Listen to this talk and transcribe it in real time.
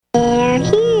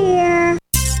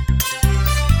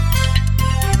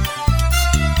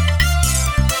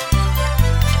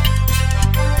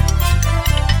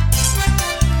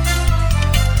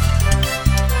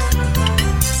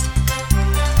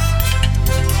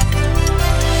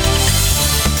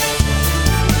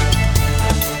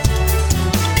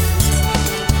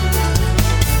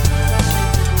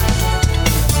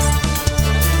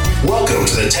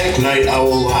Tech Night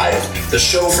Owl Live, the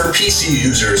show for PC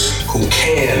users who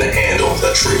can handle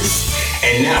the truth.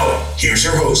 And now, here's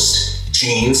your host,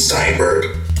 Gene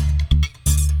Steinberg.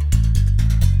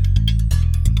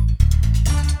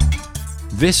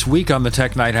 This week on the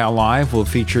Tech Night Owl Live, we'll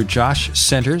feature Josh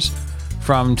Centers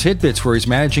from Tidbits, where he's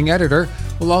managing editor.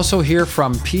 We'll also hear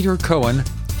from Peter Cohen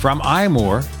from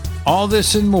iMore. All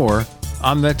this and more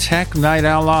on the Tech Night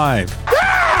Owl Live.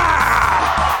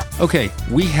 Okay,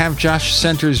 we have Josh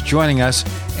Centers joining us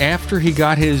after he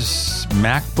got his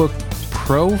MacBook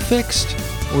Pro fixed,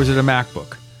 or is it a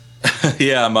MacBook?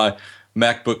 Yeah, my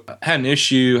MacBook had an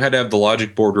issue, had to have the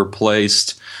logic board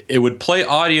replaced. It would play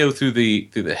audio through the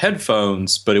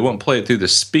headphones, but it wouldn't play it through the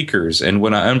speakers. And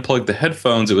when I unplugged the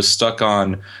headphones, it was stuck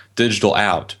on digital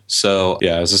out. So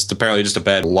yeah, it was just apparently just a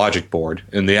bad logic board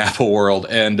in the Apple world.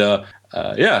 And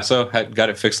so got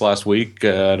it fixed last week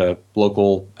at a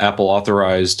local Apple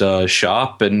authorized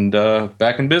shop and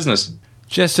back in business.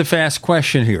 Just a fast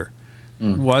question here.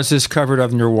 Was this covered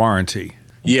under warranty?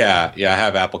 Yeah, I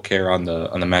have Apple Care on the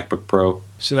MacBook Pro.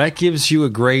 So that gives you a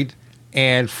great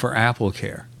ad for Apple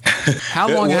Care. How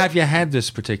long have you had this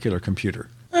particular computer?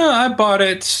 I bought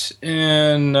it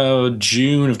in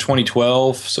June of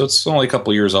 2012, so it's only a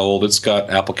couple years old. It's got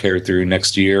Apple Care through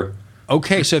next year.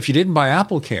 Okay, so if you didn't buy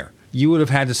Apple Care, you would have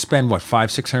had to spend, what,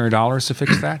 $500-$600 to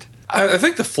fix that? I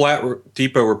think the flat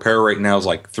depot repair rate now is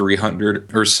like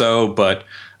 $300 or so, but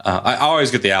I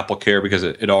always get the Apple Care because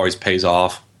it always pays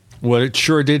off. Well, it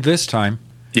sure did this time.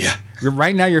 Yeah.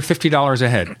 Right now, you're $50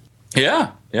 ahead.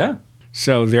 Yeah.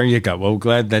 So there you go. Well,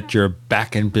 glad that you're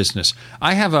back in business.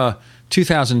 I have a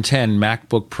 2010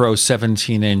 MacBook Pro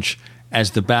 17-inch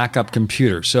as the backup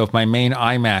computer. So if my main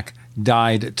iMac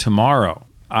died tomorrow,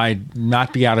 I'd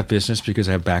not be out of business because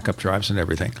I have backup drives and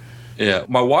everything. Yeah.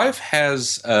 My wife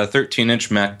has a 13-inch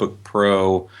MacBook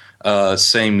Pro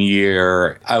same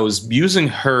year. I was using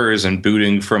hers and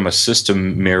booting from a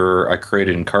system mirror I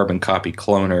created in Carbon Copy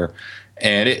Cloner,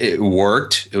 and it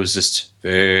worked. It was just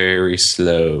very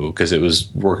slow because it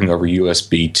was working over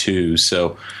USB 2,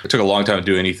 so it took a long time to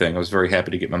do anything. I was very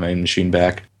happy to get my main machine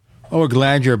back. Oh, we're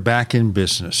glad you're back in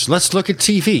business. Let's look at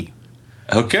TV.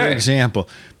 Okay. For example.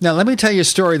 Now, let me tell you a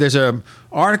story. There's an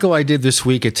article I did this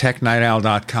week at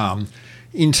TechNightOwl.com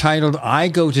entitled, I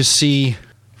Go to See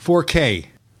 4K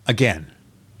Again.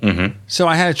 Mm-hmm. So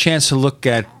I had a chance to look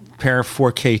at a pair of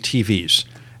 4K TVs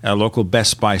at a local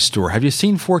Best Buy store. Have you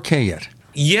seen 4K yet?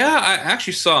 Yeah, I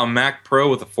actually saw a Mac Pro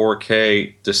with a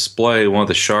 4K display, one of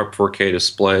the Sharp 4K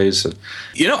displays. And,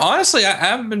 honestly, I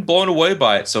haven't been blown away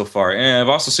by it so far. And I've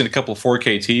also seen a couple of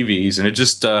 4K TVs, and it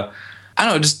just,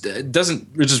 it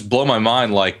just blow my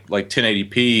mind like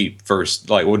 1080p first,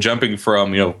 jumping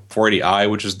from 480i,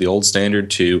 which is the old standard,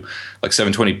 to like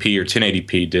 720p or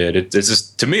 1080p did. It's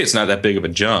just, to me, it's not that big of a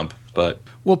jump. But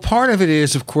well, part of it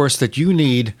is, of course, that you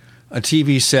need a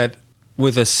TV set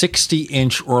with a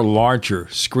 60-inch or larger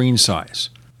screen size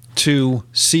to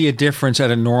see a difference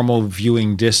at a normal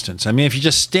viewing distance. I mean, if you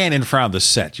just stand in front of the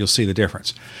set, you'll see the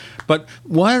difference. But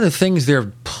one of the things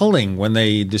they're pulling when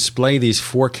they display these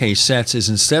 4K sets is,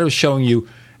 instead of showing you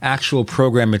actual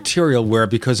program material where,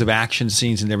 because of action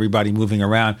scenes and everybody moving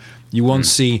around, you won't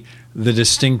see the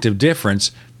distinctive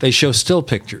difference, they show still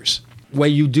pictures. Where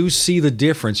you do see the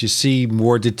difference, you see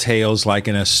more details, like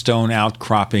in a stone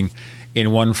outcropping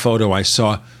in one photo I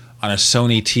saw on a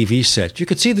Sony TV set. You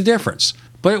could see the difference,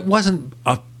 but it wasn't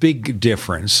a big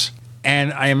difference.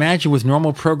 And I imagine with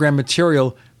normal program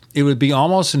material, it would be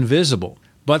almost invisible.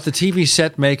 But the TV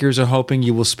set makers are hoping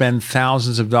you will spend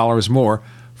thousands of dollars more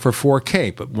for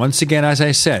 4K. But once again, as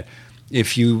I said,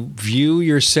 if you view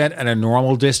your set at a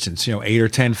normal distance, 8 or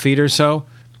 10 feet or so,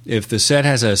 if the set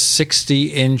has a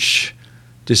 60-inch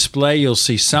display, you'll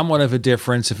see somewhat of a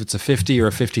difference. If it's a 50 or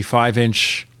a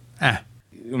 55-inch,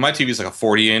 My TV is like a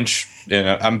 40-inch, and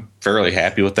I'm fairly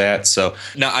happy with that. So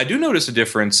now I do notice a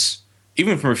difference,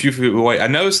 even from a few feet away. I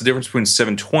notice the difference between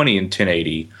 720 and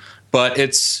 1080, but it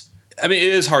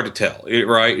is hard to tell,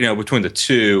 right? Between the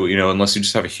two, unless you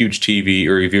just have a huge TV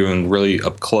or you're viewing really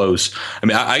up close. I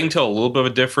mean, I can tell a little bit of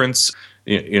a difference.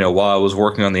 While I was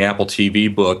working on the Apple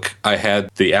TV book, I had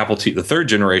the the third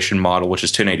generation model, which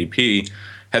is 1080p.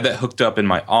 Had that hooked up in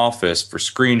my office for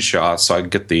screenshots, so I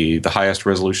could get the highest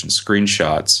resolution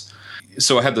screenshots.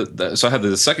 So I had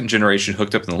the second generation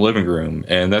hooked up in the living room,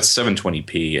 and that's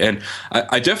 720p. And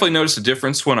I definitely noticed a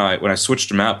difference when I switched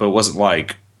them out, but it wasn't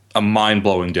like a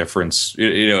mind-blowing difference.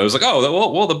 It was like,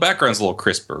 oh, well, the background's a little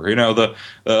crisper.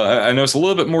 I noticed a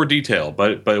little bit more detail,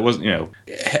 but it wasn't.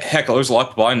 Heck, there's a lot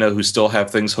of people I know who still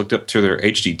have things hooked up to their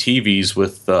HD TVs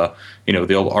with the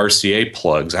old RCA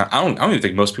plugs. I don't even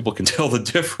think most people can tell the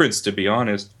difference, to be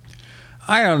honest.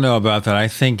 I don't know about that. I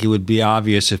think it would be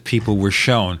obvious if people were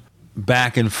shown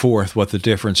back and forth what the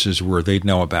differences were. They'd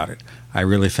know about it. I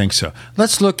really think so.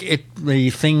 Let's look at the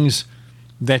things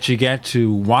that you get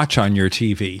to watch on your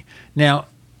TV. Now,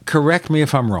 correct me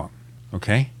if I'm wrong,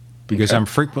 okay? Because I'm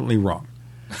frequently wrong.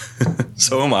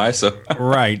 So am I. So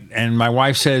Right. And my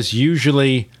wife says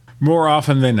usually more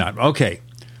often than not. Okay.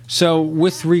 So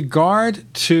with regard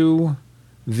to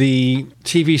the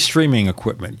TV streaming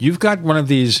equipment, you've got one of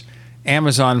these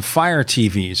Amazon Fire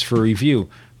TVs for review,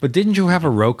 but didn't you have a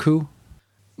Roku?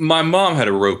 my mom had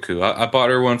a Roku. I bought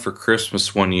her one for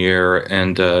Christmas one year,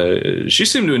 and she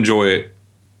seemed to enjoy it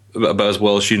about as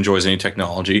well as she enjoys any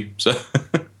technology. So,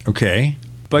 okay,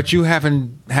 but you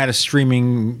haven't had a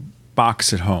streaming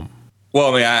box at home. Well,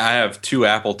 I mean, I have two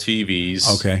Apple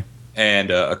TVs. Okay.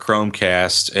 And a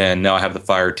Chromecast, and now I have the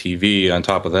Fire TV on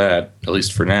top of that, at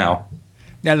least for now.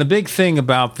 Now, the big thing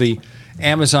about the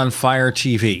Amazon Fire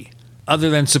TV, other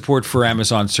than support for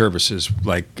Amazon services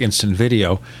like Instant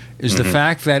Video, is the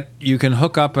fact that you can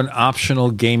hook up an optional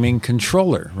gaming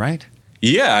controller, right?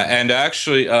 Yeah, and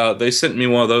actually, they sent me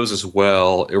one of those as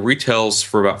well. It retails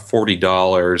for about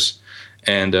 $40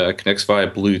 and connects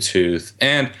via Bluetooth.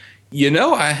 And you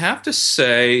know, I have to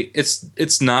say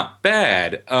it's not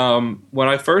bad. When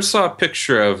I first saw a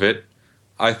picture of it,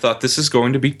 I thought this is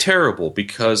going to be terrible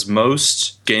because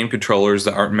most game controllers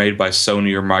that aren't made by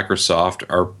Sony or Microsoft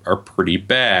are pretty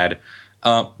bad.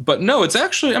 But no, it's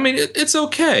actually, I mean, it's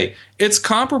okay. It's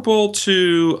comparable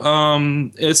to,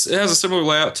 it has a similar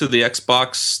layout to the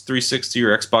Xbox 360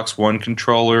 or Xbox One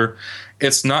controller.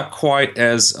 It's not quite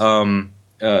as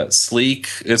sleek.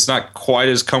 It's not quite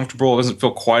as comfortable. It doesn't feel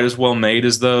quite as well made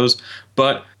as those.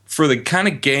 But for the kind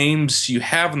of games you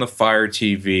have on the Fire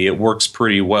TV, it works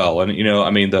pretty well. And, you know,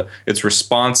 I mean, it's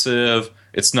responsive.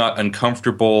 It's not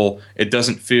uncomfortable. It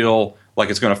doesn't feel like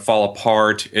it's going to fall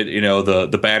apart.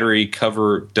 The battery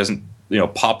cover doesn't,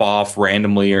 pop off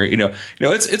randomly, or,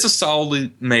 it's a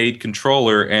solidly made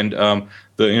controller. And,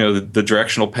 the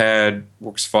directional pad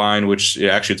works fine, which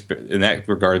actually it's, in that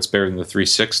regard, it's better than the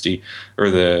 360 or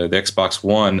the Xbox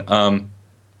One.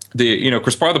 Of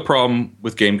course, part of the problem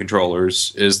with game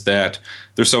controllers is that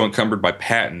they're so encumbered by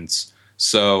patents.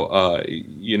 So,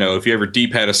 if you ever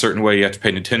D-pad a certain way, you have to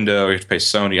pay Nintendo, you have to pay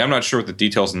Sony. I'm not sure what the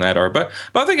details in that are, but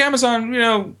I think Amazon,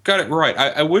 got it right.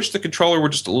 I wish the controller were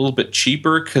just a little bit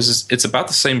cheaper because it's about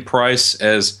the same price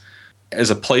as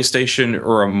a PlayStation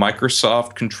or a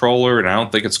Microsoft controller, and I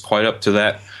don't think it's quite up to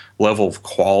that level of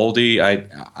quality. I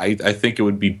think it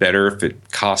would be better if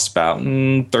it cost about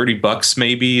 $30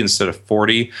 maybe instead of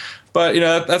 $40. But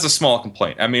that's a small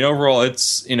complaint. I mean, overall,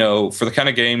 it's for the kind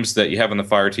of games that you have on the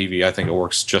Fire TV, I think it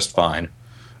works just fine.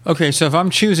 Okay, so if I'm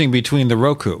choosing between the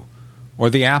Roku or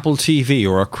the Apple TV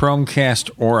or a Chromecast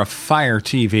or a Fire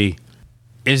TV,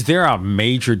 is there a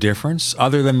major difference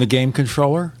other than the game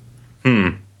controller?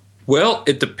 Well,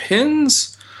 it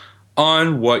depends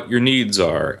on what your needs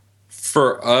are.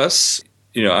 For us,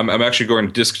 I'm actually going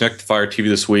to disconnect the Fire TV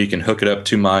this week and hook it up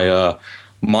to my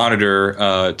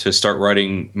monitor to start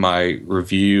writing my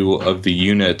review of the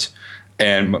unit.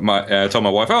 And I told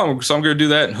my wife, so I'm going to do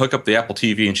that and hook up the Apple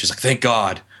TV. And she's like, thank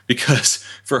God. Because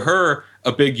for her,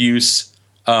 a big use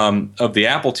of the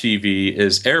Apple TV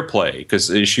is AirPlay,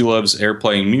 because she loves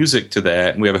AirPlaying music to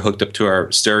that. And we have it hooked up to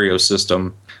our stereo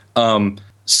system.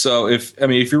 So if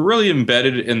you're really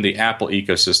embedded in the Apple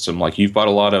ecosystem, like you've bought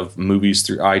a lot of movies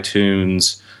through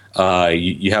iTunes,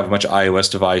 you have a bunch of iOS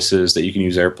devices that you can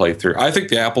use AirPlay through, I think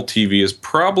the Apple TV is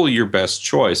probably your best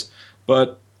choice.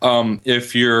 But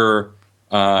if you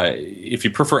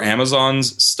prefer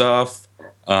Amazon's stuff,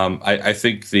 I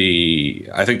think the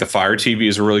Fire TV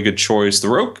is a really good choice. The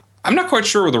Roku, I'm not quite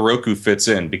sure where the Roku fits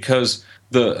in because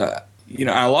a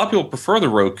lot of people prefer the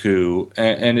Roku,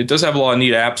 and it does have a lot of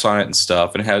neat apps on it and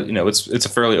stuff, and it has, it's a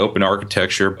fairly open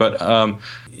architecture. But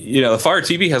the Fire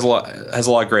TV has a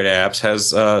lot of great apps,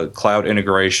 has cloud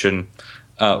integration.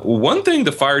 One thing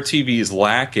the Fire TV is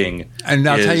lacking, and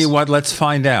I'll tell you what, let's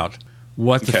find out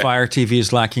what the Fire TV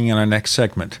is lacking in our next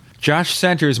segment. Josh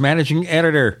Centers, managing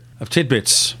editor of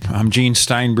Tidbits. I'm Gene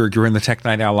Steinberg. You're in the Tech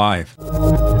Night Owl Live.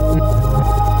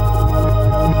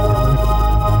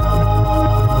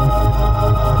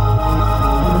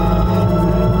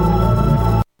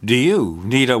 Do you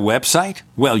need a website?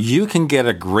 Well, you can get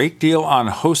a great deal on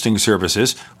hosting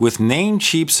services with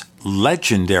Namecheap's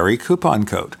legendary coupon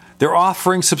code. They're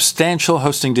offering substantial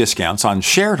hosting discounts on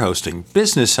shared hosting,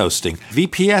 business hosting,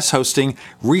 VPS hosting,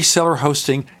 reseller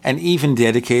hosting, and even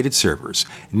dedicated servers.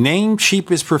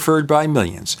 Namecheap is preferred by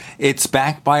millions. It's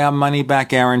backed by a money-back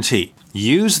guarantee.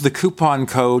 Use the coupon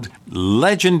code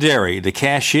LEGENDARY to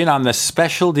cash in on the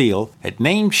special deal at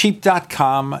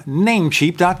Namecheap.com,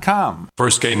 Namecheap.com.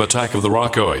 First came Attack of the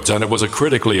Rockoids, and it was a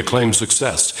critically acclaimed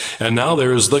success. And now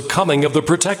there's The Coming of the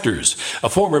Protectors. A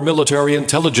former military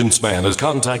intelligence man is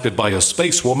contacted by a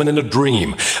space woman in a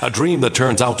dream that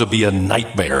turns out to be a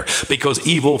nightmare because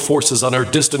evil forces on her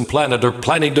distant planet are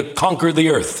planning to conquer the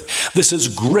Earth. This is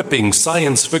gripping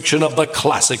science fiction of the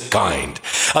classic kind.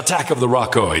 Attack of the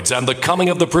Rockoids and The Coming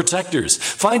of the Protectors.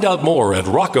 Find out more at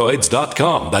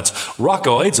rockoids.com. That's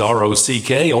Rockoids,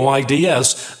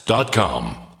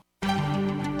 ROCKOIDS.com.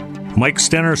 Mike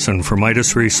Stenerson for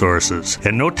Midas Resources.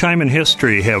 At no time in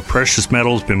history have precious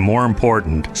metals been more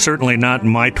important, certainly not in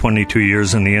my 22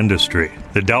 years in the industry.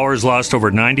 The dollar has lost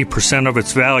over 90% of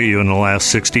its value in the last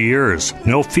 60 years.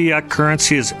 No fiat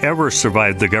currency has ever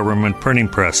survived the government printing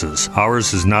presses.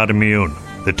 Ours is not immune.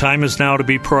 The time is now to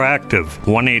be proactive.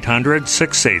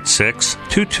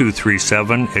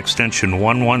 1-800-686-2237, extension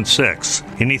 116.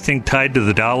 Anything tied to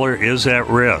the dollar is at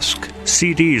risk.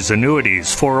 CDs,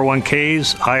 annuities,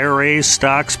 401ks, IRAs,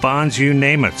 stocks, bonds, you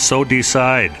name it, so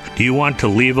decide. Do you want to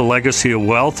leave a legacy of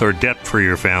wealth or debt for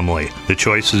your family? The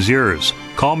choice is yours.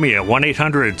 Call me at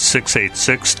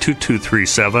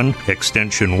 1-800-686-2237,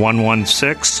 extension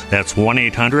 116. That's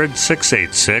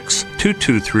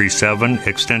 1-800-686-2237,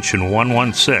 extension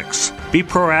 116. Be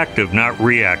proactive, not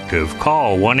reactive.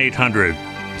 Call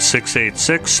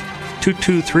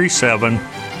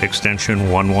 1-800-686-2237,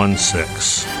 extension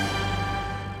 116.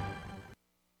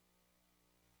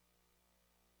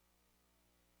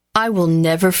 I will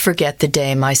never forget the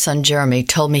day my son Jeremy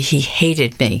told me he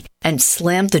hated me and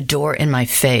slammed the door in my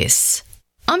face.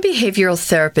 I'm behavioral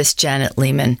therapist Janet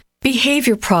Lehman.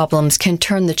 Behavior problems can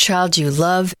turn the child you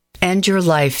love and your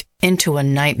life into a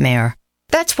nightmare.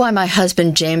 That's why my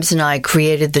husband James and I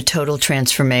created the Total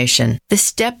Transformation, the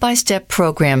step-by-step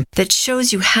program that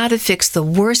shows you how to fix the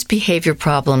worst behavior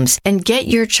problems and get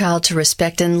your child to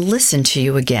respect and listen to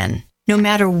you again. No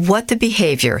matter what the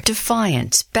behavior,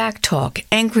 defiance, backtalk,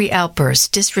 angry outbursts,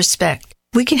 disrespect,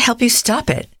 we can help you stop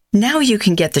it. Now you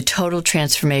can get the Total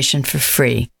Transformation for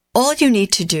free. All you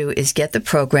need to do is get the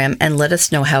program and let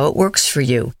us know how it works for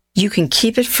you. You can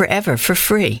keep it forever for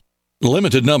free.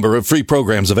 Limited number of free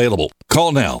programs available.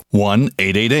 Call now.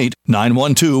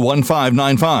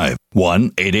 1-888-912-1595.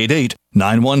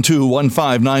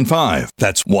 1-888-912-1595.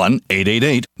 That's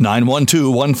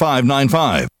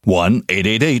 1-888-912-1595.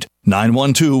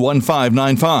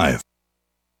 1-888-912-1595.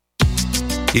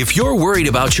 If you're worried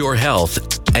about your health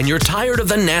and you're tired of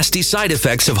the nasty side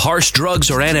effects of harsh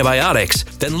drugs or antibiotics,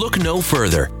 then look no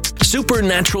further.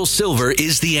 Supernatural Silver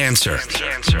is the answer.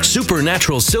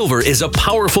 Supernatural Silver is a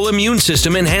powerful immune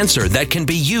system enhancer that can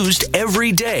be used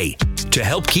every day to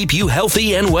help keep you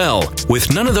healthy and well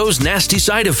with none of those nasty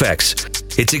side effects.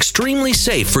 It's extremely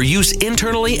safe for use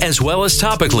internally as well as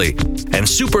topically. And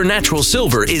Supernatural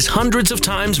Silver is hundreds of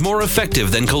times more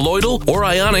effective than colloidal or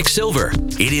ionic silver.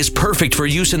 It is perfect for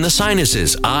use in the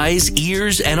sinuses, eyes,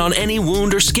 ears, and on any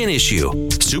wound or skin issue.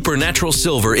 Supernatural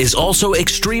Silver is also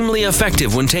extremely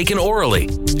effective when taken orally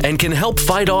and can help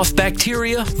fight off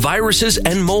bacteria, viruses,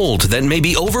 and mold that may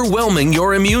be overwhelming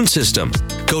your immune system.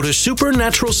 Go to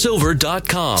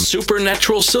supernaturalsilver.com,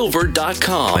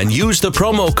 supernaturalsilver.com, and use the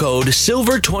promo code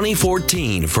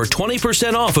SILVER2014 for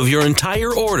 20% off of your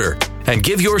entire order and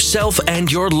give yourself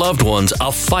and your loved ones a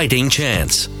fighting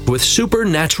chance with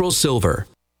Supernatural Silver.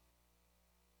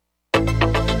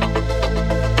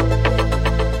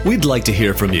 We'd like to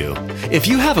hear from you. If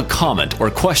you have a comment or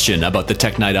question about the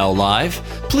Tech Night Owl Live,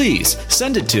 please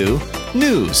send it to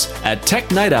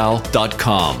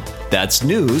news@technightowl.com. That's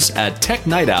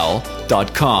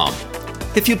news@technightowl.com.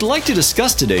 If you'd like to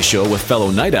discuss today's show with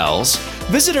fellow night owls,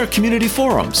 visit our community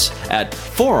forums at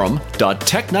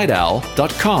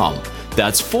forum.technightowl.com.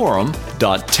 That's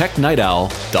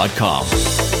forum.technightowl.com.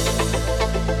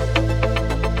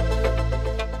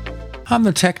 On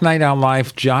the Tech Night Owl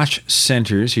Live, Josh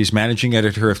Centers. He's managing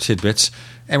editor of Tidbits,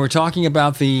 and we're talking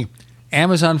about the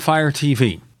Amazon Fire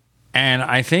TV. And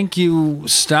I think you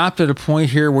stopped at a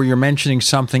point here where you're mentioning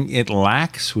something it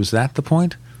lacks. Was that the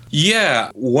point?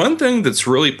 Yeah. One thing that's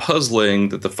really puzzling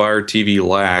that the Fire TV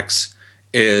lacks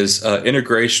is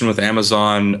integration with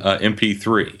Amazon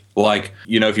MP3. Like,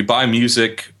 if you buy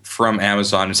music from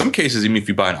Amazon, in some cases, even if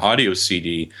you buy an audio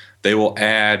CD, they will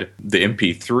add the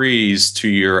MP3s to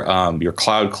your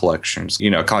cloud collections,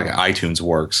 kind of like iTunes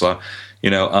works.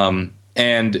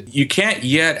 And you can't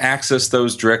yet access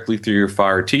those directly through your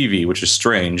Fire TV, which is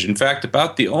strange. In fact,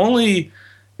 about the only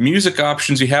music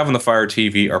options you have on the Fire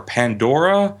TV are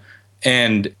Pandora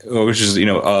and which is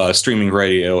streaming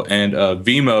radio, and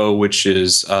Vimeo, which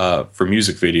is for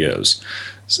music videos.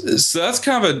 So that's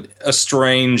kind of a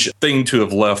strange thing to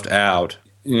have left out.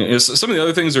 Some of the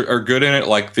other things are good in it,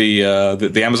 like the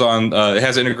Amazon. It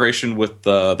has integration with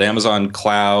the Amazon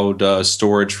Cloud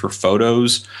storage for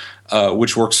photos,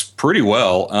 which works pretty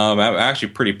well. I'm actually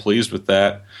pretty pleased with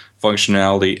that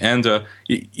functionality. And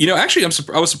actually,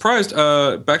 I was surprised.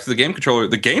 Back to the game controller,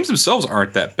 the games themselves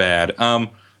aren't that bad.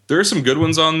 There are some good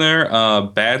ones on there.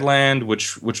 Badland,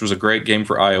 which was a great game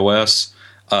for iOS.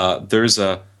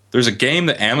 There's a game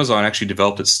that Amazon actually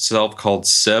developed itself called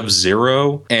Sev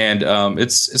Zero, and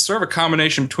it's sort of a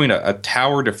combination between a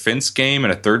tower defense game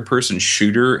and a third-person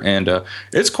shooter, and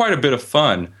it's quite a bit of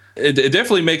fun. It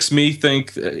definitely makes me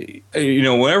think,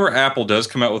 whenever Apple does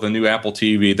come out with a new Apple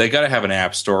TV, they got to have an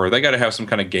app store, they got to have some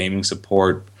kind of gaming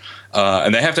support,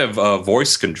 and they have to have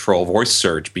voice control, voice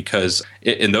search, because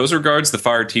in those regards, the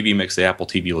Fire TV makes the Apple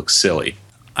TV look silly.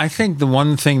 I think the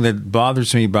one thing that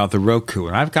bothers me about the Roku,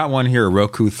 and I've got one here, a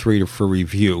Roku 3 for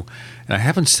review, and I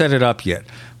haven't set it up yet.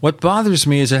 What bothers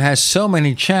me is it has so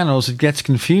many channels, it gets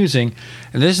confusing,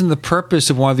 and it isn't the purpose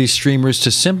of one of these streamers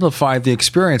to simplify the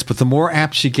experience, but the more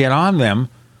apps you get on them,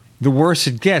 the worse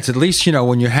it gets. At least,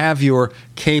 when you have your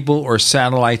cable or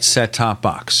satellite set-top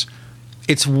box,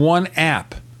 it's one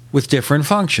app with different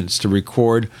functions to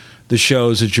record the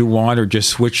shows that you want, or just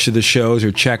switch to the shows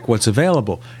or check what's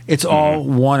available. It's all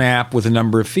one app with a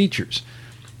number of features.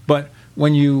 But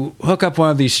when you hook up one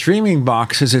of these streaming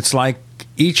boxes, it's like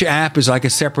each app is like a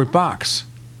separate box.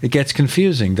 It gets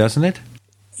confusing, doesn't it?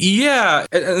 Yeah,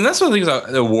 and that's one of the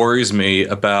things that worries me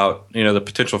about the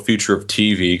potential future of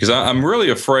TV, because I'm really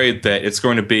afraid that it's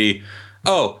going to be,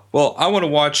 oh, well, I want to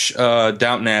watch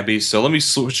Downton Abbey, so let me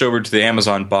switch over to the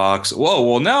Amazon box. Whoa,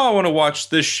 well, now I want to watch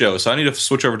this show, so I need to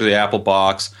switch over to the Apple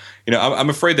box. I'm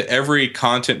afraid that every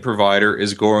content provider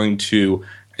is going to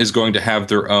have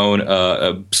their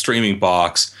own streaming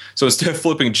box. So instead of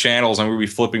flipping channels, I'm going to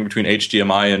be flipping between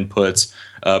HDMI inputs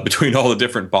between all the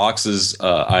different boxes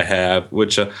I have,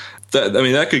 which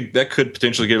that could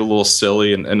potentially get a little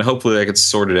silly, and hopefully that gets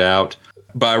sorted out.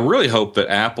 But I really hope that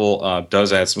Apple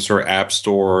does add some sort of app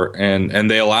store,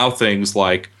 and they allow things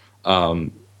like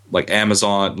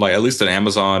Amazon, like at least an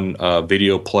Amazon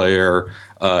video player.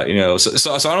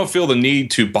 So I don't feel the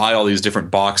need to buy all these different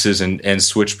boxes and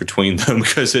switch between them,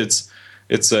 because it's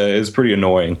pretty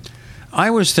annoying. I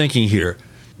was thinking here,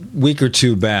 a week or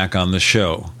two back on the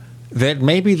show, that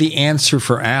maybe the answer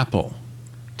for Apple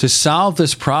to solve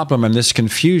this problem and this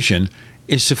confusion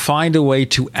is to find a way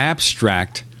to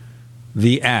abstract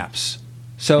the apps.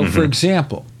 So, for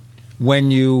example,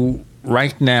 when you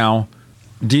right now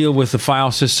deal with the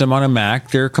file system on a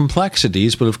Mac, there are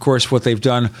complexities, but of course what they've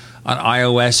done on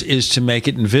iOS is to make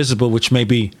it invisible, which may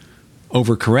be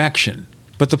overcorrection.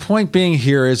 But the point being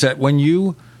here is that when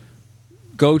you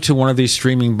go to one of these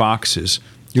streaming boxes,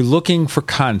 you're looking for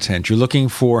content, you're looking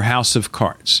for House of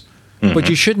Cards. But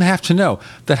you shouldn't have to know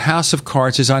that House of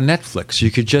Cards is on Netflix. You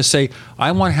could just say,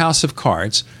 I want House of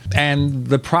Cards, and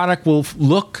the product will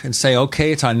look and say,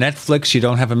 okay, it's on Netflix, you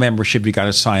don't have a membership, you got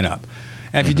to sign up.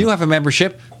 And if you do have a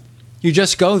membership, you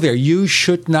just go there. You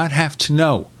should not have to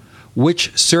know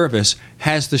which service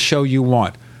has the show you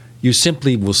want. You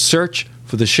simply will search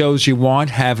for the shows you want,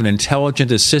 have an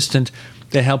intelligent assistant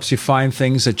that helps you find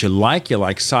things that you like. You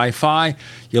like sci-fi,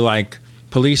 you like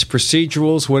police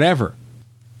procedurals, whatever.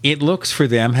 It looks for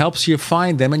them, helps you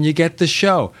find them, and you get the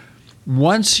show.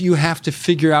 Once you have to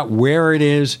figure out where it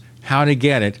is, how to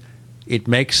get it, it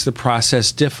makes the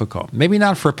process difficult. Maybe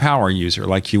not for a power user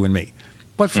like you and me,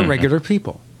 but for regular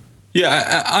people.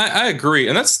 Yeah, I agree.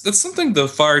 And that's something the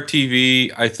Fire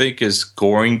TV, I think, is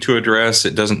going to address.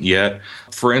 It doesn't yet.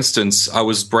 For instance, I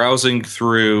was browsing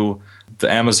through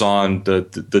the Amazon, the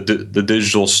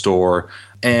digital store,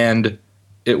 and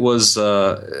it was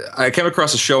I came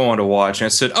across a show I wanted to watch, and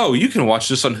it said, oh, you can watch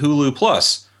this on Hulu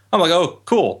Plus. I'm like, oh,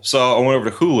 cool. So I went over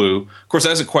to Hulu. Of course,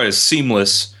 that isn't quite as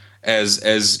seamless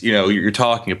as you're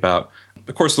talking about.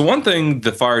 Of course, the one thing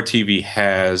the Fire TV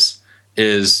has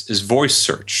is voice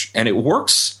search, and it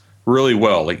works really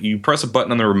well. Like, you press a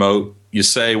button on the remote, you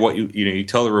say what you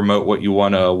tell the remote what you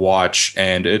want to watch,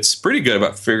 and it's pretty good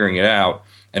about figuring it out.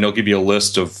 And it'll give you a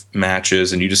list of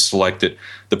matches, and you just select it.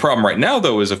 The problem right now,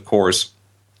 though, is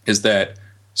that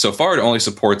so far it only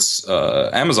supports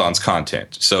Amazon's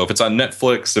content. So if it's on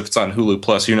Netflix, if it's on Hulu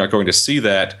Plus, you're not going to see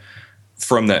that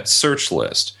from that search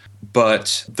list.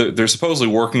 But they're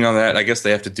supposedly working on that. I guess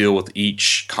they have to deal with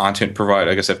each content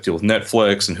provider. I guess they have to deal with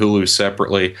Netflix and Hulu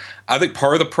separately. I think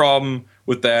part of the problem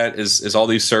with that is all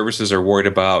these services are worried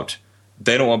about,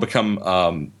 they don't want to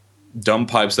become dumb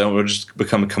pipes. They don't want to just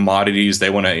become commodities. They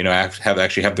want to,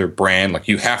 have their brand. Like,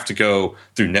 you have to go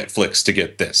through Netflix to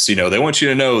get this. They want you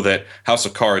to know that House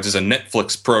of Cards is a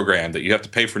Netflix program that you have to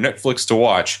pay for Netflix to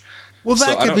watch. Well,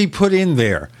 that could be put in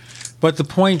there. But the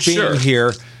point being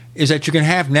here is that you can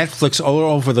have Netflix all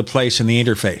over the place in the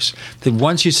interface. That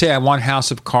once you say, I want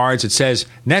House of Cards, it says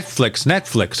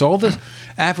Netflix, all the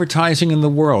advertising in the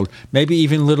world, maybe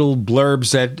even little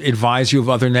blurbs that advise you of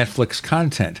other Netflix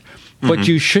content. But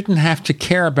you shouldn't have to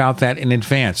care about that in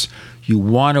advance. You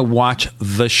want to watch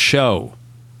the show.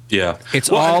 Yeah. It's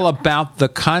all about the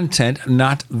content,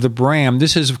 not the brand.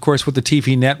 This is, of course, what the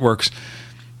TV networks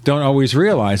don't always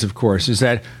realize, of course, is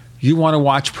that you want to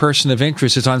watch Person of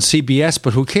Interest. It's on CBS,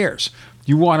 but who cares?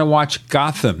 You want to watch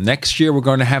Gotham. Next year, we're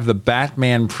going to have the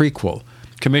Batman prequel.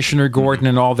 Commissioner Gordon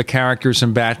and all the characters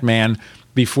in Batman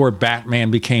before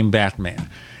Batman became Batman.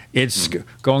 It's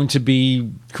going to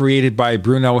be created by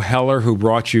Bruno Heller, who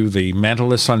brought you The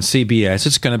Mentalist on CBS.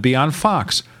 It's going to be on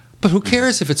Fox. But who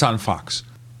cares if it's on Fox?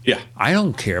 Yeah. I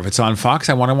don't care if it's on Fox.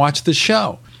 I want to watch the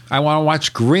show. I want to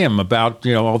watch Grimm about,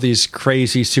 all these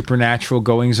crazy supernatural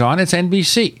goings on. It's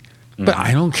NBC. But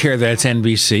I don't care that it's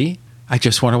NBC. I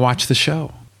just want to watch the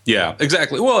show. Yeah,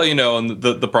 exactly. Well, and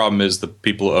the problem is the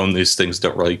people who own these things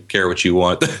don't really care what you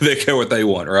want. They care what they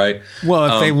want, right? Well,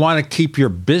 if they want to keep your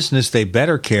business, they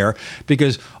better care,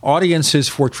 because audiences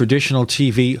for traditional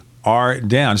TV are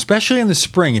down, especially in the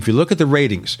spring. If you look at the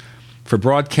ratings for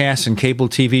broadcast and cable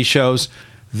TV shows,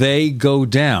 they go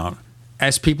down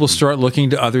as people start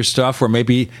looking to other stuff, or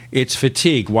maybe it's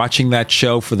fatigue. Watching that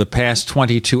show for the past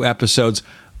 22 episodes,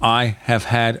 I have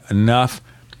had enough.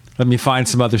 Let me find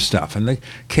some other stuff. And the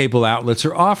cable outlets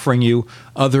are offering you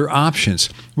other options.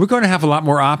 We're going to have a lot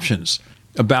more options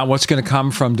about what's going to come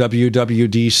from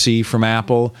WWDC from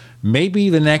Apple. Maybe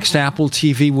the next Apple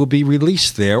TV will be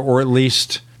released there, or at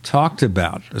least talked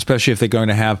about, especially if they're going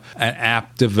to have an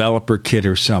app developer kit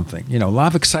or something. A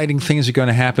lot of exciting things are going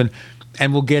to happen,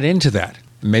 and we'll get into that.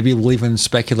 Maybe we'll even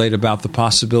speculate about the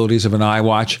possibilities of an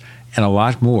iWatch and a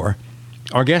lot more.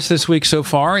 Our guest this week so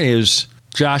far is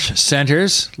Josh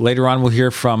Centers. Later on, we'll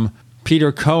hear from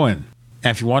Peter Cohen.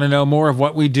 And if you want to know more of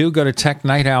what we do, go to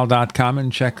technightowl.com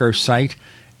and check our site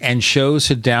and shows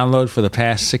to download for the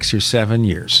past 6 or 7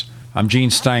 years. I'm Gene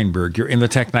Steinberg. You're in the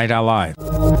Tech Night Owl Live.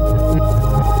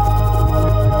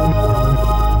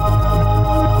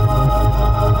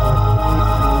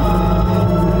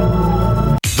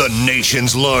 The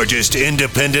nation's largest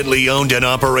independently owned and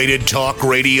operated talk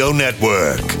radio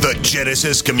network. The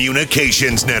Genesis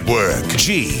Communications Network.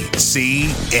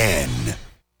 GCN.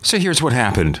 So here's what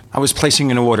happened. I was placing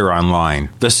an order online.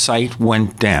 The site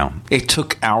went down. It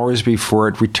took hours before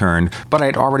it returned, but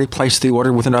I'd already placed the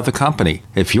order with another company.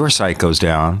 If your site goes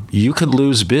down, you could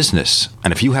lose business.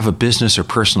 And if you have a business or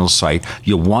personal site,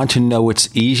 you'll want to know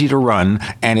it's easy to run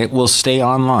and it will stay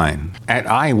online. At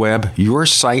iWeb, your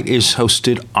site is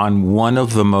hosted on one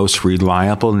of the most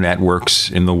reliable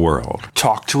networks in the world.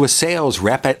 Talk to a sales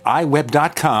rep at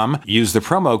iWeb.com. Use the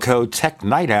promo code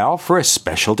TechNightOwl for a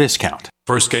special discount.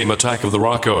 First came Attack of the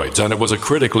Rockoids, and it was a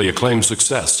critically acclaimed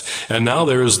success. And now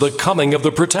there is The Coming of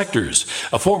the Protectors.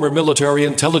 A former military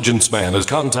intelligence man is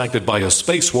contacted by a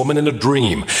space woman in a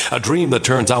dream that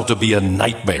turns out to be a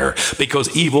nightmare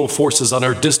because evil forces on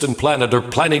her distant planet are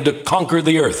planning to conquer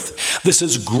the Earth. This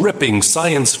is gripping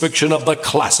science fiction of the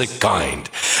classic kind.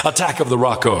 Attack of the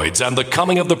Rockoids and The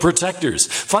Coming of the Protectors.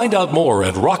 Find out more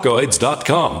at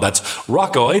rockoids.com. That's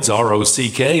Rockoids,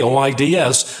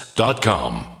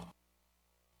 ROCKOIDS.com.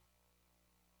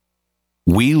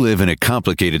 We live in a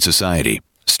complicated society.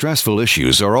 Stressful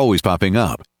issues are always popping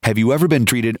up. Have you ever been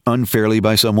treated unfairly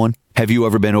by someone? Have you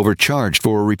ever been overcharged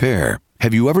for a repair?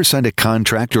 Have you ever signed a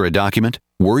contract or a document?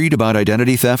 Worried about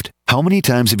identity theft? How many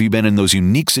times have you been in those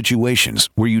unique situations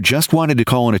where you just wanted to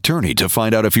call an attorney to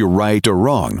find out if you're right or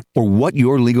wrong, or what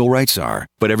your legal rights are?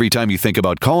 But every time you think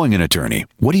about calling an attorney,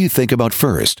 what do you think about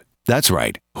first? That's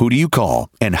right. Who do you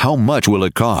call, and how much will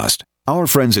it cost? Our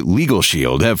friends at Legal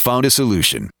Shield have found a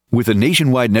solution. With a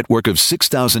nationwide network of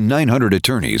 6,900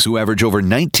 attorneys who average over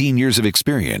 19 years of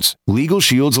experience, Legal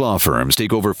Shield's law firms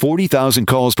take over 40,000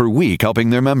 calls per week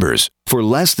helping their members. For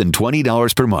less than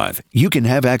 $20 per month, you can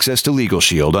have access to Legal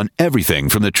Shield on everything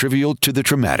from the trivial to the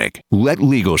traumatic. Let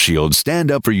Legal Shield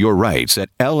stand up for your rights at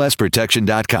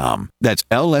lsprotection.com. That's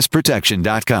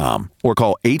lsprotection.com. Or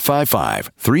call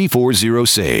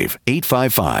 855-340-SAVE,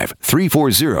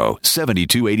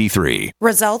 855-340-7283.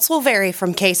 Results will vary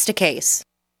from case to case.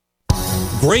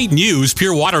 Great news,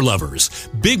 pure water lovers.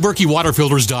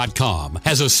 BigBerkeyWaterFilters.com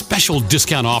has a special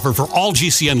discount offer for all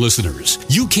GCN listeners.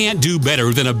 You can't do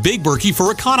better than a Big Berkey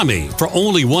for economy. For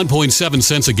only 1.7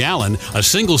 cents a gallon, a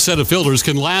single set of filters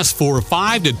can last for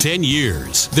 5 to 10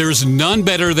 years. There's none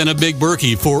better than a Big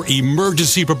Berkey for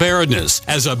emergency preparedness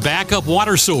as a backup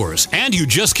water source. And you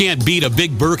just can't beat a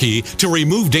Big Berkey to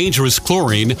remove dangerous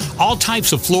chlorine, all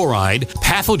types of fluoride,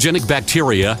 pathogenic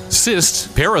bacteria, cysts,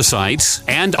 parasites,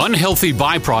 and unhealthy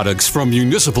byproducts from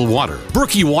municipal water.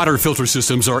 Berkey water filter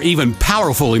systems are even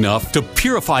powerful enough to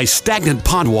purify stagnant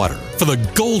pond water. For the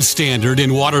gold standard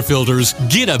in water filters,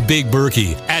 get a Big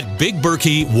Berkey at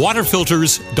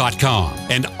BigBerkeyWaterFilters.com.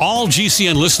 And all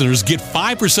GCN listeners get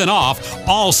 5% off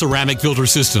all ceramic filter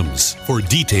systems. For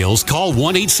details, call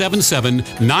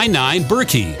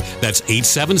 1-877-99-BERKEY. That's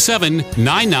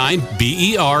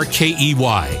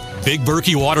 877-99-BERKEY. Big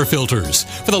Berkey Water Filters,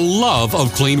 for the love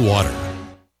of clean water.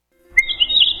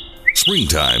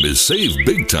 Springtime is save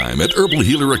big time at Herbal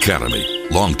Healer Academy.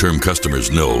 Long-term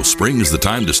customers know spring is the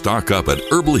time to stock up at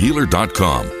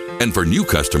herbalhealer.com. And for new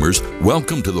customers,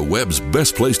 welcome to the web's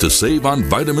best place to save on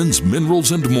vitamins,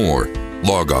 minerals, and more.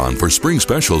 Log on for spring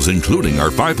specials, including our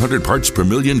 500 parts per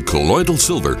million colloidal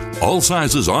silver, all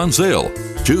sizes on sale.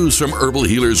 Choose from Herbal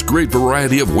Healer's great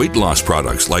variety of weight loss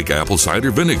products like apple cider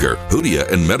vinegar,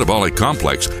 Hoodia and Metabolic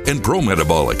Complex, and Pro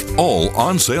Metabolic, all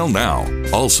on sale now.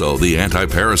 Also, the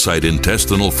Anti-Parasite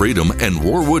Intestinal Freedom and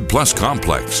Warwood Plus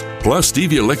Complex, plus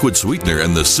Stevia Liquid Sweetener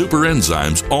and the Super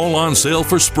Enzymes, all on sale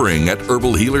for spring at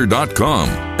herbalhealer.com.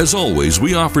 As always,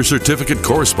 we offer certificate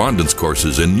correspondence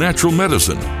courses in natural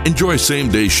medicine. Enjoy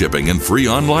same-day shipping and free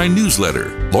online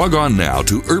newsletter. Log on now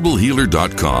to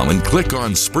herbalhealer.com and click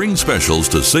on Spring Specials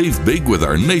to save big with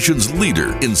our nation's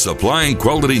leader in supplying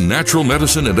quality natural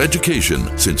medicine and education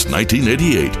since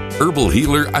 1988, Herbal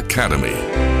Healer Academy.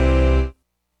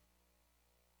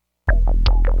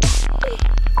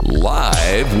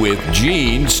 Live with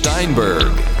Gene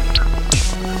Steinberg.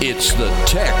 It's the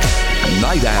Tech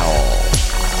Night Owl.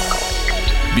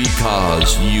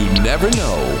 Because you never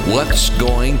know what's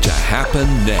going to happen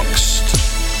next.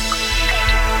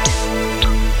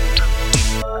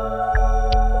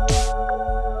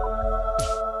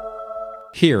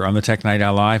 Here on the Tech Night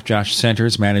Owl Live, Josh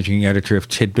Centers, managing editor of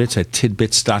Tidbits at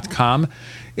tidbits.com.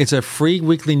 It's a free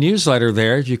weekly newsletter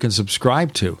there you can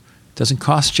subscribe to. It doesn't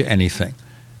cost you anything.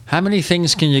 How many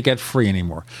things can you get free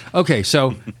anymore? Okay,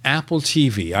 so Apple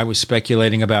TV. I was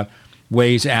speculating about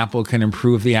ways Apple can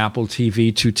improve the Apple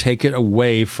TV to take it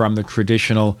away from the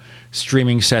traditional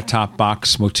streaming set-top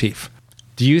box motif.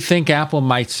 Do you think Apple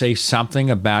might say something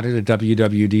about it at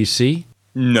WWDC?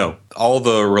 No. All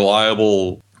the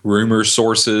reliable rumor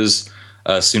sources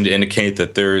seem to indicate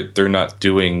that they're not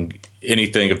doing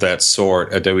anything of that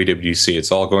sort at WWDC.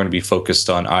 It's all going to be focused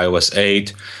on iOS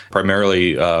 8,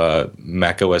 primarily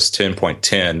macOS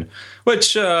 10.10,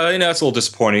 which that's a little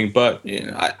disappointing. But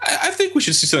I think we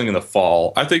should see something in the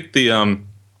fall. I think the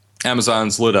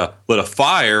Amazon's lit a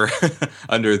fire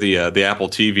under the Apple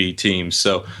TV team,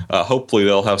 so hopefully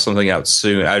they'll have something out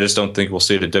soon. I just don't think we'll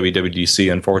see it at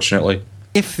WWDC, unfortunately.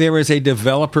 If there is a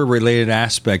developer-related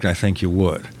aspect, I think you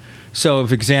would. So,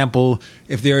 for example,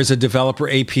 if there is a developer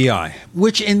API,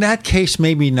 which in that case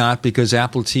maybe not, because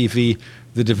Apple TV,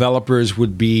 the developers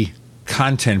would be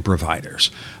content providers.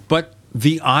 But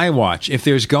the iWatch, if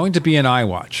there's going to be an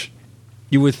iWatch,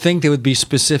 you would think there would be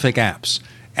specific apps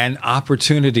and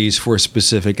opportunities for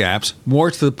specific apps.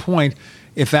 More to the point,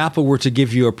 if Apple were to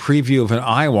give you a preview of an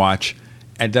iWatch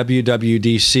at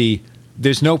WWDC,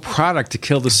 there's no product to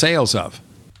kill the sales of.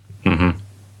 Mm-hmm.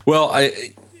 Well,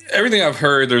 everything I've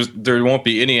heard, there won't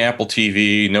be any Apple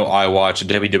TV, no iWatch at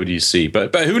WWDC.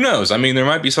 But who knows? I mean, there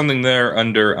might be something there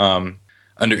under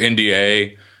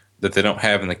NDA that they don't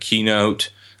have in the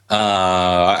keynote.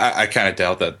 I kind of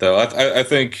doubt that, though. I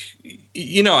think,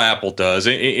 Apple does.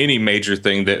 Any major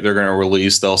thing that they're going to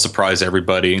release, they'll surprise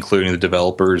everybody, including the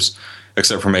developers,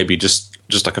 except for maybe just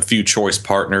like a few choice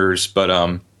partners. But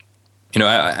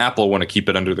Apple want to keep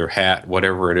it under their hat,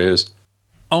 whatever it is.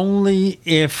 Only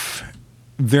if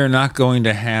they're not going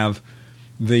to have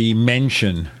the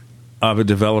mention of a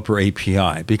developer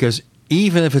API, because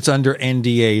even if it's under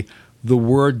NDA, the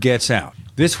word gets out.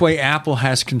 This way, Apple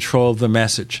has control of the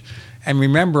message. And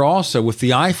remember also, with the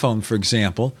iPhone, for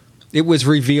example, it was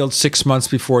revealed 6 months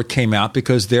before it came out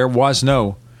because there was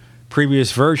no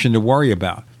previous version to worry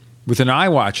about. With an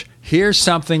iWatch, here's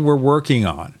something we're working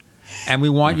on, and we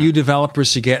want you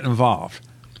developers to get involved.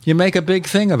 You make a big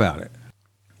thing about it.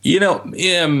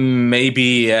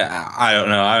 Maybe. I don't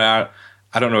know.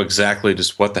 I don't know exactly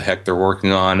just what the heck they're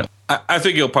working on. I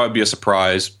think it'll probably be a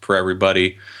surprise for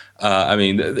everybody. I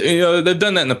mean, they've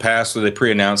done that in the past where they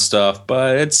pre-announce stuff,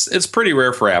 but it's pretty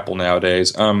rare for Apple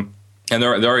nowadays. And they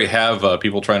already have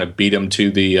people trying to beat them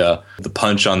to the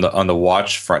punch on the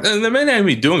watch front, and they may not even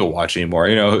be doing a watch anymore.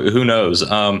 Who knows?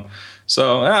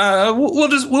 So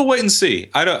we'll wait and see.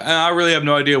 I really have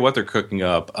no idea what they're cooking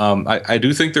up. I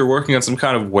do think they're working on some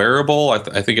kind of wearable.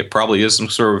 I think it probably is some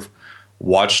sort of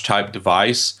watch type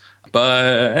device,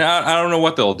 but I don't know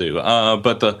what they'll do.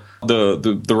 But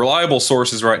the reliable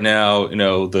sources right now,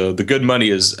 the good money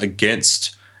is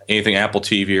against anything Apple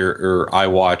TV or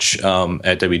iWatch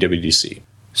at WWDC.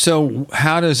 So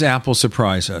how does Apple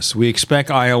surprise us? We expect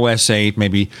iOS 8,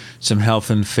 maybe some health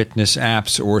and fitness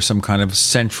apps or some kind of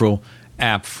central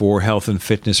app for health and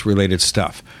fitness related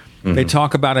stuff. Mm-hmm. They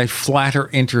talk about a flatter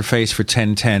interface for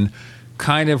 1010,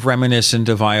 kind of reminiscent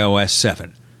of iOS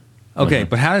 7. Okay,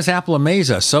 but how does Apple amaze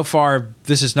us? So far,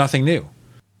 this is nothing new.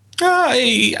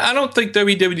 I don't think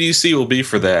WWDC will be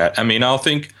for that. I mean, I'll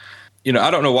think,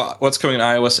 I don't know what's coming in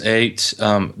iOS 8.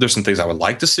 There's some things I would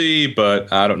like to see,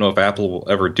 but I don't know if Apple will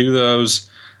ever do those.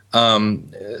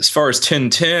 As far as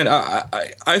 1010,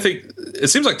 I think it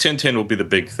seems like 1010 will be the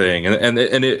big thing,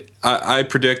 and I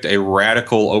predict a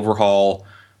radical overhaul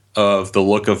of the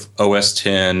look of OS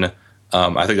 10.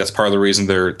 I think that's part of the reason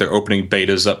they're opening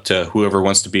betas up to whoever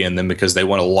wants to be in them, because they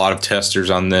want a lot of testers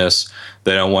on this.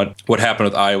 They don't want what happened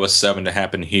with iOS 7 to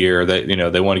happen here.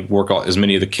 They want to work as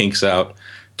many of the kinks out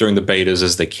during the betas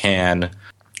as they can.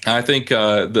 I think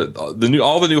all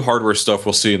the new hardware stuff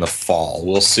we'll see in the fall.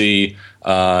 We'll see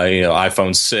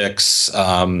iPhone 6,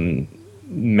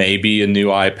 maybe a new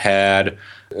iPad.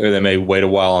 They may wait a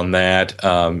while on that.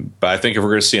 But I think if we're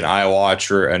going to see an iWatch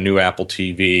or a new Apple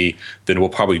TV, then we'll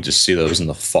probably just see those in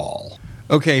the fall.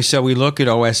 Okay, so we look at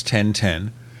OS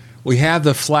 1010. We have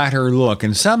the flatter look,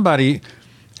 and somebody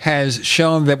has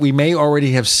shown that we may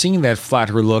already have seen that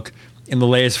flatter look in the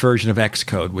latest version of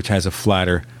Xcode, which has a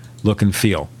flatter look and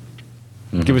feel.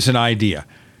 Mm-hmm. Give us an idea.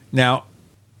 Now,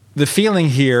 the feeling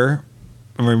here,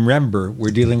 remember,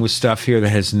 we're dealing with stuff here that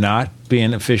has not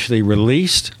been officially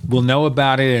released. We'll know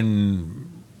about it in,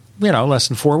 less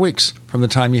than 4 weeks from the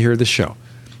time you hear the show.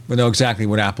 We'll know exactly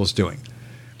what Apple's doing.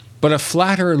 But a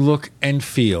flatter look and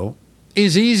feel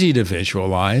is easy to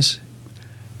visualize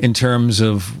in terms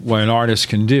of what an artist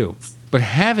can do. But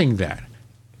having that,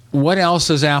 what else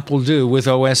does Apple do with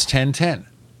OS 1010?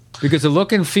 Because the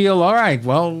look and feel, all right,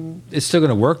 well, it's still going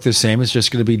to work the same. It's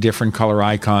just going to be different color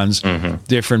icons,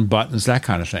 different buttons, that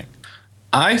kind of thing.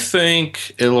 I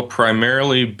think it'll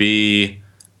primarily be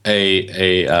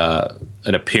an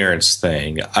appearance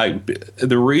thing.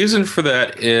 The reason for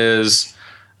that is,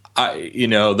 they're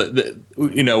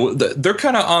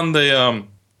kind of on the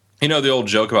the old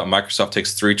joke about Microsoft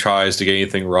takes 3 tries to get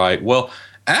anything right. Well,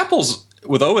 Apple's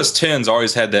with OS 10's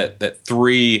always had that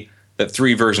three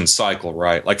version cycle,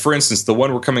 right? Like, for instance, the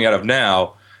one we're coming out of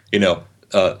now,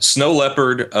 Snow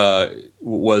Leopard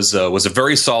was a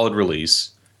very solid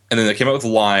release, and then they came out with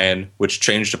Lion, which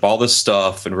changed up all this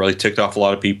stuff and really ticked off a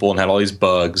lot of people and had all these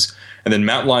bugs, and then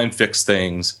Mountain Lion fixed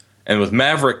things, and with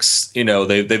Mavericks,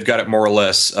 they've got it more or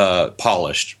less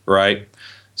polished, right?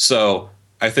 So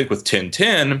I think with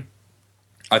 1010,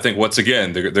 I think once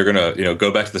again they're going to go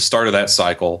back to the start of that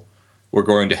cycle. We're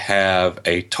going to have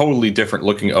a totally different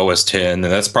looking OS 10, and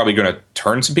that's probably going to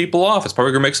turn some people off. It's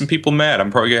probably going to make some people mad. I'm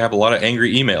probably going to have a lot of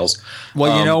angry emails.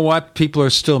 Well, you know what? People are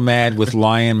still mad with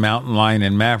Lion, Mountain Lion,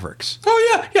 and Mavericks.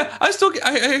 Oh, yeah.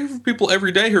 I have people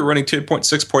every day who are running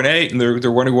 10.6.8, and they're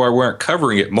wondering why we aren't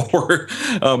covering it more.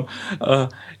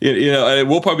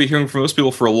 We'll probably be hearing from those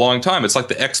people for a long time. It's like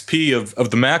the XP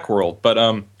of the Mac world,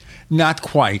 but not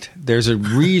quite. There's a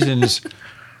reasons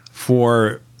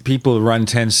for people who run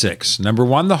 10.6. Number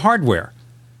one, the hardware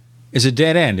is a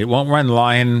dead end. It won't run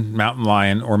Lion, Mountain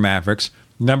Lion, or Mavericks.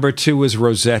 Number two is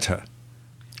Rosetta.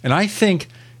 And I think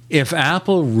if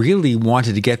Apple really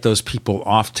wanted to get those people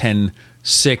off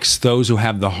 10.6, those who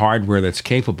have the hardware that's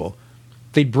capable,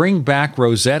 they'd bring back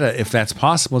Rosetta if that's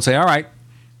possible and say, all right,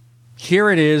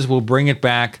 here it is, we'll bring it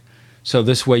back, so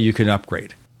this way you can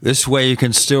upgrade. This way you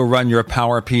can still run your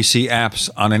PowerPC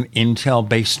apps on an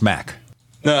Intel-based Mac.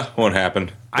 No, won't happen.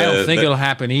 I don't think it'll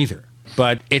happen either.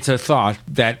 But it's a thought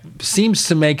that seems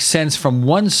to make sense from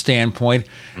one standpoint,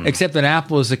 except that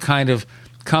Apple is the kind of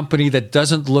company that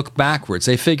doesn't look backwards.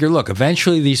 They figure, look,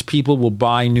 eventually these people will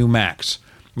buy new Macs.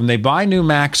 When they buy new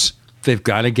Macs, they've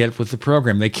got to get with the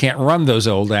program. They can't run those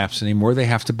old apps anymore. They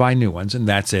have to buy new ones, and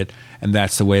that's it. And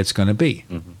that's the way it's going to be.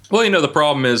 Mm-hmm. Well, the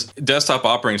problem is desktop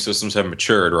operating systems have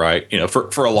matured, right?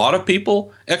 For a lot of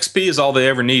people, XP is all they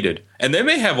ever needed. And they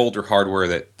may have older hardware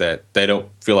that they don't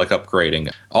feel like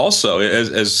upgrading. Also,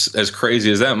 as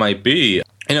crazy as that might be,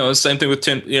 the same thing with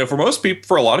 10. For most people,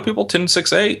 for a lot of people,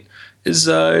 10.6.8 is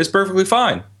perfectly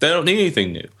fine. They don't need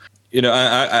anything new.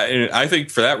 I think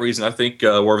for that reason, I think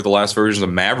wherever the last version of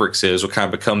Mavericks is will kind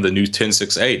of become the new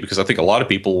 10.6.8, because I think a lot of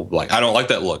people I don't like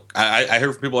that look. I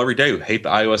hear from people every day who hate the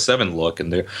iOS 7 look,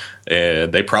 and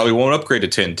they probably won't upgrade to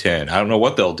 10.10. I don't know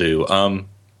what they'll do.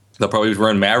 They'll probably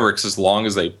run Mavericks as long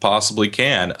as they possibly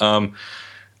can.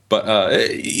 But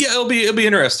it'll be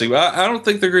interesting. I don't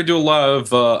think they're going to do a lot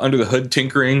of under the hood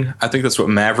tinkering. I think that's what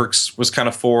Mavericks was kind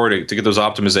of for, to get those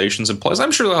optimizations in place.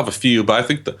 I'm sure they'll have a few, but I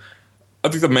think the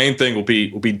main thing will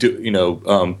be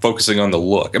focusing on the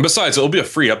look. And besides, it'll be a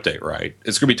free update, right?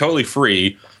 It's going to be totally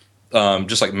free,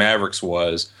 just like Mavericks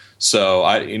was. So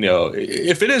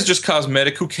if it is just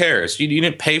cosmetic, who cares? You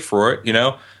didn't pay for it, and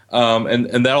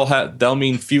that'll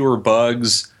mean fewer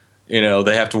bugs.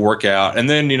 They have to work out. And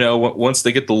then, once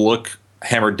they get the look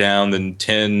hammered down, then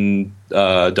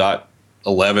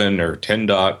 10.11 or 10.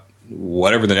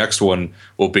 Whatever the next one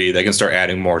will be, they can start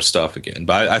adding more stuff again.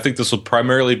 But I think this will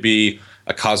primarily be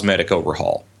a cosmetic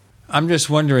overhaul. I'm just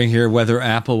wondering here whether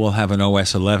Apple will have an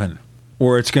OS 11,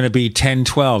 or it's going to be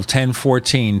 10.12,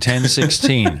 10.14,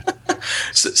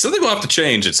 10.16. Something will have to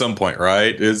change at some point,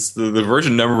 right? Is the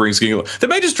version numbering scheme? They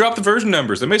may just drop the version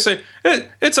numbers. They may say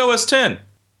it's OS 10.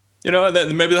 And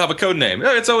then maybe they'll have a code name.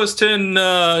 It's OS 10,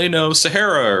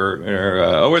 Sahara or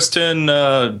OS 10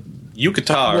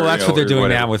 Yucatan. Well, that's what they're doing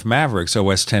now with Mavericks,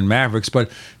 OS 10 Mavericks. But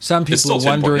some people are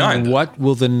wondering what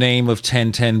will the name of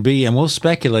 10.10 be, and we'll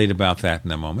speculate about that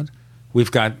in a moment.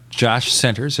 We've got Josh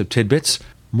Centers of Tidbits.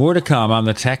 More to come on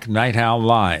the Tech Night Owl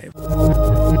Live.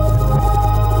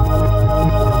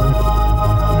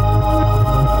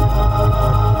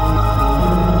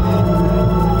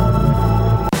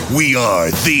 We are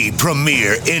the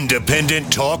premier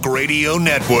independent talk radio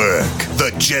network,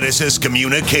 the Genesis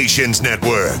Communications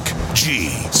Network,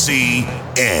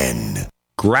 GCN.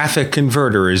 Graphic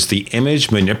Converter is the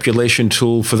image manipulation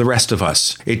tool for the rest of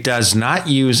us. It does not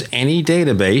use any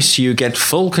database. You get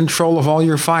full control of all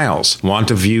your files. Want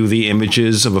to view the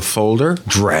images of a folder?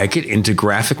 Drag it into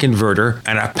Graphic Converter,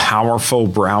 and a powerful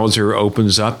browser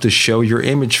opens up to show your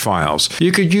image files.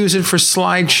 You could use it for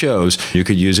slideshows. You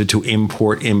could use it to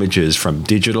import images from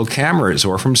digital cameras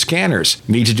or from scanners.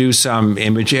 Need to do some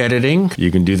image editing? You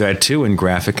can do that too in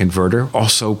Graphic Converter.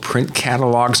 Also print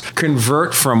catalogs.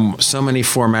 Convert from so many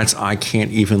formats I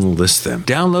can't even list them.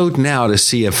 Download now to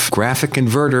see if Graphic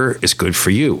Converter is good for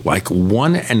you, like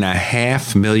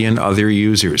 1.5 million other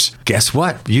users. Guess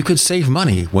what? You could save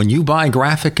money when you buy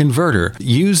Graphic Converter.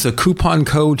 Use the coupon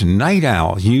code Night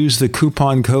Owl. Use the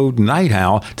coupon code Night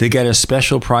Owl to get a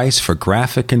special price for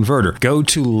Graphic Converter. Go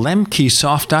to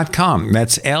lemkesoft.com.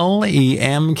 That's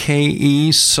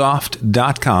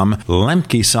LEMKEsoft.com.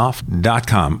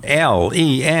 lemkesoft.com.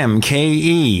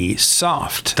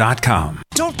 LEMKEsoft.com.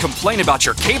 Don't complain about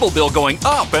your cable bill going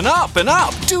up and up and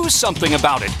up. Do something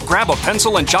about it. Grab a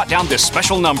pencil and jot down this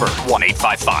special number,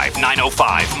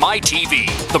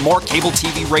 1-855-905-MY-TV. The more cable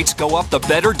TV rates go up, the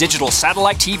better digital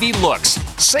satellite TV looks.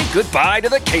 Say goodbye to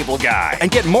the cable guy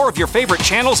and get more of your favorite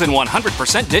channels in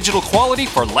 100% digital quality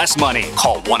for less money.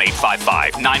 Call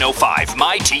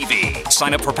 1-855-905-MY-TV.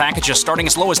 Sign up for packages starting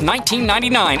as low as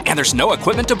 $19.99, and there's no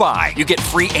equipment to buy. You get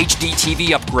free HD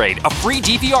TV upgrade, a free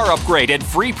DVR upgrade, and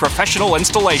free professional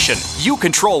installation. You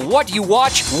control what you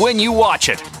watch when you watch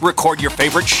it. Record your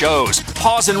favorite shows,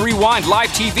 pause and rewind live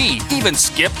TV, even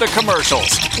skip the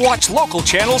commercials. Watch local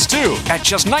channels too. At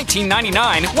just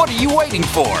 $19.99, what are you waiting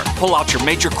for? Pull out your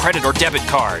major credit or debit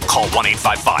card. Call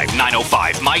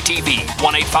 1-855-905-MY-TV.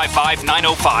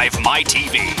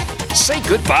 1-855-905-MY-TV. Say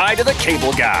goodbye to the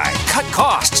cable guy. Cut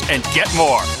costs and get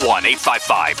more.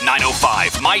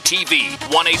 1-855-905-MY-TV.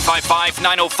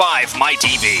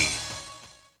 1-855-905-MY-TV.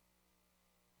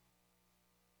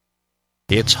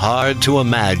 It's hard to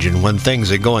imagine when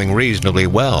things are going reasonably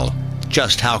well,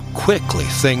 just how quickly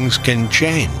things can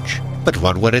change. But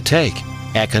what would it take?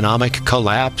 Economic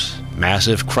collapse?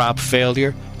 Massive crop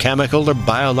failure? Chemical or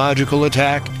biological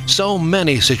attack? So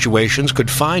many situations could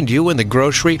find you in the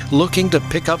grocery looking to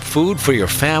pick up food for your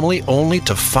family only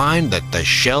to find that the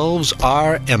shelves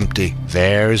are empty.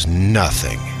 There's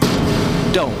nothing.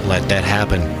 Don't let that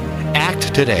happen.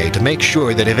 Act today to make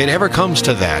sure that if it ever comes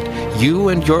to that, you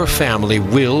and your family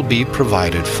will be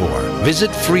provided for.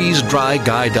 Visit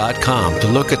freezedryguy.com to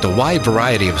look at the wide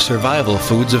variety of survival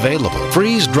foods available.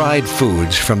 Freeze-dried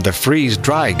foods from the Freeze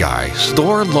Dry Guy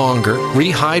store longer,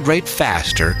 rehydrate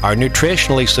faster, are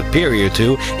nutritionally superior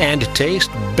to, and taste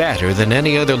better than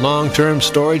any other long-term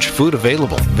storage food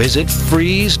available. Visit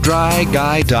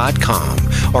freezedryguy.com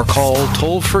or call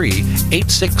toll-free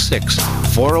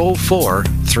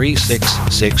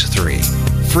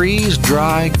 866-404-3663.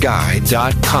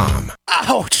 freezedryguy.com.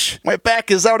 Ouch! My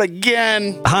back is out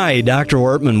again. Hi, Dr.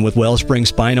 Ortman with Wellspring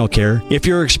Spinal Care. If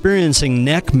you're experiencing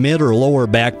neck, mid, or lower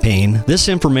back pain, this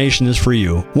information is for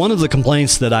you. One of the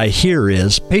complaints that I hear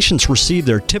is patients receive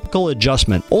their typical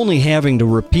adjustment, only having to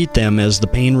repeat them as the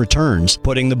pain returns.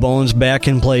 Putting the bones back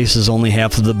in place is only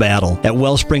half of the battle. At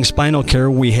Wellspring Spinal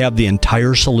Care, we have the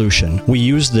entire solution. We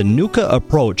use the NUCA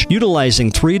approach,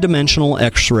 utilizing three-dimensional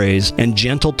x-rays and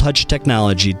gentle touch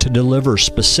technology to deliver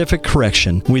specific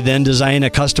correction. We then design a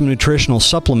custom nutritional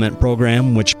supplement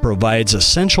program which provides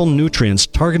essential nutrients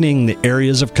targeting the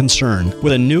areas of concern.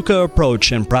 With a NUCA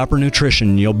approach and proper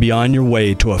nutrition, you'll be on your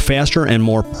way to a faster and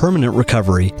more permanent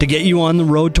recovery. To get you on the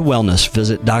road to wellness,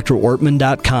 visit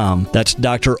drortman.com. That's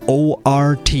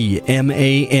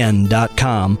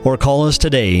drortman.com, or call us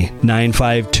today,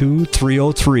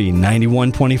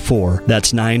 952-303-9124.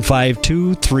 That's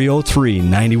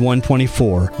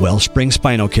 952-303-9124. Wellspring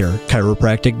Spinal Care,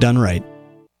 chiropractic done right.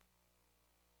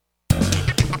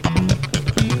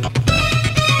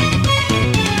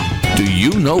 Do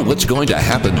you know what's going to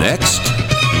happen next?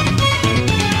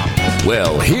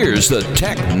 Well, here's the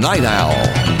Tech Night Owl.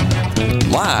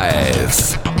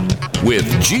 Live with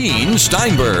Gene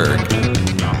Steinberg.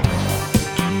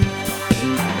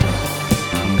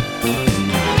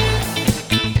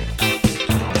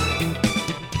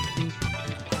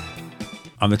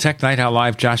 On the Tech Night Owl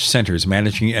Live, Josh Centers,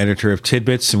 managing editor of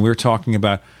Tidbits, and we're talking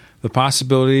about the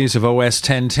possibilities of OS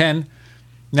 10.10.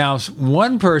 Now,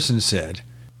 one person said,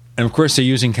 and of course they're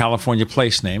using California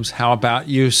place names, how about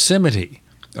Yosemite?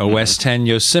 OS 10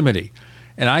 Yosemite.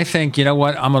 And I think, you know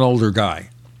what, I'm an older guy.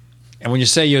 And when you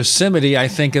say Yosemite, I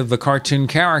think of the cartoon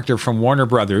character from Warner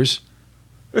Brothers,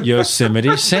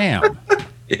 Yosemite Sam.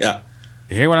 Yeah.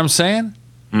 You hear what I'm saying?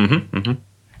 Mm-hmm. Mm-hmm.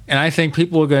 And I think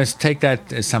people are going to take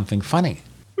that as something funny.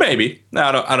 Maybe.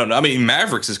 No, I don't know. I mean,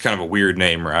 Mavericks is kind of a weird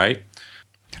name, right?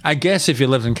 I guess if you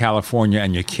live in California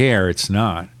and you care, it's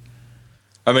not.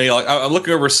 I mean, like, I'm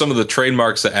looking over some of the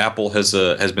trademarks that Apple has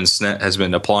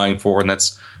been applying for, and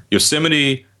that's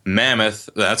Yosemite,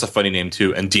 Mammoth. That's a funny name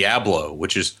too, and Diablo,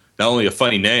 which is not only a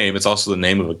funny name, it's also the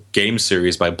name of a game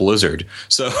series by Blizzard.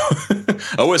 So,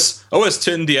 OS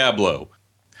 10 Diablo.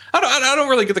 I don't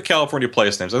really get the California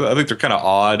place names. I think they're kind of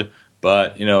odd,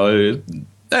 but you know,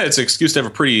 it's an excuse to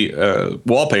have a pretty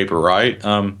wallpaper, right?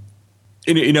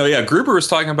 Gruber was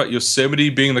talking about Yosemite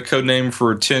being the code name for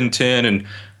 1010, and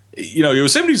you know,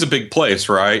 Yosemite's a big place,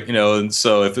 right? You know, and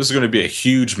so if this is going to be a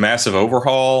huge, massive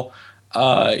overhaul,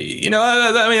 that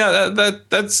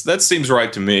seems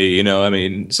right to me. You know, I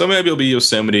mean, so maybe it'll be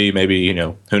Yosemite, maybe, you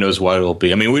know, who knows what it'll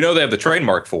be. I mean, we know they have the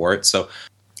trademark for it, so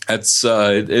that's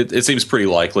it seems pretty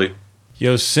likely.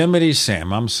 Yosemite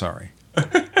Sam, I'm sorry.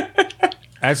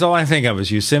 That's all I think of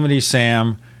is Yosemite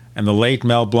Sam and the late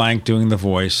Mel Blanc doing the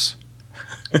voice.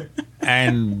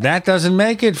 And that doesn't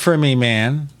make it for me,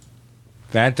 man.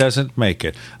 That doesn't make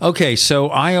it. Okay, so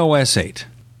iOS 8.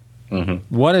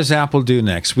 Mm-hmm. What does Apple do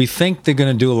next? We think they're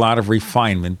going to do a lot of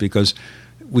refinement because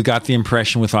we got the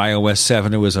impression with iOS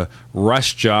 7 it was a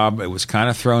rush job. It was kind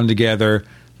of thrown together,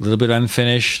 a little bit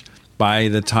unfinished. By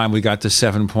the time we got to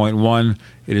 7.1,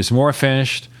 it is more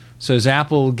finished. So does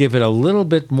Apple give it a little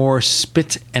bit more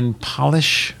spit and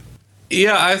polish?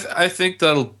 Yeah, I think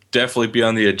that'll definitely be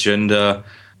on the agenda.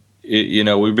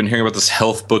 We've been hearing about this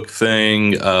health book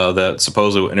thing that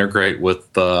supposedly will integrate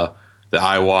with the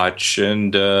iWatch,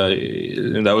 and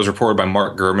that was reported by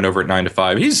Mark Gurman over at 9 to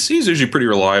 5. He's usually pretty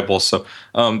reliable, so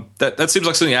that seems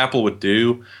like something Apple would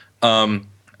do. One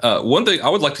thing I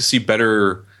would like to see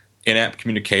better in-app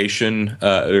communication,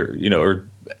 or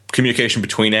communication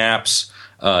between apps.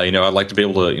 I'd like to be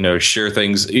able to share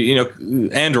things.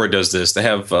 Android does this. They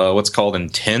have what's called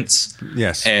intents.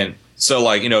 Yes, and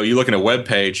so, you look at a web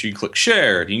page, you click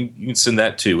share. You can send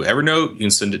that to Evernote. You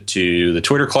can send it to the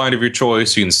Twitter client of your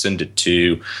choice. You can send it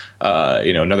to,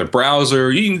 another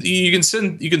browser. You can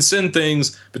send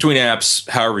things between apps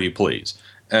however you please.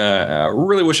 I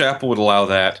really wish Apple would allow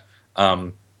that.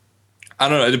 I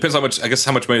don't know. It depends how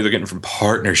much money they're getting from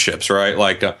partnerships, right?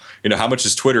 How much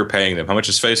is Twitter paying them? How much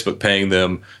is Facebook paying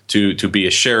them to be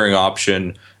a sharing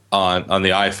option on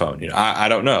the iPhone? I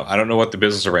don't know. I don't know what the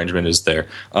business arrangement is there.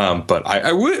 But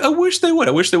I wish they would.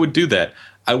 I wish they would do that.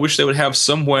 I wish they would have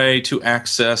some way to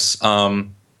access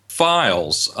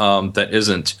files that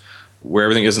isn't where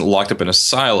everything isn't locked up in a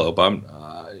silo. But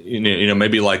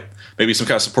maybe some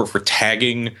kind of support for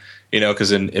tagging.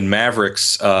 Because in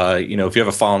Mavericks, if you have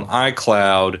a file in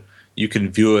iCloud, you can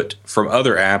view it from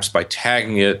other apps by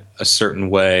tagging it a certain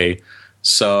way.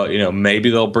 So, maybe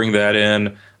they'll bring that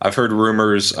in. I've heard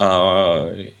rumors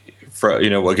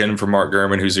again from Mark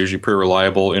Gurman, who's usually pretty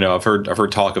reliable. I've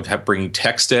heard talk of bringing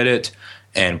text edit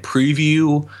and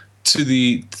preview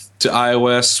to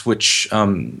iOS, which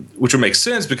would make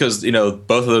sense because both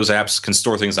of those apps can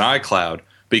store things in iCloud,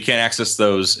 but you can't access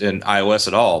those in iOS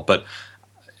at all. But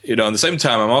at the same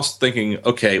time, I'm also thinking,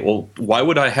 okay, well, why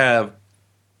would I have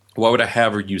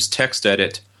or use text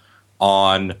edit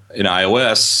on an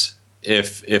iOS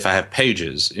if I have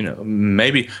Pages?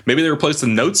 Maybe they replace the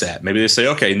Notes app. Maybe they say,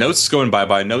 okay, Notes is going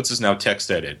bye-bye. Notes is now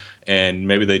text edit, and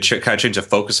maybe they kind of change the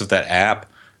focus of that app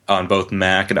on both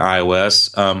Mac and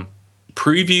iOS.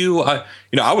 Preview,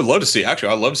 I would love to see.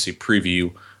 Actually, I'd love to see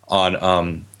Preview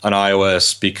on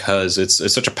iOS because it's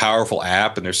such a powerful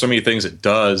app, and there's so many things it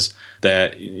does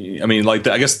that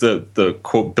I guess the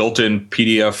quote built-in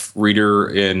PDF reader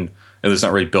and it's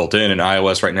not really built in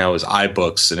iOS right now is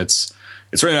iBooks, and it's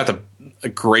really not a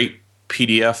great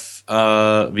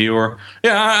PDF viewer.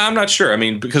 Yeah, I'm not sure.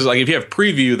 Because if you have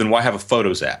Preview, then why have a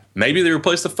Photos app? Maybe they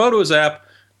replace the Photos app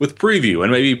with Preview,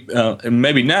 and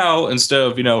maybe now instead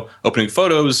of opening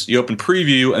Photos, you open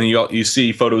Preview and you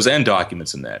see photos and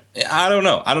documents in that. I don't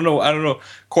know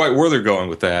quite where they're going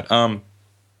with that.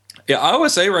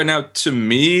 iOS 8 right now to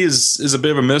me is a bit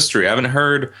of a mystery. I haven't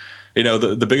heard,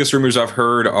 the biggest rumors I've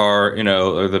heard are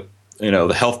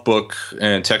the health book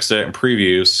and text edit and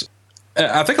previews.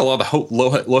 I think a lot of the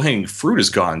low hanging fruit is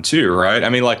gone too, right?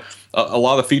 A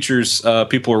lot of the features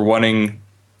people are wanting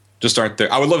just aren't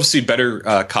there. I would love to see better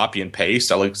copy and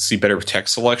paste. I like to see better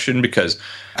text selection because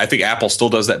I think Apple still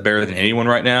does that better than anyone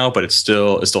right now, but it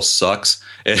still sucks.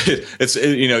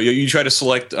 You try to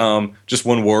select just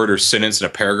one word or sentence in a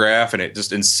paragraph, and it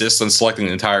just insists on selecting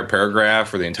the entire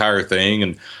paragraph or the entire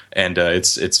thing, and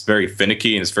it's very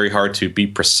finicky and it's very hard to be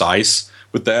precise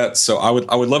with that. So I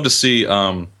would love to see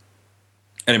an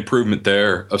improvement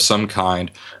there of some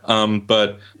kind,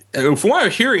 but. From what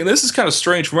I'm hearing, and this is kind of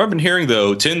strange, from what I've been hearing,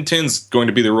 though, 10.10 is going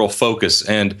to be the real focus,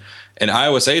 and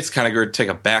iOS 8 is kind of going to take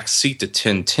a back seat to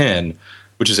 10.10,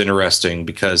 which is interesting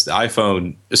because the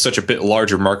iPhone is such a bit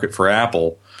larger market for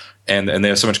Apple, and they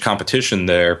have so much competition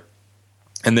there.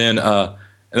 And then I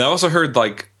also heard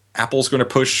Apple's going to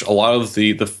push a lot of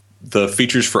the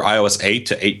features for iOS 8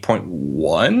 to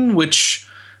 8.1, which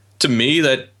to me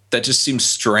that just seems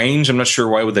strange. I'm not sure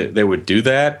why they would do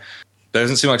that. That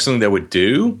doesn't seem like something they would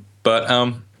do, but I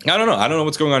don't know. I don't know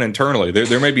what's going on internally.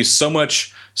 There may be so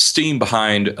much steam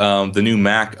behind the new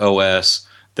Mac OS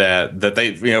that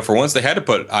they, for once they had to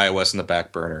put iOS in the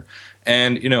back burner.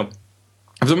 And,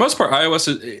 for the most part, iOS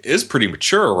is pretty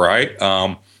mature, right?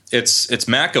 It's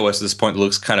Mac OS at this point that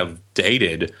looks kind of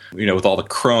dated, with all the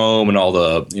Chrome and all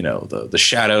the, the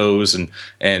shadows and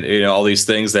all these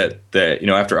things that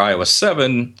after iOS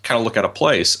 7 kind of look out of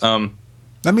place.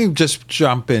 Let me just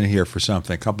jump in here for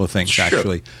something, a couple of things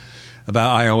actually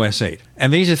about iOS 8.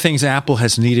 And these are things Apple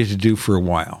has needed to do for a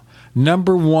while.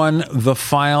 Number one, the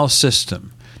file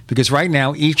system. Because right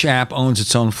now each app owns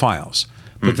its own files.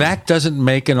 But that doesn't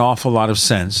make an awful lot of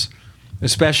sense,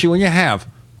 especially when you have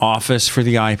Office for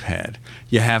the iPad.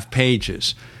 You have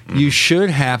Pages. You should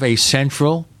have a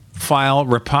central file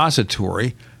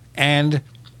repository and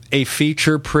a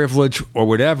feature privilege or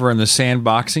whatever in the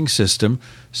sandboxing system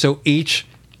so each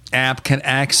app can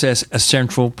access a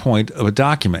central point of a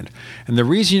document. And the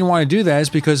reason you want to do that is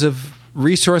because of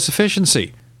resource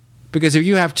efficiency. Because if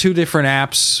you have two different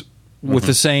apps with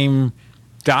the same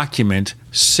document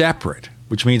separate,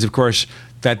 which means, of course,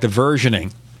 that the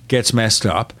versioning gets messed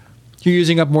up, you're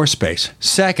using up more space.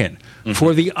 Second,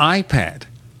 for the iPad,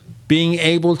 being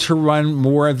able to run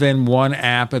more than one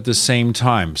app at the same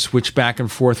time, switch back and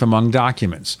forth among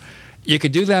documents. You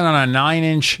could do that on a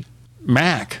 9-inch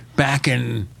Mac back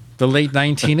in the late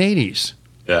 1980s.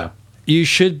 Yeah. You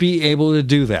should be able to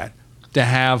do that, to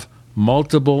have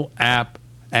multiple app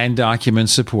and document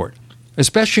support,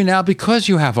 especially now because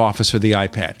you have Office for the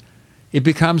iPad. It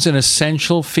becomes an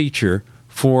essential feature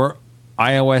for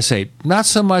iOS 8, not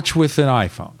so much with an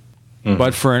iPhone,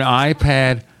 but for an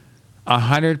iPad,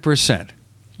 100%,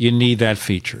 you need that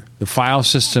feature. The file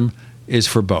system is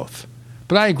for both.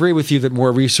 But I agree with you that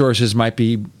more resources might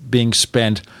be being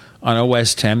spent on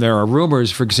OS X. There are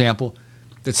rumors, for example,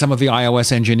 that some of the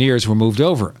iOS engineers were moved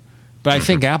over. But I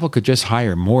think Apple could just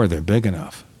hire more. They're big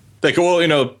enough.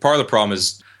 Well, part of the problem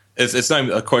is it's not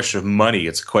a question of money.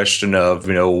 It's a question of,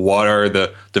 what are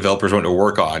the developers wanting to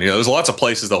work on? There's lots of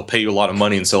places that'll pay you a lot of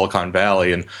money in Silicon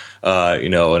Valley. And,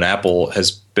 and Apple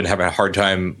has been having a hard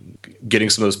time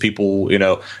getting some of those people,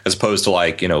 as opposed to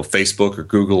Facebook or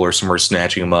Google or somewhere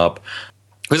snatching them up.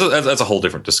 That's a whole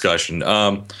different discussion.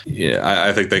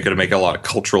 I think they could make a lot of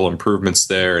cultural improvements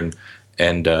there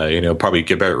and probably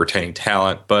get better at retaining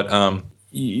talent. But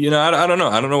I don't know.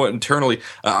 I don't know what internally.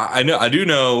 I do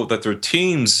know that the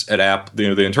teams at Apple,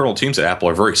 the internal teams at Apple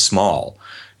are very small.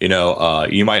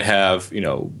 You might have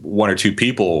one or two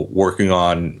people working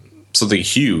on something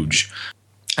huge,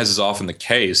 as is often the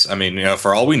case. I mean,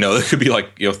 for all we know, there could be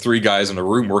like 3 guys in a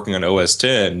room working on OS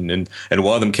 10, and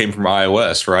one of them came from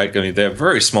iOS, right? I mean, they have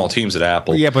very small teams at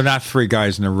Apple. Yeah, but not 3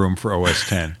 guys in a room for OS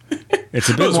 10. It's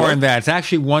a bit more than that. It's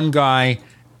actually 1 guy,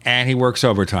 and he works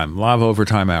overtime, a lot of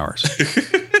overtime hours.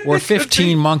 Or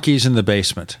 15 monkeys in the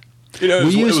basement.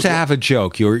 We used to have a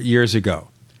joke years ago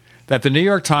that the New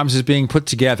York Times is being put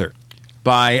together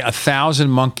by 1,000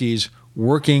 monkeys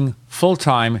working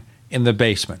full-time in the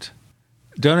basement.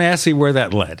 Don't ask me where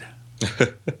that led.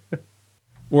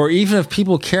 Or even if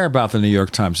people care about the New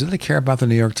York Times, do they care about the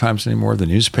New York Times anymore? The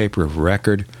newspaper of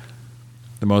record,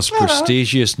 the most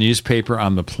prestigious newspaper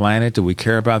on the planet. Do we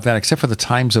care about that? Except for the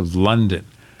Times of London.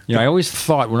 I always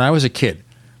thought when I was a kid,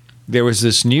 there was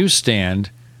this newsstand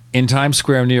in Times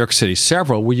Square, New York City,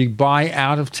 several, where you buy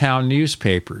out-of-town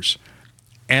newspapers.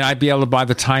 And I'd be able to buy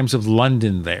the Times of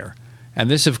London there.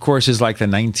 And this, of course, is like the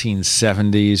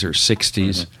 1970s or 60s.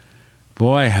 Mm-hmm.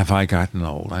 Boy, have I gotten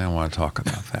old. I don't want to talk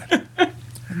about that.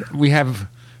 We have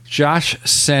Josh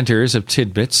Centers of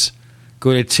Tidbits.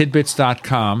 Go to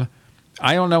tidbits.com.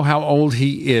 I don't know how old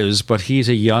he is, but he's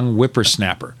a young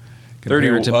whippersnapper.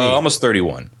 30, almost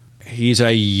 31. He's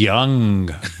a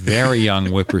very young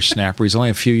whippersnapper. He's only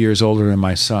a few years older than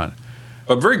my son.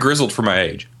 But very grizzled for my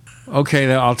age. Okay,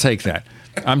 I'll take that.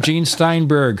 I'm Gene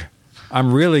Steinberg.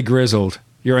 I'm really grizzled.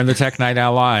 You're in the Tech Night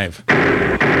Owl Live.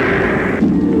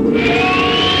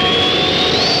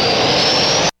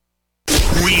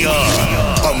 We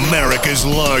are America's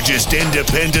largest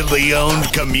independently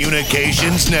owned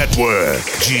communications network,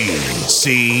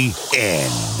 GCN.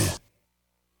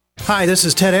 Hi, this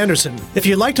is Ted Anderson. If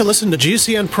you'd like to listen to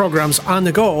GCN programs on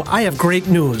the go, I have great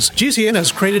news. GCN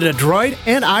has created a Droid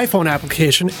and iPhone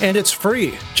application, and it's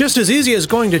free. Just as easy as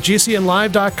going to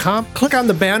GCNlive.com, click on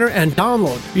the banner, and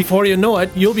download. Before you know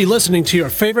it, you'll be listening to your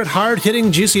favorite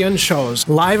hard-hitting GCN shows,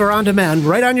 live or on demand,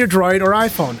 right on your Droid or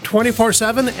iPhone,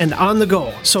 24/7 and on the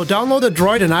go. So download the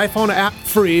Droid and iPhone app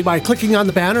free by clicking on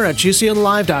the banner at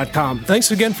GCNlive.com.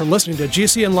 Thanks again for listening to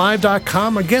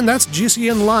GCNlive.com. Again, that's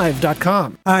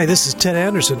GCNlive.com. Hi, this is Ted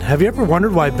Anderson. Have you ever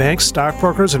wondered why banks,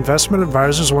 stockbrokers, investment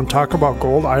advisors won't talk about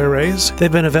gold IRAs?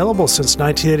 They've been available since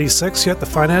 1986, yet the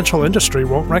financial industry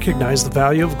won't recognize the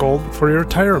value of gold for your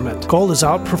retirement. Gold has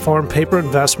outperformed paper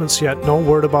investments, yet no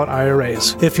word about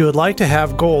IRAs. If you would like to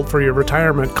have gold for your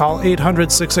retirement, call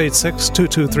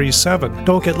 800-686-2237.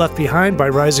 Don't get left behind by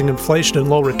rising inflation and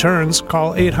low returns.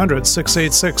 Call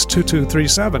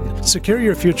 800-686-2237. Secure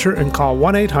your future and call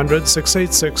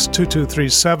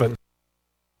 1-800-686-2237.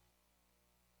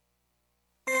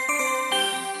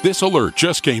 This alert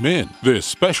just came in. This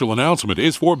special announcement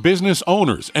is for business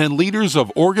owners and leaders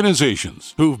of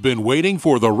organizations who've been waiting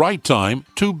for the right time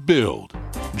to build.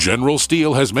 General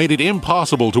Steel has made it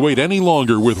impossible to wait any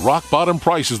longer with rock-bottom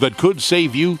prices that could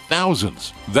save you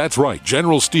thousands. That's right,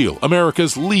 General Steel,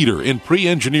 America's leader in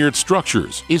pre-engineered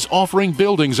structures, is offering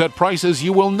buildings at prices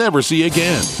you will never see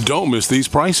again. Don't miss these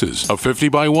prices. A 50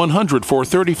 by 100 for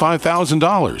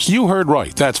 $35,000. You heard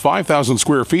right, that's 5,000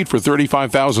 square feet for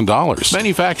 $35,000.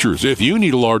 Manufacturers, if you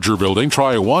need a larger building,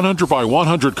 try a 100 by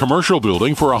 100 commercial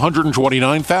building for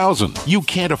 $129,000. You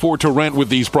can't afford to rent with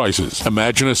these prices.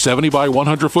 Imagine a 70 by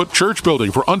 100-foot church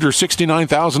building for under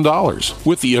 $69,000.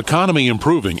 With the economy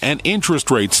improving and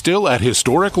interest rates still at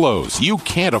historic lows, you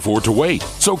can't afford to wait.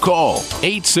 So call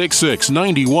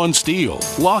 866-91-STEEL.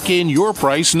 Lock in your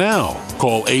price now.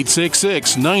 Call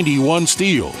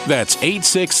 866-91-STEEL. That's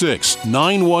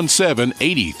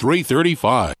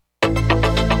 866-917-8335.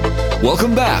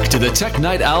 Welcome back to the Tech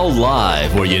Night Owl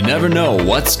Live, where you never know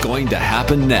what's going to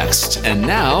happen next. And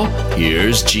now,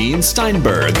 here's Gene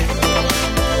Steinberg.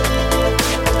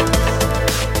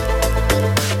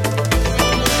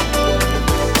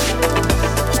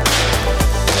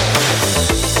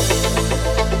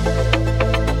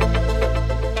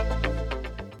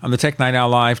 On the Tech Night Owl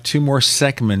Live, 2 more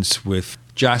segments with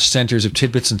Josh Centers of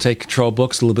Tidbits and Take Control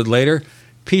Books a little bit later.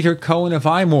 Peter Cohen of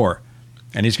iMore,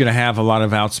 and he's going to have a lot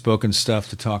of outspoken stuff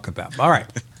to talk about. All right,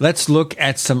 let's look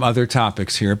at some other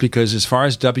topics here, because as far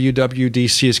as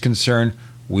WWDC is concerned,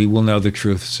 we will know the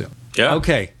truth soon. Yeah.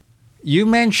 Okay, you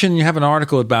mentioned you have an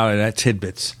article about it at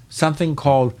Tidbits, something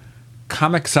called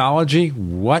Comixology.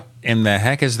 What in the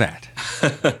heck is that?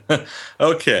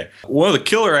 Okay. One of the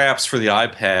killer apps for the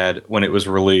iPad when it was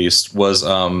released was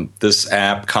this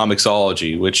app,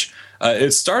 Comixology, which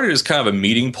it started as kind of a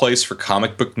meeting place for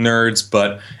comic book nerds,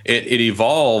 but it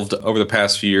evolved over the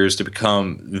past few years to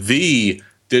become the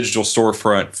digital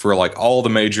storefront for like all the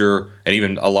major and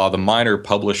even a lot of the minor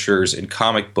publishers in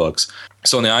comic books.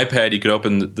 So on the iPad, you could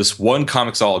open this one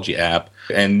Comixology app,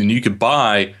 and then you could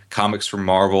buy comics from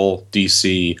Marvel,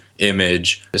 DC,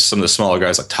 Image, some of the smaller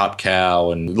guys like Top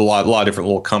Cow, and a lot of different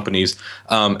little companies,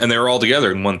 and they were all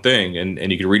together in one thing.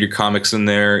 And you could read your comics in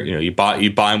there. You know, you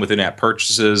buy them with in-app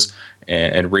purchases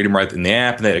and read them right in the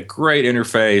app. And they had a great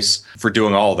interface for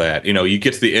doing all that. You know, you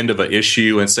get to the end of an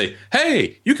issue and say,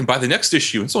 "Hey, you can buy the next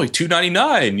issue. It's only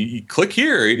 $2.99. You click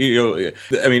here." You know,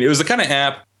 I mean, it was the kind of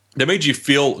app that made you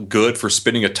feel good for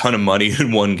spending a ton of money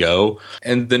in one go.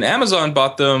 And then Amazon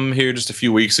bought them here just a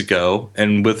few weeks ago.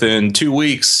 And within 2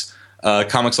 weeks,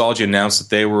 Comixology announced that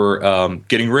they were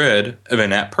getting rid of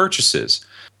in-app purchases.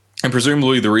 And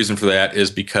presumably the reason for that is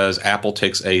because Apple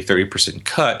takes a 30%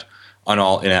 cut on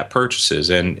all in-app purchases.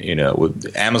 And, you know,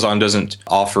 Amazon doesn't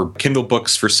offer Kindle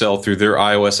books for sale through their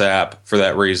iOS app for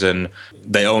that reason.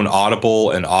 They own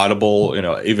Audible, and Audible, you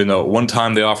know, even though at one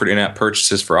time they offered in-app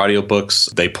purchases for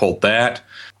audiobooks, they pulled that.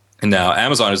 And now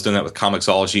Amazon has done that with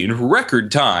Comixology in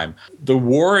record time. The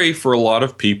worry for a lot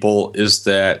of people is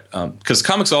that because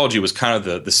Comixology was kind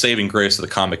of the saving grace of the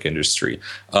comic industry,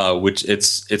 which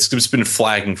it's just been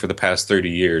flagging for the past 30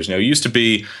 years. You know, it used to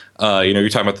be, you're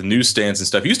talking about the newsstands and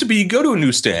stuff. It used to be you go to a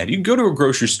newsstand, you go to a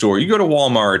grocery store, you go to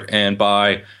Walmart and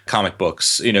buy comic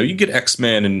books. You know, you get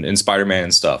X-Men and Spider-Man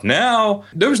and stuff. Now,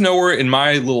 there's nowhere in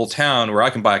my little town where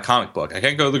I can buy a comic book. I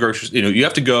can't go to the grocery store. You know, you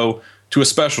have to go to a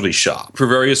specialty shop. For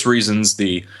various reasons,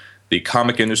 the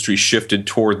comic industry shifted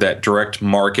toward that direct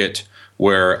market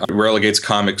where it relegates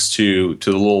comics to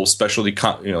the little specialty,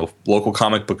 local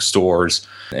comic book stores,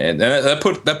 and that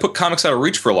put comics out of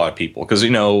reach for a lot of people because, you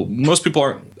know,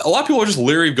 a lot of people are just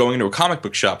leery of going into a comic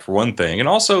book shop for one thing, and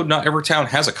also not every town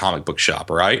has a comic book shop,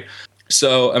 right?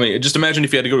 So, I mean, just imagine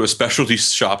if you had to go to a specialty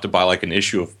shop to buy like an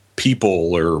issue of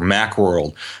People or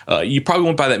Macworld, you probably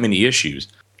won't buy that many issues.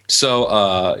 So,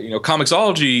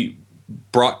 Comixology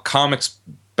brought comics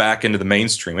back into the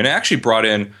mainstream, and it actually brought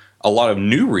in a lot of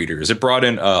new readers. It brought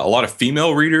in a lot of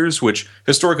female readers, which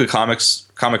historically comics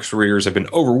readers have been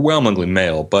overwhelmingly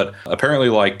male. But apparently,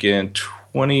 like in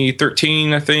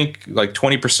 2013, I think, like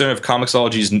 20% of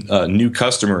Comixology's new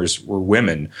customers were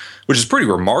women, which is pretty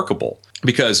remarkable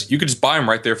because you could just buy them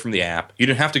right there from the app. You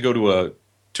didn't have to go to a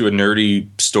nerdy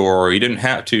store. You didn't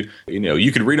have to,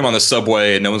 you could read them on the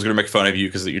subway and no one's going to make fun of you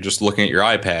because you're just looking at your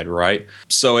iPad, right?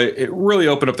 So it really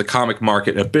opened up the comic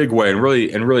market in a big way and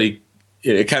really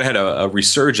it kind of had a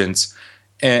resurgence.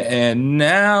 And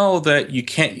now that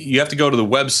you have to go to the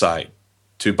website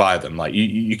to buy them. Like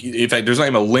in fact, there's not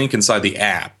even a link inside the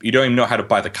app. You don't even know how to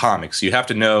buy the comics. You have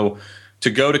to know to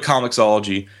go to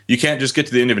Comixology. You can't just get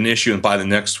to the end of an issue and buy the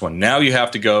next one. Now you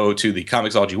have to go to the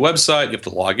Comixology website. You have to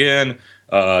log in.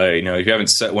 If you haven't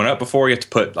set one up before, you have to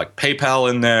put like PayPal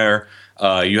in there.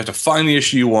 You have to find the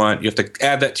issue you want. You have to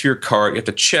add that to your cart. You have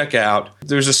to check out.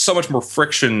 There's just so much more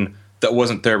friction that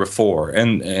wasn't there before.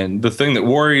 And the thing that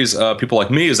worries people like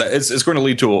me is that it's going to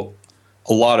lead to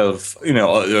a lot of,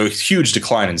 a huge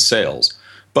decline in sales.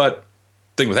 But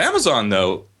the thing with Amazon,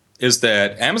 though, is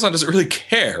that Amazon doesn't really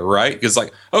care, right? It's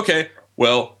like, okay,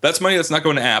 well, that's money that's not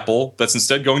going to Apple. That's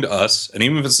instead going to us. And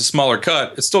even if it's a smaller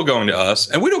cut, it's still going to us.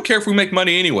 And we don't care if we make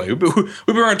money anyway. We've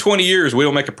been around 20 years. We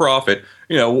don't make a profit.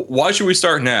 Why should we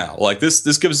start now? Like this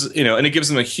gives, and it gives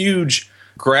them a huge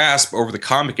grasp over the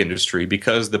comic industry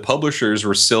because the publishers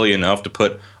were silly enough to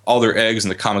put all their eggs in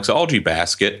the Comixology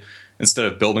basket instead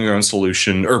of building their own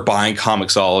solution or buying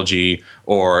Comixology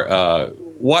or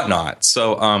whatnot.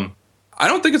 So I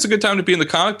don't think it's a good time to be in the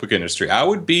comic book industry. I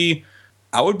would be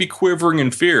quivering in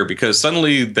fear because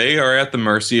suddenly they are at the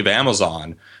mercy of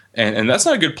Amazon, and that's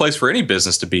not a good place for any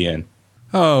business to be in.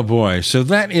 Oh, boy. So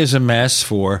that is a mess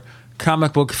for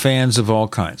comic book fans of all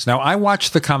kinds. Now, I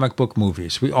watch the comic book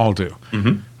movies. We all do.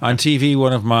 Mm-hmm. On TV,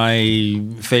 one of my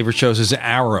favorite shows is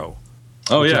Arrow.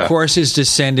 Oh, which, yeah. of course, is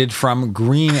descended from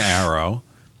Green Arrow.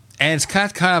 And it's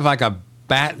got kind of like a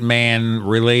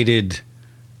Batman-related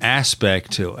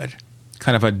aspect to it,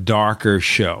 kind of a darker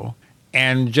show.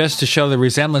 And just to show the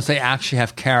resemblance, they actually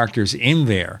have characters in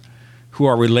there who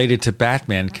are related to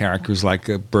Batman characters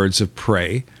like Birds of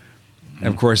Prey. And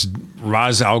of course,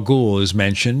 Ra's al Ghul is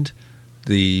mentioned,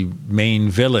 the main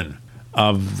villain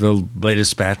of the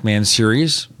latest Batman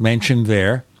series, mentioned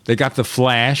there. They got the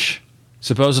Flash,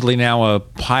 supposedly now a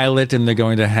pilot, and they're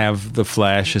going to have the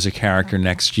Flash as a character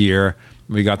next year.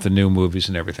 We got the new movies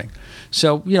and everything.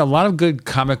 So, a lot of good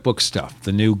comic book stuff.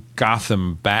 The new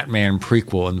Gotham Batman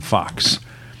prequel in Fox.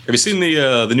 Have you seen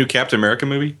the new Captain America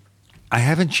movie? I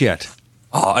haven't yet.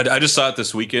 Oh, I just saw it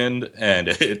this weekend, and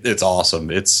it's awesome.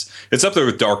 It's up there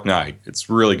with Dark Knight. It's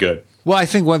really good. Well, I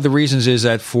think one of the reasons is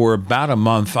that for about a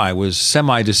month I was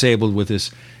semi-disabled with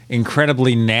this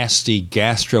incredibly nasty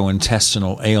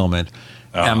gastrointestinal ailment.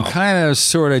 I'm kind of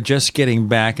sort of just getting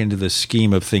back into the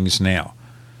scheme of things now.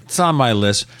 It's on my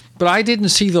list, but I didn't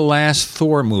see the last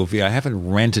Thor movie. I haven't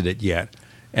rented it yet,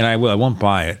 and I won't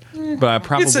buy it, but I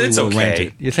probably will rent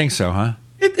it. You think so, huh?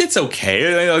 It's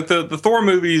okay. Like the Thor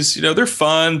movies, they're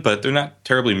fun, but they're not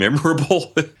terribly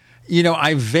memorable.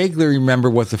 I vaguely remember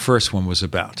what the first one was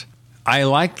about. I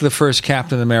liked the first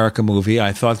Captain America movie.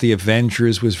 I thought The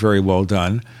Avengers was very well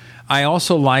done. I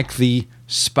also like the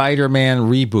Spider-Man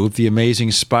reboot, The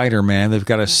Amazing Spider-Man. They've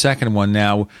got a second one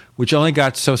now, which only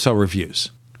got so-so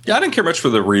reviews. Yeah, I didn't care much for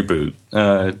the reboot.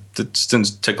 It just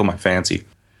didn't tickle my fancy.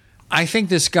 I think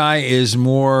this guy is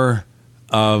more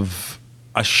of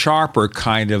a sharper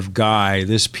kind of guy,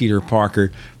 this Peter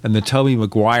Parker, than the Tobey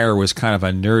Maguire was kind of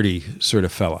a nerdy sort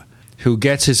of fella who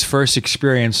gets his first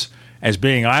experience as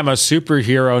being, I'm a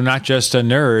superhero, not just a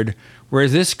nerd,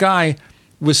 whereas this guy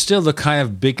was still the kind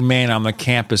of big man on the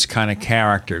campus kind of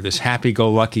character, this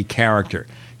happy-go-lucky character,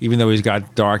 even though he's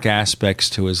got dark aspects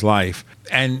to his life.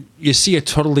 And you see a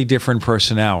totally different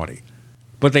personality.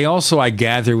 But they also, I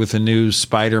gather, with the new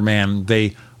Spider-Man,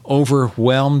 they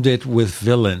overwhelmed it with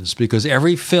villains because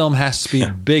every film has to be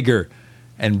bigger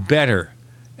and better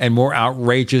and more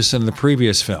outrageous than the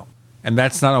previous film. And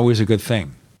that's not always a good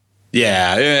thing.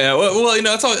 Yeah. Well,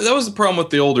 that was the problem with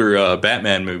the older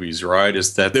Batman movies, right?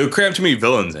 Is that they would cram too many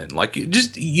villains in. Like you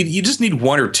just need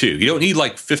one or two. You don't need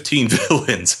like 15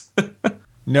 villains.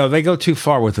 No, they go too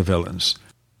far with the villains.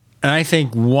 And I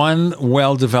think one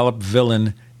well-developed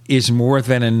villain is more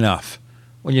than enough.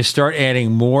 When you start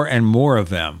adding more and more of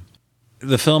them,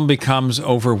 the film becomes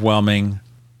overwhelming.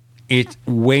 It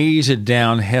weighs it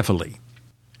down heavily.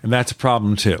 And that's a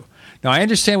problem too. Now, I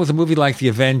understand with a movie like The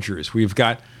Avengers, we've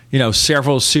got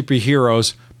several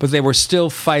superheroes, but they were still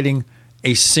fighting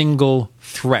a single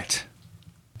threat.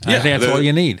 I think that's all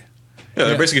you need. Yeah,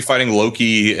 they're basically fighting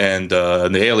Loki and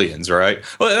the aliens, right?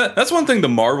 Well, that's one thing the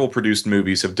Marvel-produced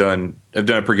movies have done a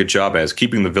pretty good job as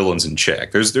keeping the villains in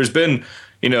check. There's been,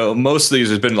 most of these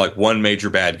there's been like one major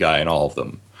bad guy in all of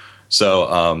them, so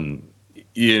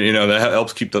that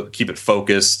helps keep it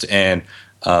focused and.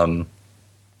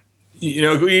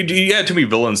 You add too many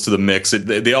villains to the mix,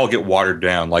 they all get watered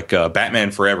down. Like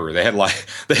Batman Forever, they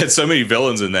had so many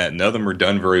villains in that, and none of them were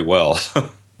done very well.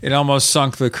 It almost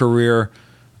sunk the career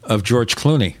of George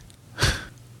Clooney.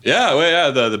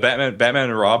 The Batman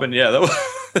and Robin. Yeah, that was,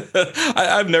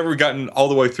 I've never gotten all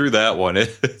the way through that one.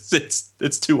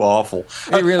 It's too awful.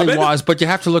 It really was, but you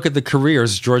have to look at the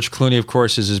careers. George Clooney, of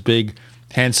course, is his big,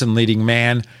 handsome leading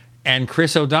man, and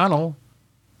Chris O'Donnell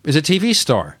is a TV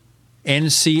star.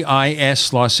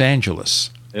 NCIS Los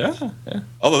Angeles. Yeah.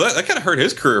 Although that kind of hurt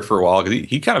his career for a while because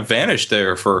he kind of vanished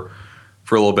there for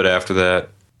a little bit after that.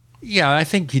 Yeah, I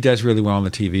think he does really well on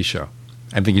the TV show.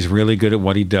 I think he's really good at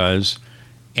what he does,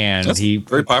 and That's he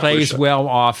plays show. well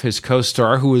off his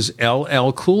co-star, who is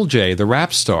LL Cool J, the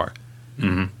rap star.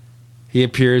 Mm-hmm. He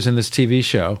appears in this TV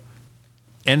show,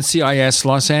 NCIS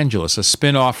Los Angeles, a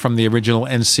spin-off from the original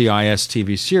NCIS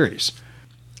TV series.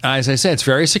 As I said, it's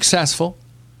very successful.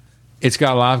 It's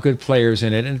got a lot of good players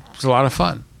in it, and it's a lot of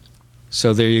fun.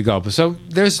 So there you go. So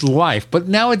there's life. But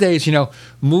nowadays,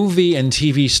 movie and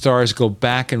TV stars go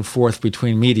back and forth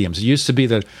between mediums. It used to be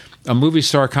that a movie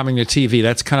star coming to TV,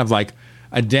 that's kind of like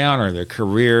a downer. Their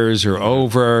careers are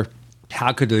over.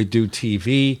 How could they do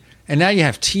TV? And now you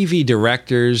have TV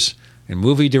directors and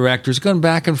movie directors going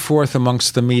back and forth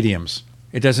amongst the mediums.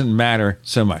 It doesn't matter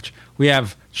so much. We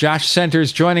have Josh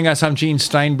Centers joining us. I'm Gene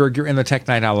Steinberg. You're in the Tech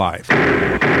Night Owl Live.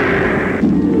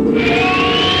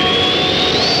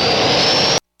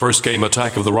 First came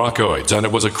Attack of the Rockoids, and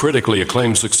it was a critically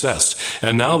acclaimed success.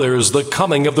 And now there's The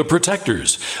Coming of the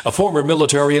Protectors. A former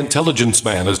military intelligence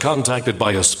man is contacted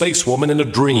by a space woman in a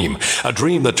dream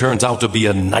that turns out to be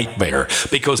a nightmare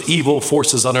because evil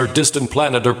forces on her distant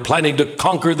planet are planning to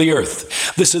conquer the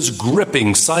Earth. This is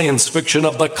gripping science fiction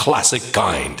of the classic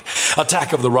kind.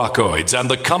 Attack of the Rockoids and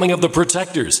The Coming of the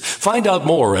Protectors. Find out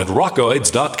more at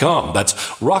rockoids.com. That's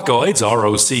Rockoids,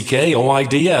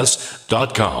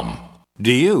 ROCKOIDS.com.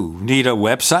 Do you need a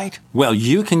website? Well,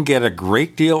 you can get a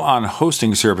great deal on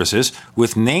hosting services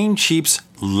with Namecheap's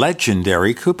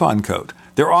legendary coupon code.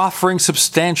 They're offering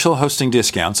substantial hosting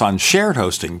discounts on shared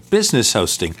hosting, business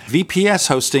hosting, VPS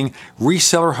hosting,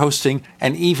 reseller hosting,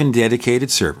 and even dedicated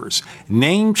servers.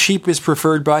 Namecheap is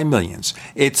preferred by millions.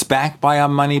 It's backed by a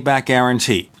money-back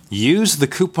guarantee. Use the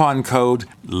coupon code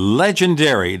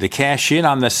LEGENDARY to cash in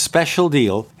on the special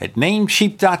deal at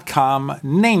Namecheap.com,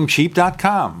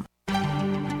 Namecheap.com.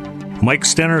 Mike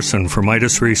Stenerson for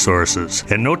Midas Resources.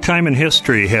 At no time in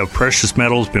history have precious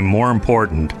metals been more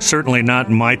important, certainly not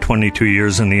in my 22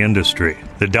 years in the industry.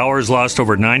 The Dow has lost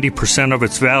over 90% of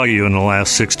its value in the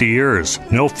last 60 years.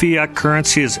 No fiat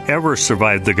currency has ever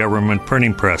survived the government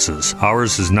printing presses.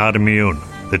 Ours is not immune.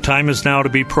 The time is now to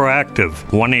be proactive.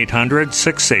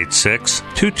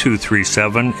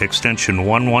 1-800-686-2237, extension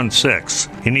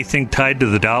 116. Anything tied to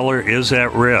the dollar is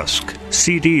at risk.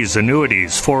 CDs,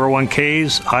 annuities,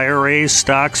 401ks, IRAs,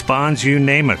 stocks, bonds, you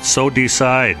name it, so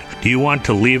decide. Do you want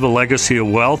to leave a legacy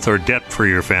of wealth or debt for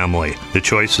your family? The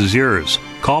choice is yours.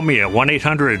 Call me at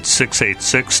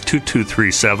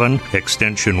 1-800-686-2237,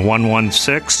 extension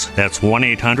 116. That's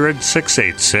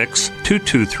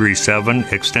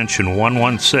 1-800-686-2237, extension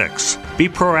 116. Be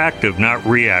proactive, not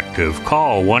reactive.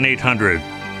 Call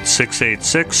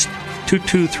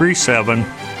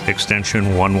 1-800-686-2237,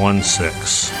 extension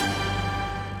 116.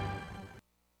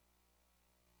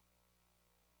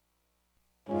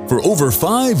 For over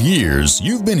 5 years,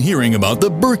 you've been hearing about the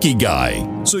Berkey Guy,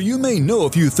 so you may know a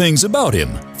few things about him.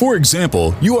 For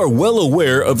example, you are well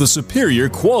aware of the superior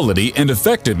quality and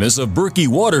effectiveness of Berkey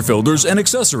water filters and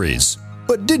accessories.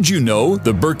 But did you know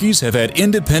the Berkeys have had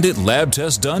independent lab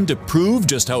tests done to prove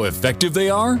just how effective they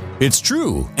are? It's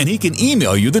true, and he can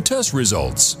email you the test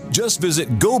results. Just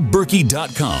visit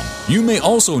GoBerkey.com. You may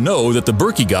also know that the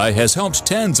Berkey Guy has helped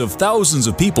tens of thousands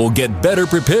of people get better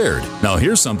prepared. Now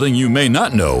here's something you may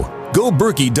not know.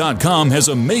 GoBerkey.com has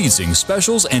amazing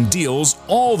specials and deals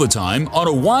all the time on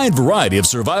a wide variety of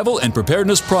survival and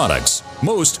preparedness products.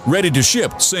 Most ready to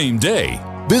ship same day.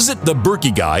 Visit the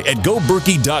Berkey Guy at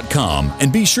GoBerkey.com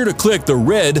and be sure to click the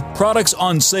red Products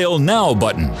on Sale Now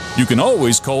button. You can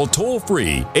always call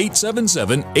toll-free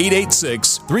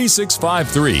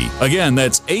 877-886-3653. Again,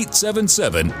 that's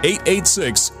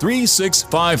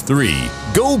 877-886-3653.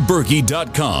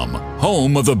 GoBerkey.com,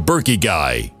 home of the Berkey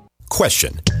Guy.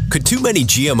 Question: could too many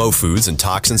GMO foods and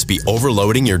toxins be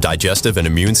overloading your digestive and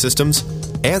immune systems?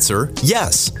 Answer: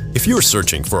 yes. If you're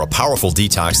searching for a powerful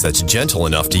detox that's gentle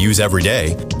enough to use every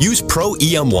day, use Pro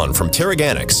EM1 from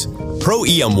Terraganics. Pro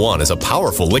EM1 is a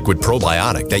powerful liquid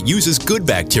probiotic that uses good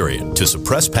bacteria to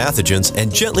suppress pathogens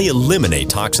and gently eliminate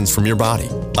toxins from your body.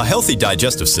 A healthy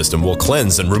digestive system will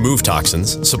cleanse and remove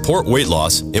toxins, support weight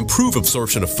loss, improve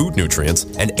absorption of food nutrients,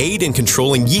 and aid in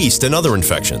controlling yeast and other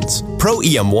infections. Pro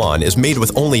EM1 is made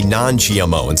with only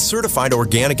non-GMO and certified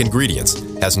organic ingredients,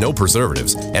 has no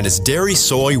preservatives, and is dairy,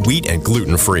 soy, wheat, and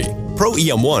gluten-free. Pro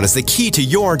EM1 is the key to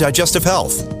your digestive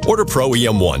health. Order Pro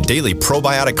EM1 Daily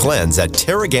Probiotic Cleanse at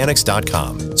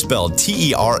Terraganics.com, spelled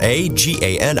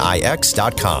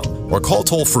Terraganix.com, or call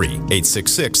toll-free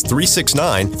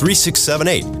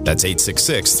 866-369-3678. That's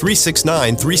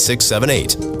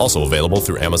 866-369-3678. Also available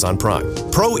through Amazon Prime.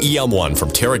 Pro EM1 from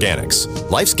Terraganics.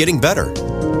 Life's getting better.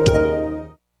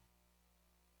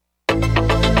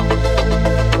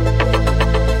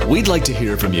 We'd like to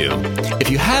hear from you. If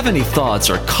you have any thoughts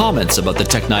or comments about the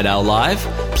Tech Night Owl Live,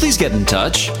 please get in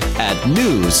touch at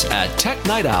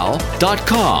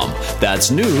news@technightowl.com.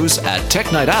 That's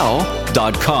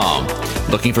news@technightowl.com.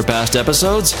 Looking for past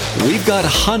episodes? We've got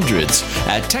hundreds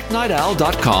at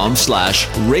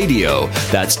technightowl.com/radio.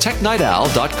 That's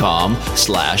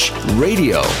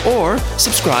technightowl.com/radio. Or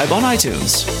subscribe on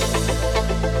iTunes.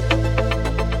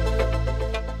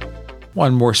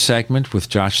 One more segment with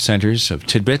Josh Centers of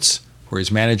Tidbits, where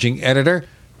he's managing editor,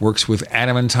 works with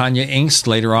Adam and Tanya Ingst.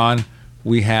 Later on,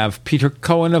 we have Peter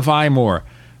Cohen of iMore.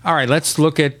 All right, let's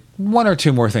look at one or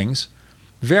two more things.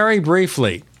 Very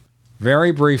briefly.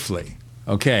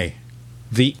 Okay,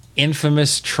 the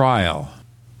infamous trial,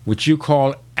 which you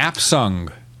call Apsung.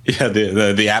 Yeah,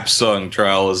 the Apsung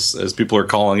trial, as people are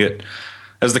calling it,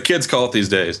 as the kids call it these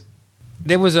days.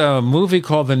 There was a movie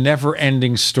called The Never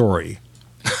Ending Story.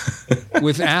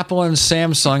 With Apple and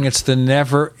Samsung, it's the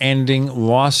never-ending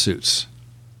lawsuits.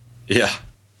 Yeah.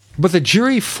 But the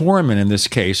jury foreman in this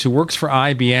case, who works for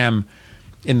IBM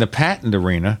in the patent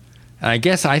arena, and I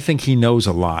think he knows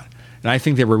a lot. And I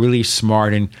think they were really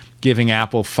smart in giving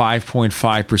Apple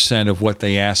 5.5% of what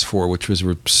they asked for, which was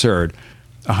absurd.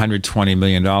 $120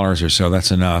 million or so,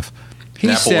 that's enough.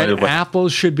 He said Apple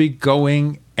should be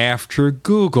going after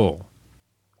Google.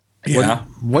 Yeah.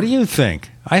 What do you think?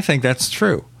 I think that's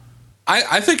true.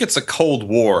 I think it's a Cold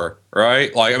War,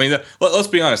 right? Like, I mean, let's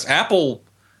be honest. Apple,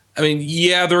 I mean,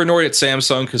 yeah, they're annoyed at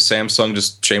Samsung because Samsung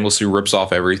just shamelessly rips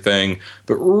off everything.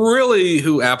 But really,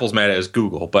 who Apple's mad at is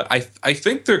Google. But I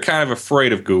think they're kind of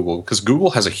afraid of Google because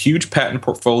Google has a huge patent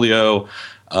portfolio.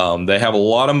 They have a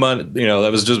lot of money. You know,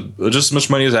 that was just as much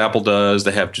money as Apple does.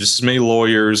 They have just as many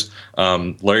lawyers.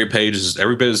 Larry Page is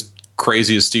every bit as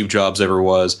crazy as Steve Jobs ever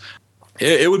was.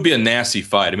 it would be a nasty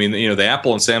fight. I mean, the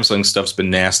Apple and Samsung stuff's been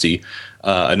nasty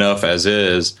enough as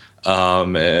is. I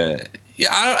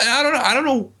don't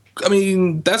know. I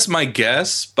mean, that's my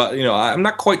guess, but I'm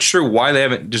not quite sure why they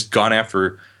haven't just gone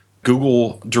after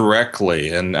Google directly.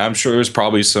 And I'm sure there's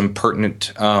probably some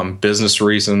pertinent business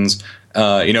reasons.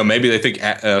 Maybe they think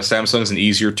Samsung's an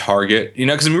easier target.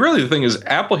 Because really the thing is,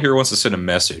 Apple here wants to send a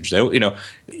message. They,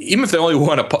 even if they only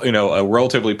want a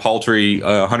relatively paltry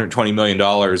 $120 million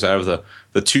out of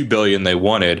the $2 billion they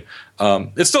wanted,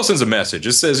 it still sends a message.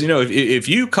 It says, if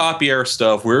you copy our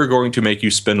stuff, we're going to make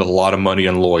you spend a lot of money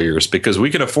on lawyers because we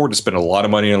can afford to spend a lot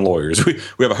of money on lawyers. We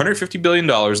have $150 billion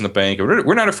in the bank.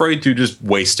 We're not afraid to just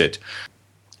waste it.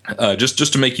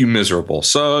 Just to make you miserable.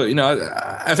 So,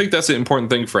 I think that's the important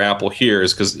thing for Apple here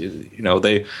is because,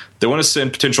 they want to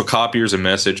send potential copiers a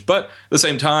message. But at the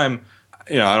same time,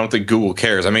 I don't think Google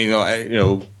cares. I mean,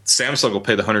 Samsung will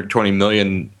pay the $120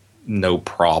 million, no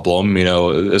problem,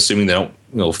 assuming they don't,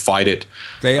 fight it.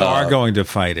 They are going to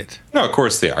fight it. No, of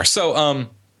course they are. So,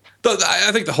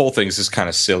 I think the whole thing is just kind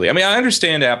of silly. I mean, I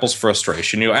understand Apple's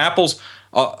frustration. Apple's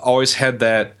always had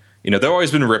that. They've always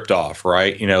been ripped off,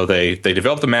 right? They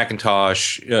developed the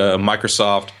Macintosh,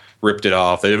 Microsoft ripped it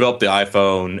off. They developed the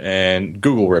iPhone, and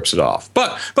Google rips it off.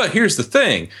 But here's the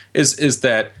thing: is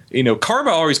that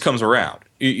karma always comes around.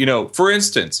 For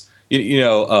instance,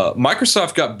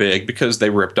 Microsoft got big because they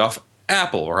ripped off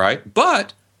Apple, right?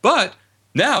 But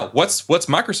now what's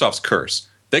Microsoft's curse?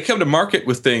 They come to market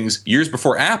with things years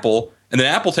before Apple, and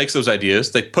then Apple takes those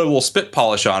ideas, they put a little spit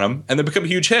polish on them, and they become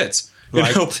huge hits.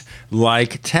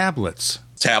 Like tablets.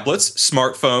 Tablets,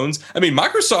 smartphones. I mean,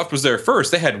 Microsoft was there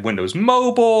first. They had Windows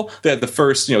Mobile. They had the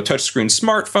first, touchscreen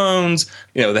smartphones.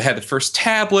 They had the first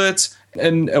tablets,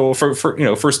 and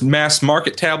first mass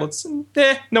market tablets.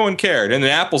 No one cared. And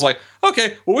then Apple's like,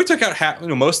 okay, well, we took out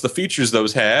most of the features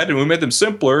those had, and we made them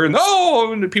simpler.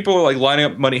 And people are like lining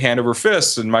up money hand over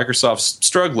fist, and Microsoft's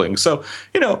struggling. So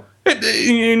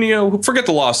forget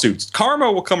the lawsuits.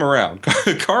 Karma will come around.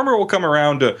 Karma will come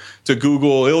around to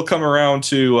Google. It'll come around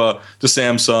to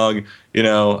Samsung.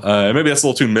 Maybe that's a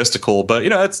little too mystical, but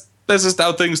that's just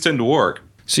how things tend to work.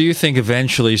 So you think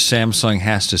eventually Samsung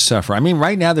has to suffer? I mean,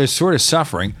 right now they're sort of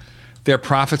suffering. Their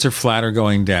profits are flat or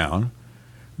going down.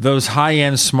 Those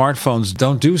high-end smartphones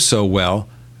don't do so well.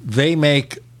 They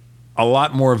make a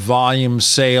lot more volume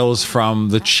sales from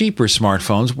the cheaper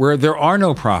smartphones where there are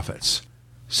no profits.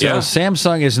 So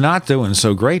Samsung is not doing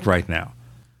so great right now.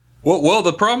 Well,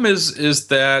 the problem is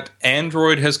that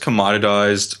Android has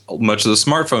commoditized much of the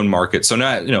smartphone market. So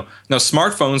now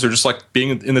smartphones are just like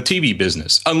being in the TV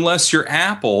business. Unless you're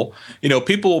Apple,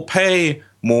 people will pay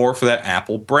more for that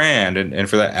Apple brand and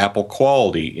for that Apple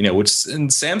quality. And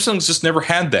Samsung's just never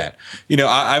had that.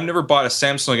 I've never bought a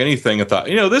Samsung anything and thought,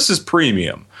 this is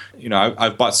premium.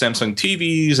 I've bought Samsung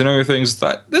TVs and other things and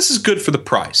thought this is good for the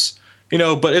price.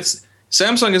 But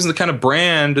Samsung isn't the kind of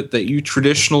brand that you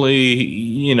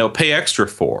traditionally, pay extra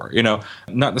for,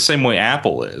 not the same way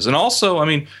Apple is. And also, I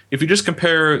mean, if you just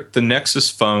compare the Nexus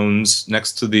phones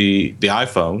next to the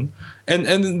iPhone,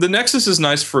 and the Nexus is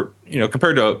nice for,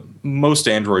 compared to most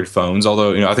Android phones,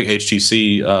 although, I think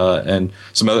HTC and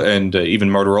some other, and even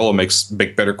Motorola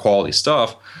make better quality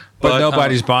stuff. But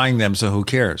nobody's buying them, so who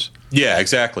cares? Yeah,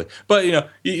 exactly. But,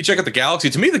 you check out the Galaxy.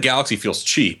 To me, the Galaxy feels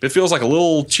cheap. It feels like a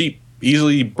little cheap,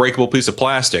 easily breakable piece of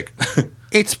plastic.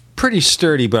 It's pretty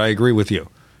sturdy, but I agree with you.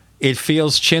 It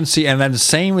feels chintzy, and then the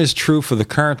same is true for the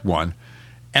current one.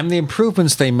 And the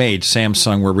improvements they made,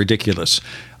 Samsung, were ridiculous.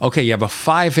 Okay, you have a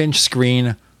 5-inch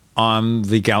screen on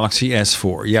the Galaxy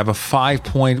S4. You have a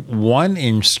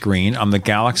 5.1-inch screen on the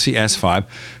Galaxy S5.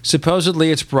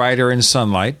 Supposedly it's brighter in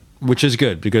sunlight, which is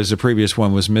good because the previous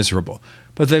one was miserable.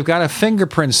 But they've got a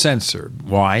fingerprint sensor.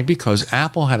 Why? Because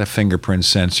Apple had a fingerprint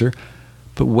sensor.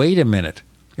 But wait a minute.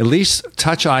 At least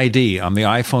Touch ID on the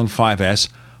iPhone 5S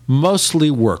mostly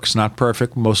works. Not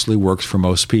perfect, mostly works for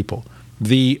most people.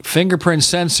 The fingerprint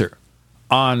sensor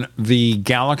on the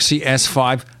Galaxy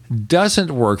S5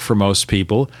 doesn't work for most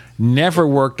people. Never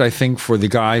worked, I think, for the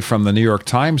guy from the New York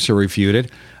Times who reviewed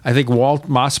it. I think Walt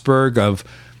Mossberg of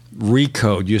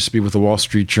Recode used to be with the Wall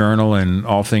Street Journal and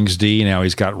All Things D. Now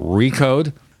he's got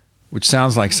Recode, which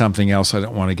sounds like something else I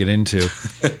don't want to get into.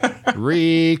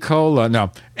 Ricola.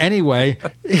 No. Anyway,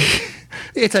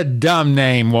 it's a dumb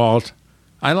name, Walt.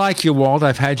 I like you, Walt.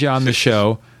 I've had you on the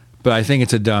show, but I think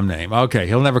it's a dumb name. Okay,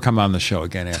 he'll never come on the show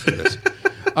again after this.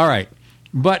 All right.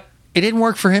 But it didn't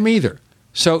work for him either.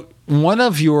 So one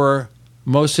of your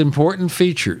most important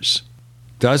features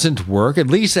doesn't work. At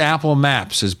least Apple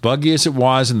Maps, as buggy as it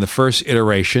was in the first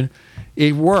iteration,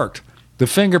 it worked. The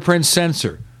fingerprint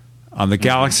sensor. on the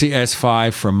Galaxy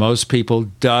S5 for most people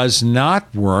does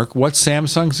not work. What's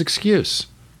Samsung's excuse?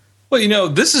 Well,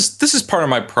 this is part of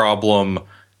my problem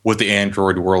with the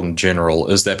Android world in general,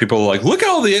 is that people are like, look at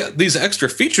all these extra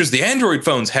features the Android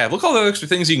phones have. Look at all the extra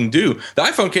things you can do. The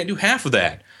iPhone can't do half of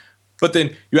that. But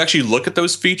then you actually look at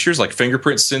those features like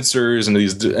fingerprint sensors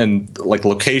and like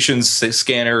location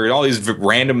scanner and all these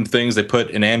random things they put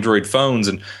in Android phones,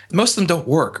 and most of them don't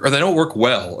work, or they don't work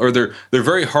well, or they're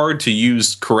very hard to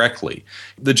use correctly.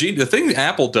 The thing that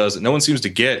Apple does that no one seems to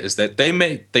get is that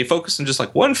they focus on just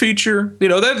like one feature. They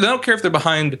don't care if they're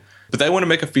behind, but they want to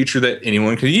make a feature that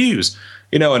anyone can use.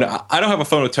 And I don't have a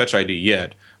phone with Touch ID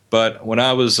yet. But when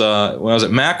I was at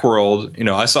Macworld,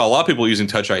 I saw a lot of people using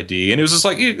Touch ID, and it was just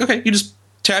like, okay, you just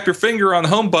tap your finger on the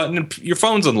home button and your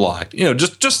phone's unlocked.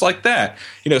 Just like that.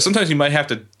 Sometimes you might have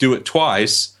to do it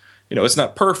twice. It's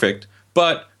not perfect,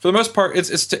 but for the most part,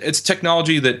 it's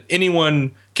technology that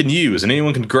anyone can use and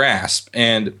anyone can grasp.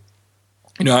 And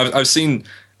I've seen.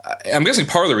 I'm guessing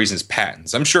part of the reason is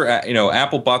patents. I'm sure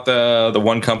Apple bought the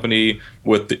one company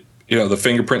with the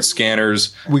fingerprint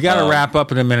scanners. We got to wrap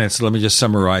up in a minute, so let me just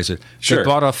summarize it. Sure. They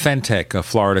bought Authentic, a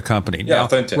Florida company. Yeah, now,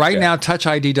 Authentic. Right now, Touch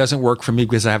ID doesn't work for me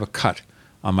because I have a cut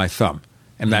on my thumb,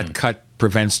 and that cut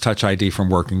prevents Touch ID from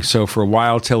working. So for a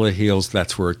while, till it heals,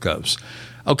 that's where it goes.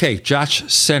 Okay,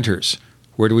 Josh Centers,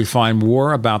 where do we find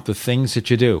more about the things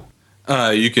that you do?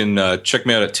 You can check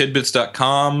me out at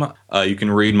tidbits.com. You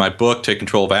can read my book, Take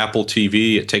Control of Apple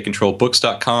TV, at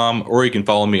takecontrolbooks.com, or you can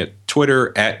follow me at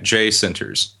Twitter at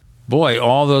JCenters. Boy,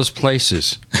 all those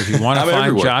places. If you want to find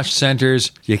everywhere. Josh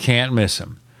Centers, you can't miss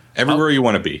him. Everywhere you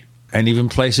want to be. And even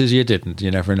places you didn't.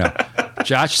 You never know.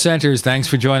 Josh Centers, thanks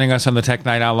for joining us on the Tech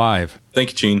Night Owl Live.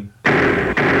 Thank you, Gene.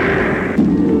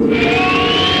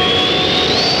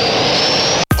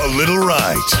 A little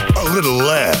right, a little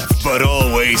left, but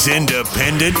always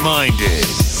independent-minded.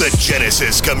 The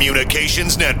Genesis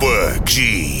Communications Network,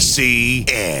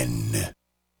 GCN.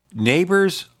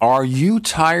 Neighbors, are you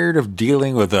tired of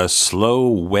dealing with a slow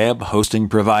web hosting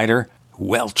provider?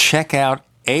 Well, check out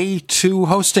A2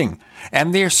 Hosting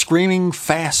and their screaming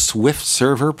fast Swift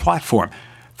server platform.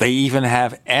 They even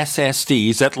have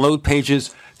SSDs that load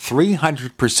pages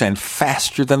 300%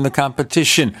 faster than the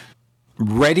competition.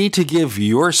 Ready to give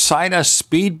your site a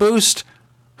speed boost?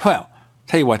 Well,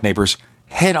 tell you what, neighbors,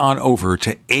 head on over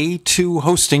to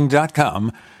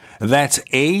a2hosting.com. That's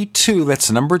A2, that's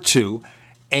number 2,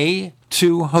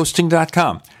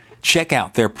 a2hosting.com. Check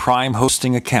out their Prime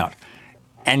hosting account.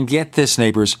 And get this,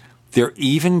 neighbors, they're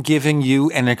even giving you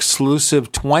an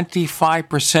exclusive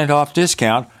 25% off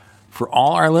discount for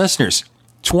all our listeners.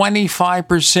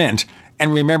 25%.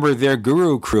 And remember, their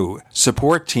Guru Crew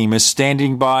support team is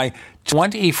standing by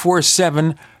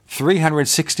 24/7,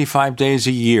 365 days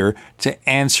a year to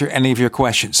answer any of your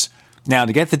questions. Now,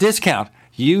 to get the discount,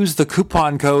 use the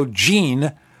coupon code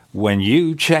GENE when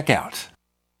you check out.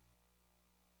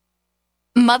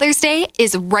 Mother's Day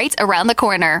is right around the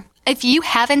corner. If you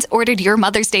haven't ordered your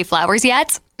Mother's Day flowers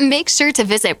yet, make sure to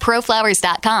visit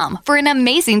proflowers.com for an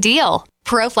amazing deal.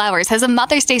 ProFlowers has a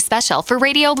Mother's Day special for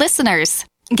radio listeners.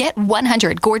 Get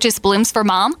 100 gorgeous blooms for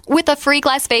mom with a free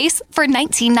glass vase for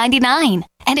 $19.99.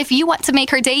 And if you want to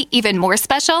make her day even more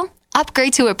special,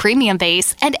 upgrade to a premium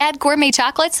vase and add gourmet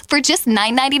chocolates for just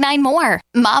 $9.99 more.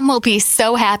 Mom will be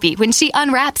so happy when she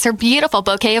unwraps her beautiful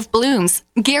bouquet of blooms,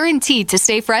 guaranteed to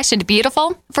stay fresh and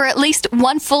beautiful for at least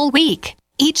one full week.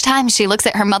 Each time she looks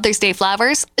at her Mother's Day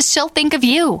flowers, she'll think of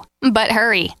you. But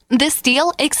hurry, this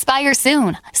deal expires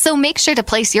soon, so make sure to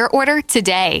place your order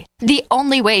today. The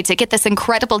only way to get this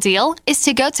incredible deal is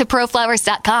to go to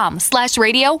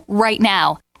proflowers.com/radio right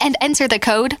now and enter the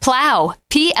code PLOW,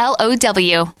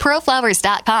 P-L-O-W,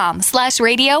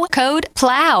 proflowers.com/radio, code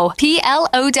PLOW,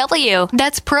 P-L-O-W.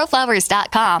 That's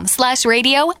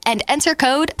proflowers.com/radio and enter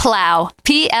code PLOW,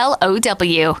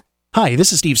 P-L-O-W. Hi,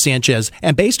 this is Steve Sanchez,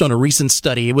 and based on a recent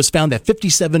study, it was found that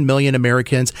 57 million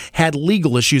Americans had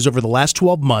legal issues over the last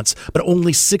 12 months, but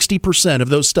only 60% of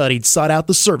those studied sought out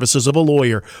the services of a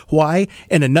lawyer. Why?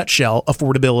 In a nutshell,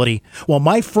 affordability. Well,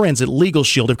 my friends at Legal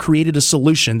Shield have created a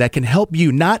solution that can help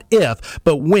you not if,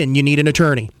 but when you need an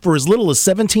attorney. For as little as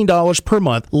 $17 per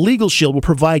month, Legal Shield will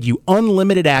provide you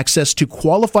unlimited access to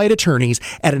qualified attorneys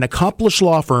at an accomplished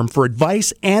law firm for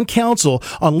advice and counsel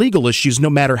on legal issues, no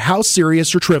matter how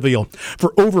serious or trivial. Shield.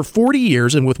 For over 40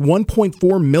 years and with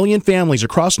 1.4 million families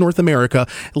across North America,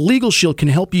 Legal Shield can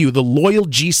help you, the loyal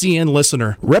GCN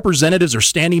listener. Representatives are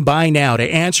standing by now to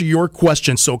answer your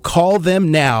questions, so call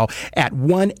them now at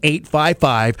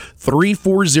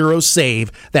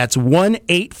 1-855-340-SAVE. That's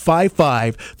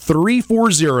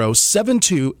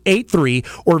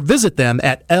 1-855-340-7283, or visit them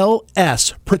at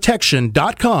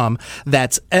lsprotection.com.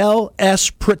 That's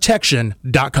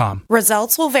lsprotection.com.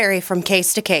 Results will vary from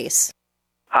case to case.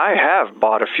 I have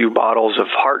bought a few bottles of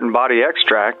Heart and Body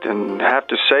Extract and have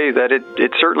to say that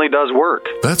it certainly does work.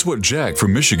 That's what Jack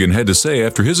from Michigan had to say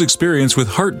after his experience with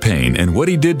heart pain and what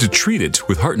he did to treat it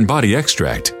with Heart and Body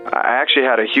Extract. I actually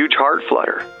had a huge heart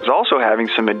flutter. I was also having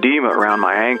some edema around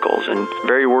my ankles and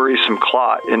very worrisome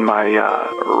clot in my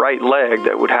right leg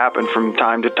that would happen from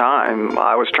time to time while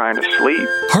I was trying to sleep.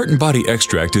 Heart and Body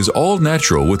Extract is all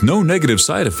natural with no negative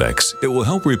side effects. It will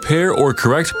help repair or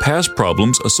correct past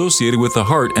problems associated with the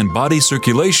heart and body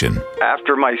circulation.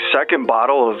 After my second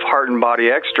bottle of Heart and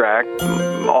Body Extract,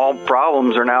 all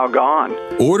problems are now gone.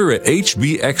 Order at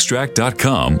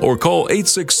hbextract.com or call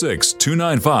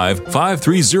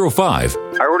 866-295-5305.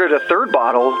 I ordered a third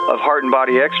bottle of Heart and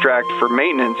Body Extract for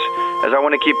maintenance as I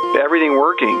want to keep everything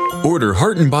working. Order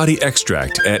Heart and Body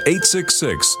Extract at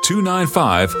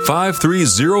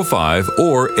 866-295-5305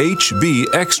 or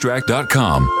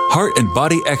hbextract.com. Heart and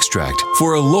Body Extract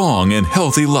for a long and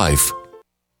healthy life.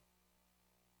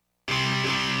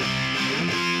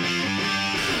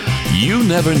 You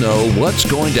never know what's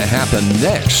going to happen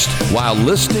next while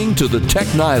listening to the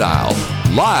Tech Night Owl,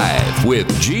 live with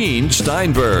Gene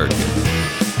Steinberg.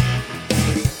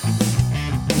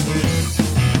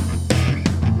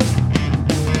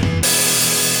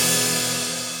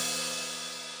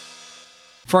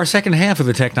 For our second half of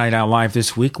the Tech Night Owl Live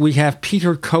this week, we have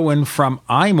Peter Cohen from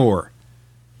iMore,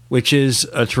 which is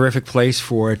a terrific place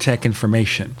for tech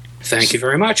information. Thank you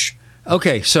very much.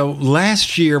 Okay, so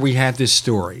last year we had this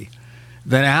story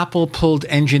that Apple pulled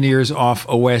engineers off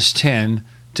OS X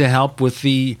to help with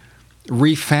the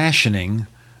refashioning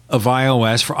of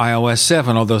iOS for iOS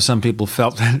 7, although some people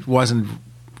felt that it wasn't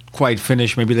quite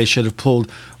finished. Maybe they should have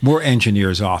pulled more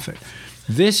engineers off it.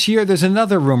 This year, there's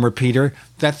another rumor, Peter,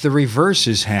 that the reverse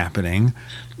is happening,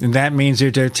 and that means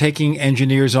they're taking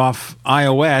engineers off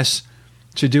iOS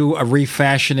to do a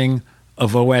refashioning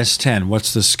of OS X.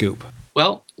 What's the scoop?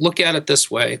 Well, look at it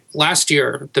this way. Last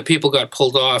year, the people got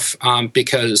pulled off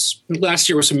because last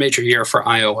year was a major year for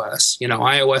iOS. You know,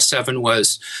 iOS 7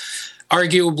 was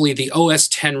arguably the OS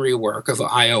X rework of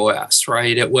iOS,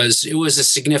 right? It was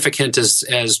as significant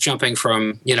as jumping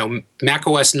from, Mac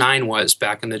OS 9 was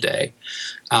back in the day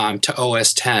to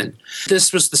OS X.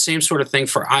 This was the same sort of thing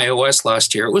for iOS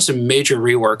last year. It was a major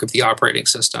rework of the operating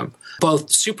system, both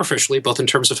superficially, both in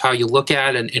terms of how you look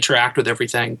at and interact with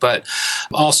everything, but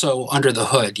also under the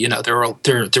hood.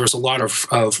 There was a lot of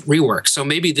rework. So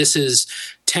maybe this is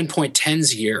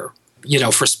 10.10's year,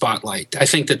 for Spotlight. I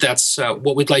think that's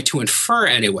what we'd like to infer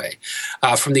anyway,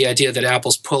 from the idea that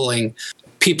Apple's pulling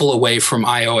people away from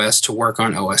iOS to work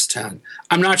on OS X.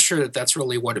 I'm not sure that that's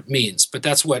really what it means, but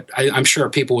that's what I'm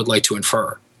sure people would like to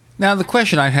infer. Now, the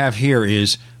question I have here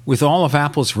is, with all of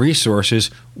Apple's resources,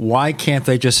 why can't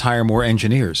they just hire more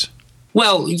engineers?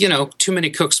 Well, too many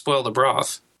cooks spoil the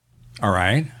broth. All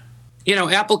right.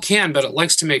 Apple can, but it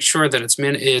likes to make sure that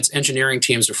its engineering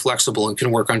teams are flexible and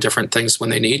can work on different things when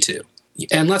they need to.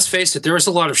 And let's face it, there is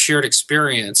a lot of shared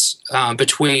experience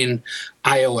between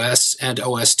iOS and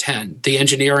OS X. The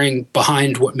engineering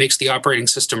behind what makes the operating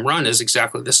system run is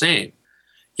exactly the same.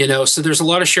 So there's a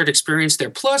lot of shared experience there.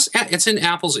 Plus, it's in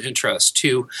Apple's interest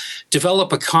to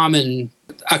develop a common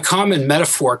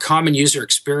metaphor, common user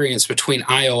experience between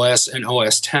iOS and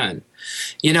OS X.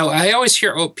 I always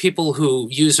hear people who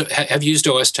have used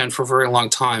OS X for a very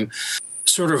long time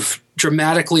sort of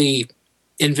dramatically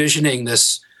envisioning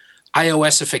this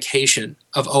iOSification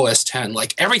of OS X,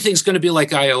 like everything's going to be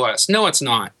like iOS. No, it's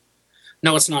not.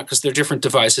 No, it's not, because they're different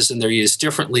devices and they're used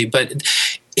differently. But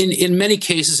in many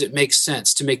cases, it makes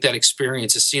sense to make that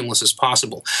experience as seamless as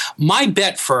possible. My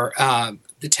bet for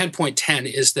the 10.10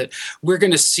 is that we're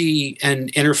going to see an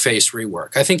interface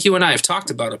rework. I think you and I have talked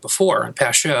about it before on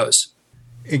past shows.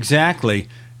 Exactly.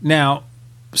 Now,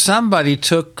 somebody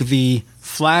took the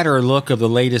flatter look of the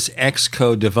latest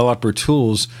Xcode developer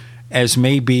tools as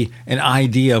maybe an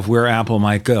idea of where Apple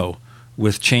might go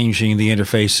with changing the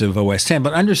interface of OS X.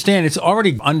 But understand, it's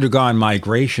already undergone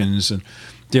migrations and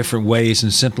different ways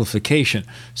and simplification.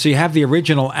 So you have the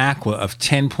original Aqua of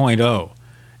 10.0,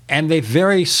 and they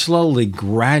very slowly,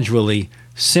 gradually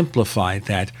simplified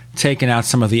that, taken out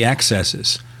some of the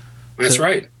excesses. That's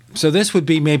right. So this would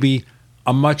be maybe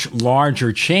a much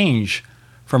larger change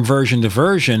from version to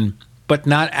version, but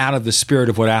not out of the spirit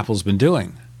of what Apple's been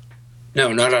doing.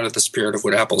 No, not out of the spirit of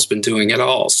what Apple's been doing at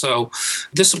all. So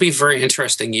this will be a very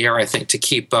interesting year, I think, to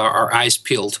keep our eyes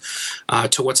peeled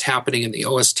to what's happening in the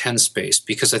OS X space,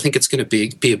 because I think it's going to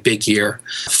be a big year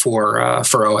for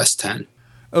OS X.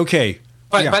 Okay.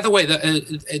 By the way,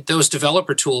 those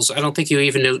developer tools, I don't think you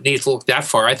even need to look that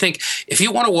far. I think if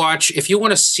you want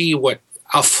to see what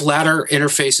a flatter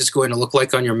interface is going to look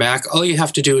like on your Mac, all you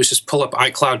have to do is just pull up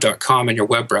iCloud.com in your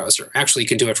web browser. Actually, you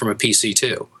can do it from a PC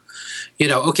too.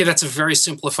 Okay, that's a very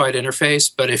simplified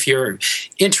interface, but if you're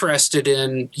interested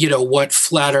in, what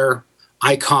flatter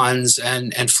icons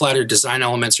and flatter design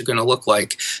elements are going to look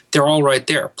like, they're all right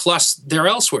there. Plus, they're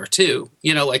elsewhere too,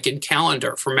 like in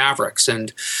Calendar for Mavericks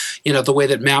and, the way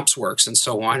that Maps works and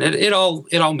so on. It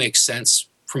all makes sense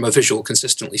from a visual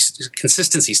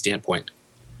consistency standpoint.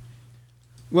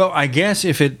 Well, I guess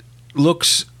if it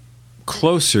looks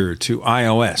closer to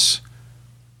iOS,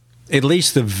 at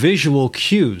least the visual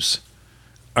cues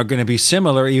are going to be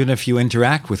similar even if you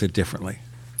interact with it differently.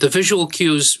 The visual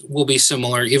cues will be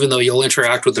similar even though you'll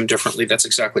interact with them differently. That's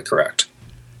exactly correct.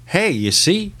 Hey, you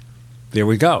see? There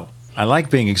we go. I like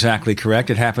being exactly correct.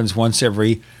 It happens once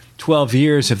every 12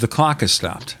 years if the clock is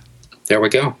stopped. There we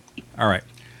go. All right.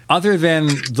 Other than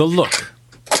the look,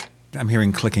 I'm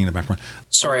hearing clicking in the background.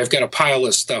 Sorry, I've got a pile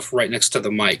of stuff right next to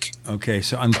the mic. Okay,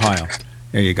 so unpile.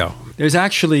 There you go. There's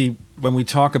actually, when we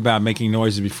talk about making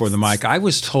noises before the mic, I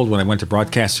was told when I went to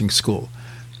broadcasting school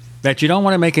that you don't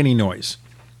want to make any noise.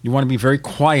 You want to be very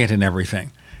quiet and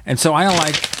everything. And so I don't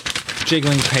like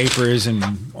jiggling papers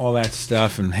and all that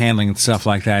stuff and handling stuff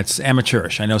like that. It's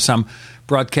amateurish. I know some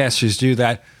broadcasters do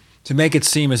that to make it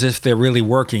seem as if they're really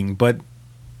working, but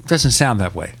it doesn't sound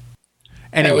that way.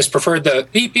 And it was preferred the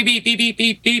beep, beep, beep, beep, beep,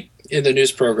 beep, beep in the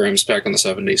news programs back in the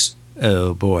 70s.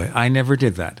 Oh, boy. I never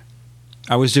did that.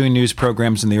 I was doing news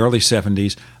programs in the early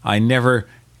 70s. I never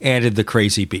added the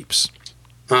crazy beeps.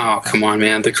 Oh, come on,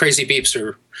 man. The crazy beeps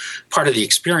are part of the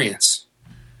experience.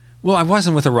 Well, I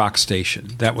wasn't with a rock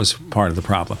station. That was part of the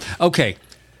problem. Okay.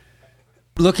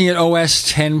 Looking at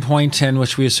OS 10.10,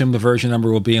 which we assume the version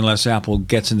number will be unless Apple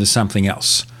gets into something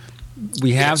else.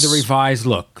 We have the revised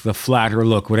look, the flatter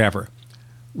look, whatever.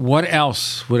 What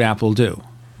else would Apple do?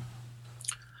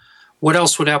 What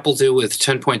else would Apple do with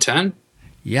 10.10?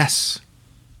 Yes.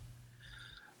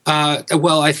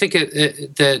 Well, I think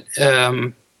that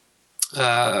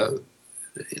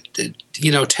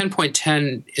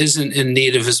 10.10 isn't in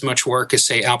need of as much work as,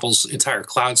 say, Apple's entire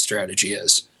cloud strategy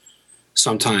is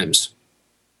sometimes.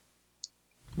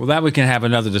 Well, that we can have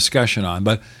another discussion on,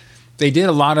 but they did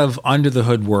a lot of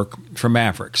under-the-hood work for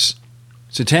Mavericks.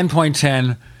 So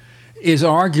 10.10 is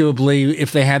arguably,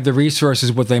 if they had the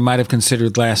resources, what they might have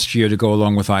considered last year to go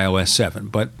along with iOS 7.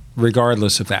 But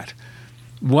regardless of that,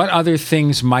 what other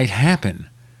things might happen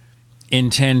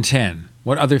in 10.10?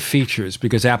 What other features?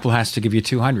 Because Apple has to give you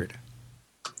 200.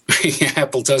 Yeah,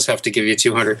 Apple does have to give you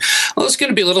 200. Well, there's going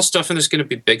to be little stuff and there's going to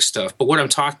be big stuff. But what I'm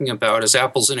talking about is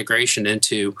Apple's integration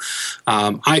into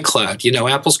iCloud.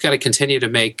 Apple's got to continue to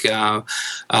make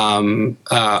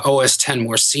OS 10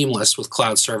 more seamless with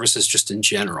cloud services just in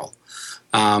general,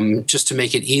 just to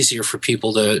make it easier for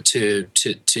people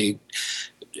to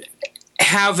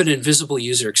have an invisible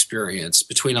user experience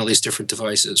between all these different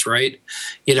devices, right?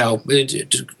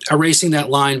 Erasing that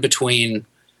line between,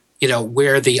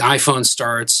 where the iPhone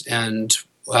starts and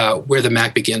where the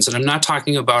Mac begins. And I'm not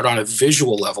talking about on a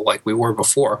visual level like we were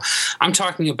before. I'm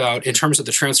talking about in terms of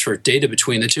the transfer of data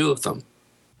between the two of them.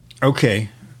 Okay.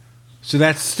 So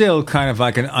that's still kind of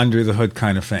like an under-the-hood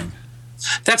kind of thing.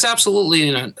 That's absolutely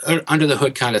an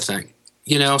under-the-hood kind of thing.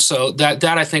 So that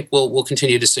I think we'll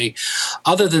continue to see.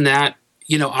 Other than that,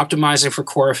 optimizing for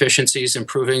core efficiencies,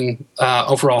 improving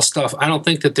overall stuff. I don't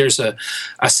think that there's a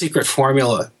secret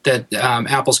formula that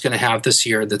Apple's going to have this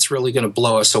year that's really going to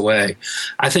blow us away.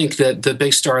 I think that the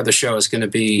big star of the show is going to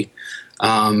be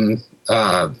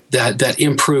that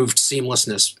improved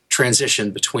seamlessness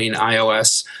transition between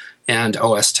iOS and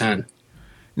OS X.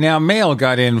 Now, Mail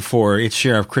got in for its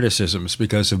share of criticisms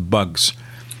because of bugs.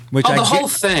 The whole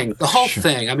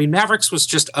thing. I mean, Mavericks was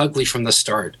just ugly from the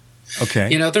start.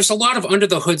 Okay. There's a lot of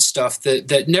under-the-hood stuff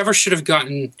that never should have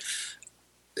gotten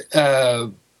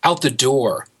out the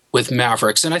door with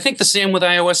Mavericks. And I think the same with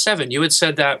iOS 7. You had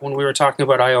said that when we were talking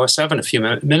about iOS 7 a few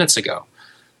minutes ago.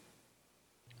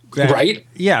 Right?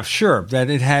 Yeah, sure. That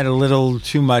it had a little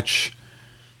too much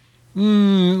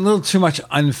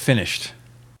unfinished.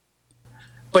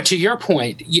 But to your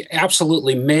point,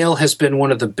 absolutely, Mail has been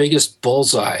one of the biggest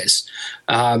bullseyes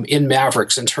in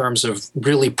Mavericks in terms of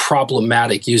really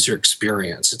problematic user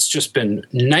experience. It's just been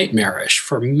nightmarish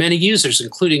for many users,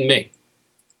 including me.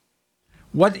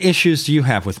 What issues do you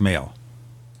have with mail?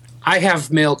 I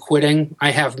have mail quitting.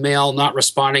 I have mail not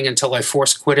responding until I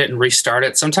force quit it and restart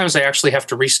it. Sometimes I actually have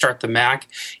to restart the Mac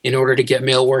in order to get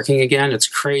mail working again. It's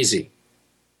crazy.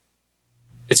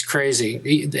 It's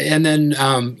crazy. And then,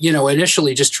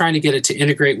 initially just trying to get it to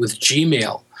integrate with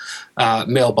Gmail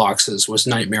mailboxes was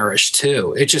nightmarish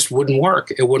too. It just wouldn't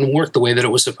work. It wouldn't work the way that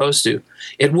it was supposed to.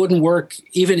 It wouldn't work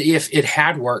even if it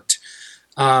had worked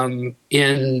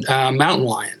in Mountain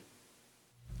Lion.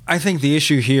 I think the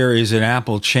issue here is that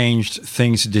Apple changed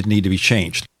things that didn't need to be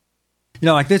changed.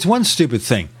 There's one stupid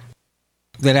thing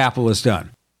that Apple has done,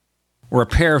 or a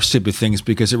pair of stupid things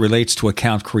because it relates to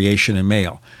account creation and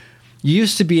mail. You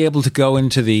used to be able to go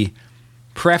into the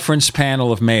preference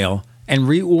panel of mail and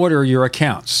reorder your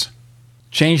accounts.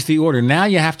 Change the order. Now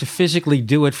you have to physically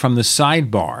do it from the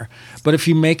sidebar. But if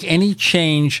you make any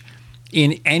change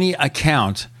in any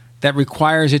account that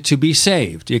requires it to be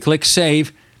saved, you click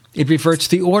Save, it reverts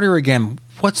the order again.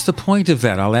 What's the point of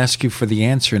that? I'll ask you for the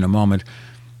answer in a moment.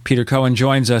 Peter Cohen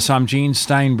joins us. I'm Gene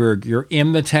Steinberg. You're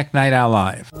in the Tech Night Owl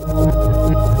Live.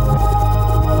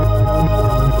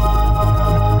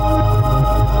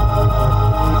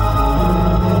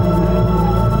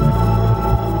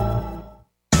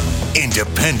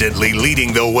 Independently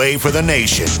leading the way for the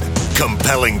nation.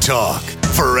 Compelling talk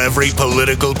for every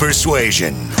political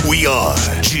persuasion. We are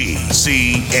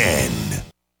GCN.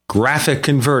 Graphic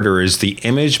Converter is the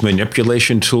image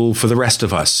manipulation tool for the rest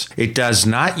of us. It does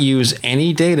not use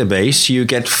any database. You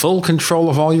get full control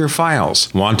of all your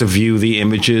files. Want to view the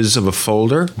images of a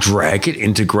folder? Drag it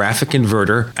into Graphic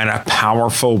Converter and a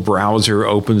powerful browser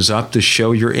opens up to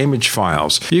show your image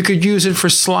files. You could use it for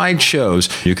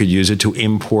slideshows. You could use it to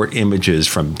import images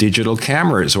from digital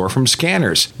cameras or from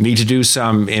scanners. Need to do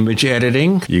some image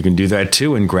editing? You can do that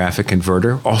too in Graphic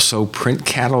Converter. Also print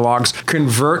catalogs.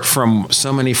 Convert from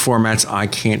so many formats I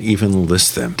can't even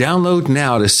list them. Download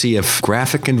now to see if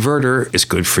Graphic Converter is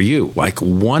good for you, like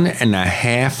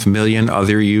 1.5 million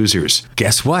other users.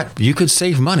 Guess what? You could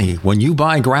save money when you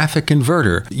buy Graphic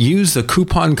Converter. Use the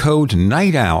coupon code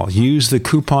Night Owl. Use the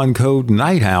coupon code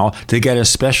Night Owl to get a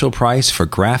special price for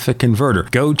Graphic Converter.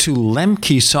 Go to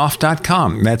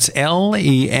lemkesoft.com. That's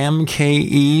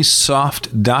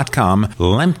LEMKEsoft.com.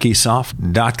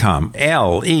 Lemkesoft.com.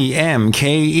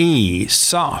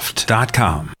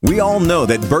 LEMKEsoft.com. We all know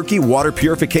that Berkey Water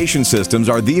Purification Systems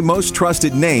are the most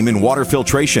trusted name in water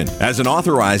filtration. As an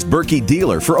authorized Berkey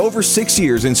dealer for over 6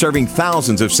 years and serving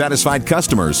thousands of satisfied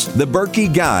customers, the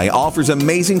Berkey Guy offers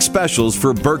amazing specials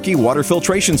for Berkey Water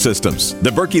Filtration Systems. The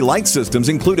Berkey Light Systems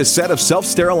include a set of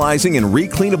self-sterilizing and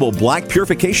recleanable black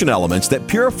purification elements that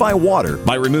purify water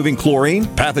by removing chlorine,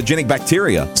 pathogenic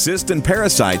bacteria, cysts, and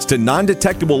parasites to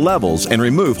non-detectable levels and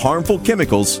remove harmful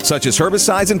chemicals such as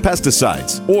herbicides and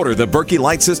pesticides. Order the Berkey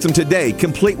Light System today,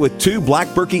 complete with 2 black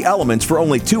Berkey elements for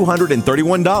only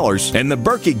 $231, and the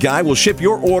Berkey Guy will ship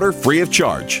your order free of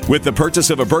charge. With the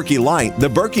purchase of a Berkey Light, the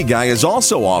Berkey Guy is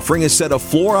also offering a set of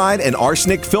fluoride and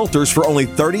arsenic filters for only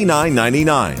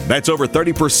 $39.99. That's over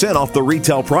 30% off the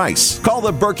retail price. Call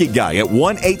the Berkey Guy at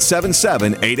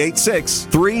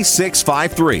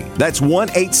 1-877-886-3653. That's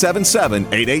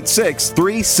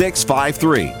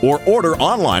 1-877-886-3653. Or order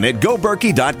online at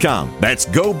GoBerkey.com. That's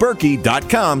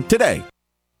GoBerkey.com today.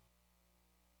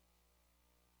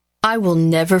 I will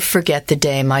never forget the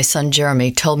day my son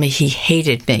Jeremy told me he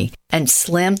hated me and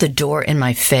slammed the door in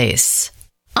my face.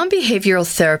 I'm behavioral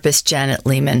therapist Janet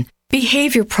Lehman.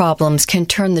 Behavior problems can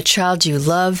turn the child you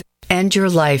love and your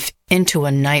life into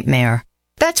a nightmare.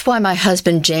 That's why my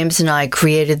husband James and I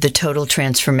created the Total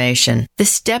Transformation, the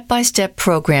step-by-step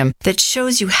program that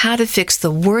shows you how to fix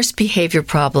the worst behavior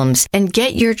problems and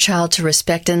get your child to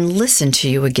respect and listen to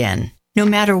you again. No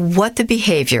matter what the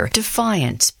behavior,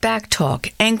 defiance,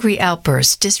 backtalk, angry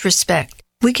outbursts, disrespect,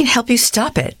 we can help you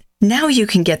stop it. Now you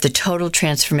can get the Total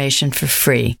Transformation for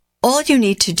free. All you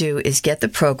need to do is get the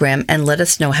program and let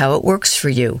us know how it works for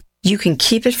you. You can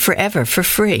keep it forever for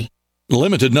free.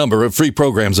 Limited number of free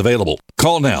programs available.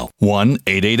 Call now.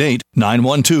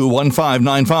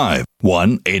 1-888-912-1595.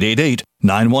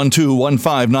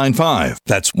 1-888-912-1595.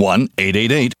 That's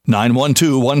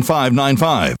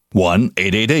 1-888-912-1595.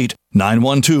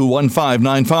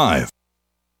 1-888-912-1595.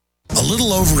 A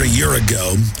little over a year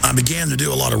ago, I began to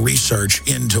do a lot of research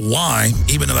into why,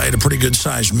 even though I had a pretty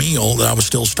good-sized meal, that I was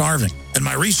still starving. And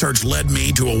my research led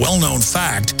me to a well-known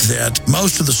fact that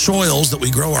most of the soils that we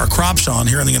grow our crops on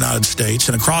here in the United States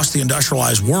and across the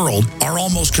industrialized world are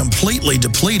almost completely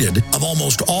depleted of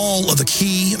almost all of the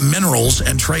key minerals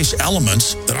and trace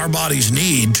elements that our bodies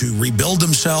need to rebuild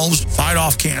themselves, fight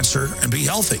off cancer, and be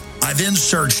healthy. I then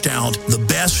searched out the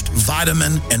best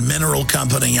vitamin and mineral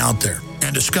company out there.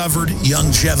 and discovered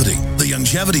Youngevity. The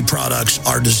Youngevity products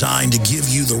are designed to give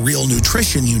you the real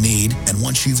nutrition you need, and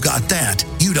once you've got that,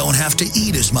 you don't have to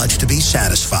eat as much to be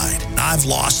satisfied. I've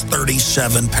lost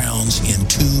 37 pounds in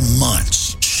 2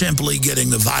 months, simply getting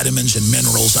the vitamins and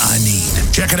minerals I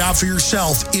need. Check it out for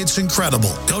yourself. It's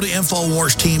incredible. Go to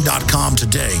InfoWarsTeam.com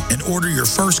today and order your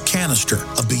first canister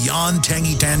of Beyond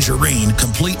Tangy Tangerine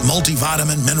Complete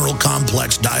Multivitamin Mineral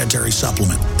Complex Dietary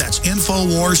Supplement. That's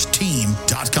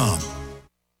InfoWarsTeam.com.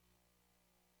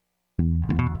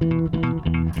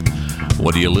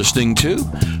 What are you listening to?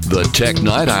 The Tech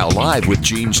Night Owl Live with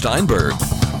Gene Steinberg.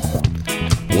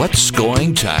 What's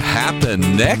going to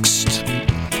happen next?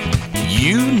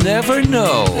 You never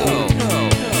know.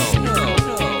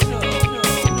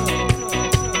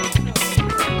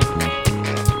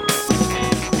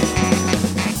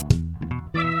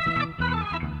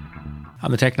 On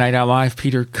the Tech Night Owl Live,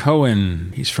 Peter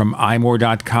Cohen. He's from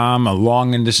iMore.com, a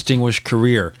long and distinguished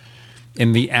career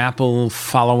in the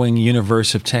Apple-following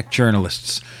universe of tech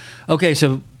journalists. Okay,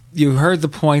 so you heard the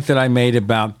point that I made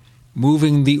about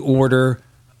moving the order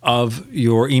of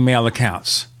your email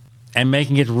accounts and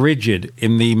making it rigid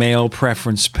in the mail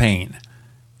preference pane.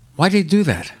 Why did they do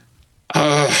that?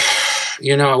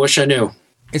 I wish I knew.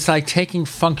 It's like taking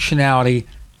functionality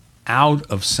out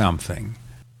of something.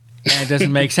 And it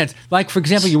doesn't make sense. Like, for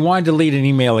example, you want to delete an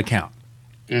email account.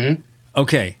 Mm-hmm.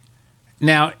 Okay.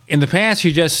 Now, in the past,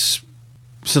 you just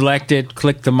select it,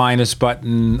 click the minus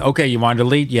button. Okay, you want to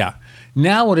delete? Yeah.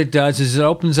 Now what it does is it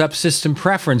opens up system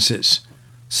preferences.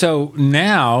 So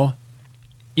now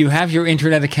you have your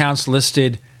internet accounts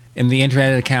listed in the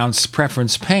internet accounts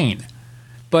preference pane.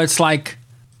 But it's like,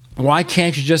 why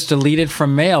can't you just delete it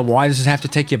from mail? Why does it have to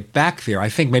take you back there? I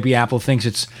think maybe Apple thinks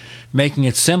it's making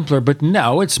it simpler, but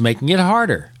no, it's making it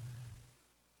harder.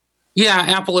 Yeah,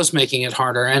 Apple is making it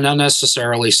harder, and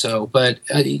unnecessarily so. But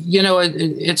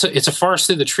it's a forest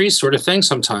through the trees sort of thing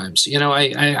sometimes. This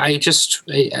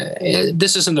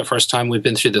isn't the first time we've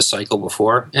been through this cycle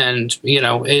before, and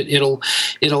it'll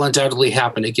undoubtedly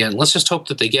happen again. Let's just hope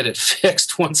that they get it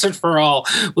fixed once and for all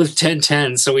with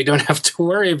 10.10, so we don't have to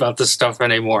worry about this stuff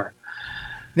anymore.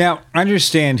 Now,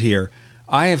 understand here,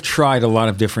 I have tried a lot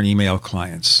of different email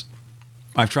clients.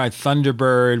 I've tried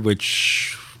Thunderbird,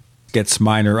 which gets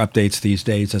minor updates these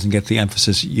days, doesn't get the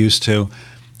emphasis it used to.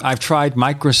 I've tried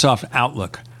Microsoft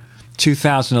Outlook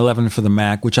 2011 for the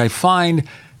Mac, which I find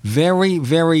very,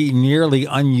 very nearly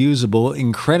unusable,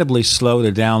 incredibly slow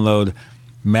to download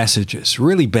messages.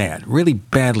 Really bad, really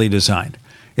badly designed.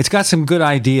 It's got some good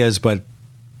ideas, but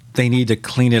they need to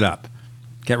clean it up,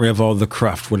 get rid of all the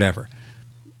cruft, whatever.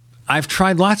 I've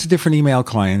tried lots of different email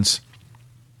clients,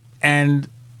 and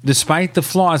despite the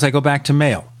flaws, I go back to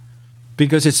Mail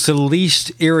because it's the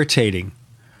least irritating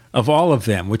of all of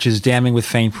them, which is damning with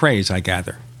faint praise, I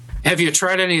gather. Have you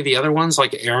tried any of the other ones,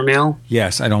 like AirMail?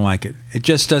 Yes, I don't like it. It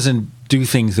just doesn't do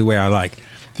things the way I like.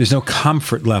 There's no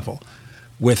comfort level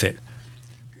with it.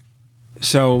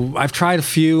 So I've tried a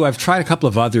few. I've tried a couple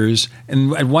of others.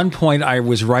 And at one point, I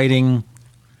was writing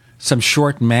some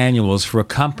short manuals for a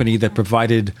company that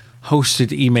provided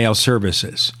hosted email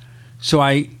services. So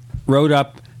I wrote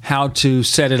up how to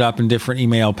set it up in different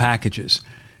email packages.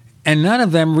 And none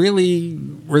of them really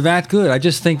were that good. I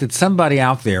just think that somebody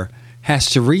out there has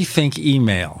to rethink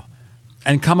email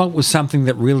and come up with something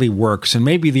that really works. And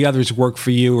maybe the others work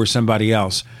for you or somebody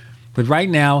else. But right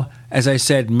now, as I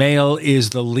said, Mail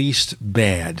is the least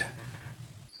bad.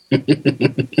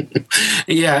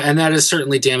 Yeah, and that is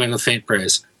certainly damning with faint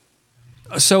praise.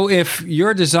 So if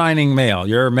you're designing Mail,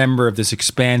 you're a member of this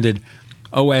expanded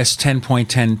OS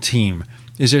 10.10 team,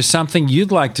 is there something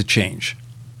you'd like to change?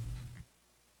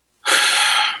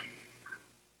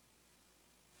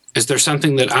 Is there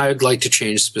something that I'd like to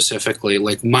change specifically?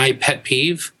 Like my pet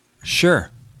peeve? Sure.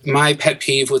 My pet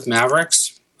peeve with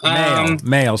Mavericks?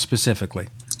 Mail specifically.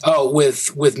 Oh,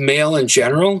 with Mail in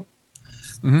general?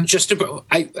 Mm-hmm.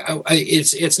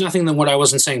 It's nothing than what I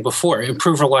wasn't saying before.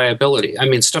 Improve reliability. I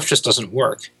mean, stuff just doesn't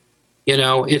work.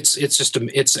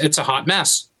 It's a hot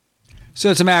mess.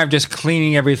 So it's a matter of just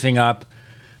cleaning everything up,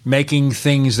 making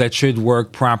things that should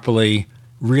work properly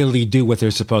really do what they're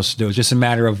supposed to do. It's just a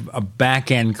matter of a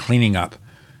back-end cleaning up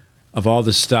of all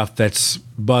the stuff that's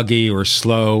buggy or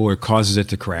slow or causes it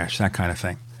to crash, that kind of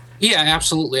thing. Yeah,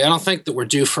 absolutely. I don't think that we're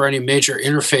due for any major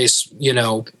interface,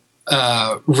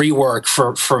 rework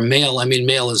for Mail. I mean,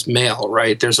 Mail is Mail,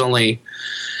 right? There's only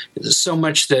so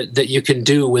much that you can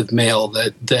do with Mail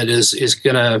that is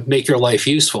going to make your life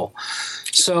useful.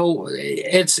 So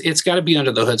it's got to be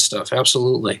under the hood stuff.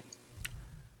 Absolutely.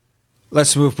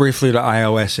 Let's move briefly to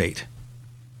iOS 8.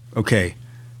 Okay.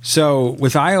 So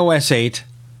with iOS 8,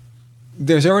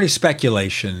 there's already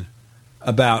speculation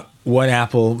about what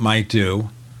Apple might do,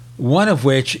 one of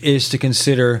which is to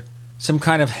consider some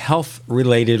kind of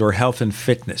health-related or health and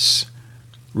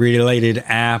fitness-related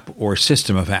app or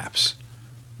system of apps.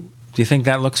 Do you think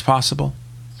that looks possible?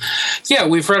 Yeah,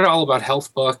 we've read all about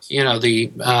HealthBook,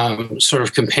 the sort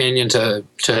of companion to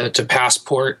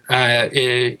Passport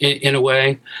in a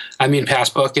way. I mean,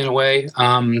 Passbook in a way.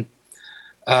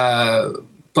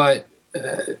 But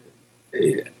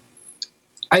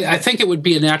I think it would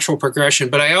be a natural progression.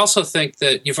 But I also think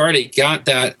that you've already got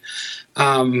that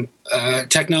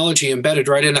technology embedded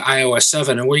right into iOS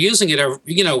 7, and we're using it,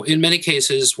 in many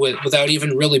cases without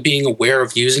even really being aware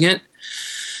of using it.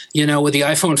 With the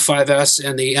iPhone 5S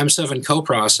and the M7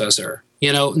 coprocessor,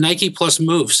 Nike Plus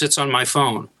Move sits on my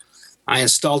phone. I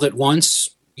installed it once,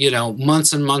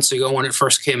 months and months ago when it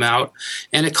first came out,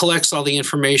 and it collects all the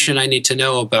information I need to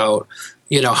know about,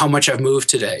 how much I've moved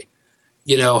today,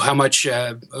 how much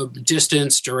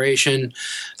distance, duration,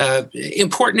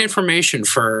 important information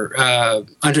for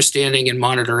understanding and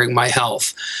monitoring my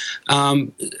health.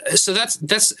 So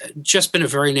that's just been a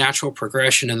very natural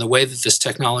progression in the way that this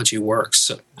technology works.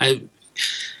 So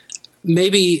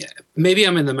maybe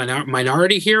I'm in the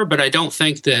minority here, but I don't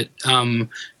think that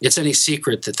it's any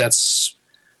secret that that's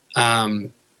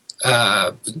going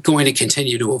to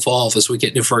continue to evolve as we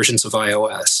get new versions of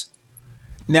iOS.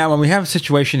 Now, when we have a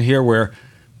situation here where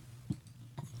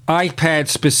iPad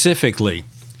specifically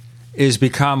is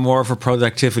become more of a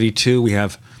productivity tool, we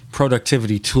have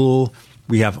productivity tool,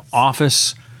 we have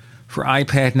Office for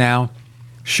iPad now,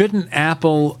 shouldn't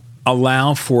Apple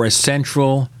allow for a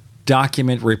central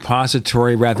document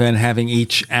repository rather than having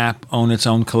each app own its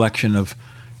own collection of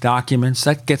documents?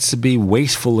 That gets to be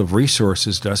wasteful of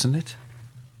resources, doesn't it?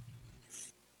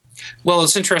 Well,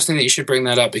 it's interesting that you should bring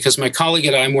that up because my colleague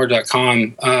at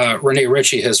imore.com, Renee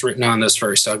Ritchie, has written on this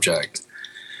very subject.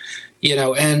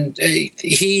 And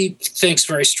he thinks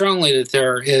very strongly that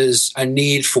there is a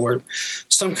need for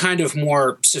some kind of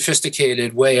more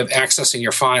sophisticated way of accessing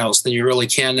your files than you really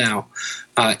can now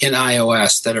in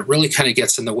iOS, that it really kind of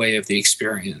gets in the way of the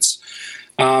experience.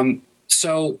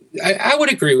 So I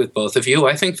would agree with both of you.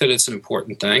 I think that it's an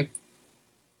important thing.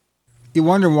 You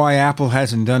wonder why Apple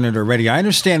hasn't done it already. I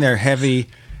understand they're heavy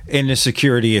into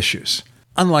security issues.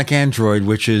 Unlike Android,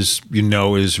 which is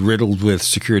riddled with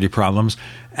security problems,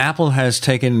 Apple has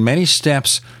taken many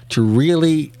steps to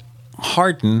really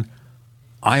harden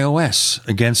iOS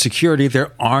against security.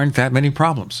 There aren't that many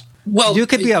problems. Well, you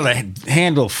could be able to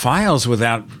handle files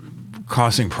without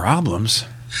causing problems.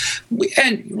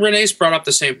 And Renee's brought up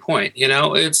the same point.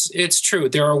 It's true.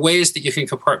 There are ways that you can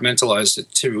compartmentalize it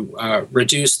to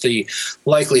reduce the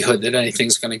likelihood that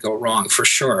anything's going to go wrong, for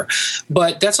sure.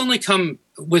 But that's only come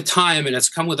with time, and it's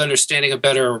come with understanding a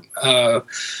better, I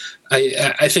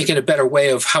think, in a better way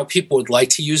of how people would like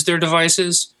to use their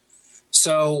devices.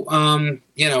 So,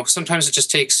 sometimes it just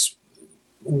takes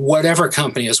whatever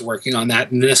company is working on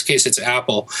that. In this case, it's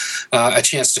Apple, a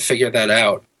chance to figure that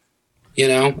out.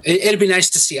 It'd be nice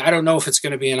to see. I don't know if it's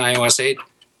going to be in iOS 8,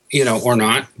 or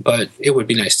not, but it would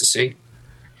be nice to see.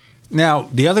 Now,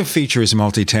 the other feature is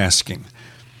multitasking.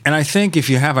 And I think if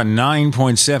you have a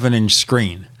 9.7-inch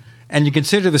screen, and you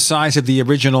consider the size of the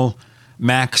original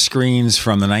Mac screens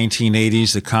from the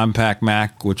 1980s, the compact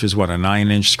Mac, which is a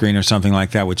 9-inch screen or something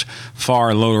like that, which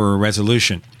far lower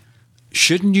resolution,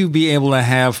 shouldn't you be able to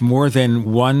have more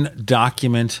than one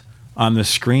document on the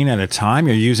screen at a time?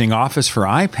 You're using Office for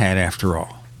iPad after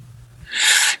all.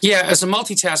 Yeah, as a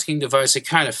multitasking device, it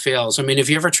kind of fails. I mean, have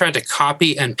you ever tried to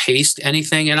copy and paste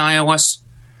anything in iOS?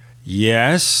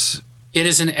 Yes. It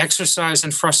is an exercise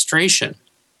in frustration.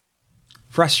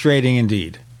 Frustrating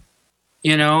indeed.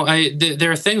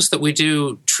 There are things that we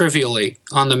do trivially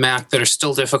on the Mac that are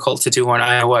still difficult to do on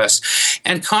iOS.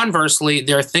 And conversely,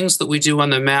 there are things that we do on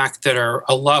the Mac that are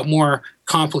a lot more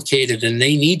complicated than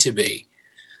they need to be,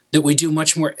 that we do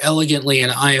much more elegantly in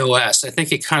iOS. I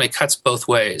think it kind of cuts both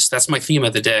ways. That's my theme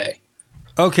of the day.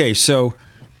 Okay, so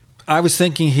I was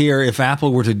thinking here, if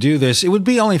Apple were to do this, it would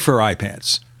be only for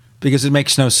iPads, because it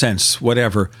makes no sense,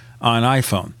 whatever, on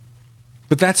iPhone.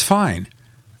 But that's fine.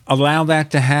 Allow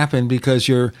that to happen because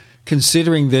you're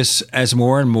considering this as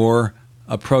more and more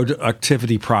a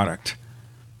productivity product.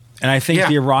 And I think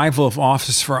the arrival of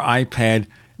Office for iPad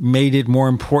made it more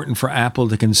important for Apple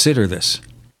to consider this.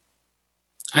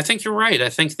 I think you're right. I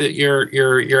think that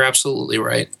you're absolutely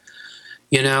right.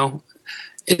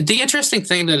 The interesting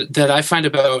thing that I find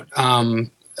about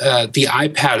the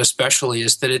iPad especially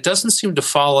is that it doesn't seem to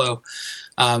follow,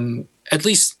 at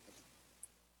least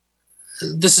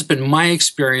this has been my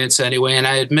experience anyway, and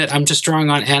I admit I'm just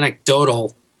drawing on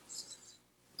anecdotal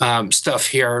stuff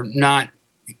here, not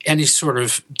any sort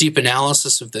of deep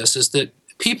analysis of this, is that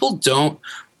people don't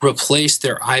replace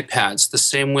their iPads the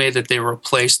same way that they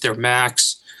replace their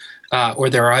Macs or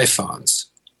their iPhones.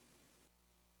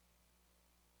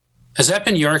 Has that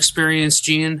been your experience,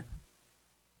 Gene?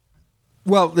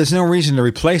 Well, there's no reason to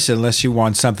replace it unless you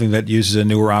want something that uses a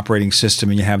newer operating system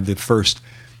and you have the first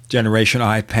generation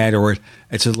iPad, or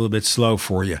it's a little bit slow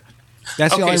for you.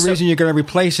 That's the only reason you're going to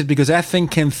replace it, because that thing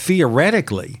can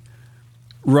theoretically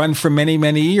run for many,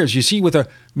 many years. You see, with a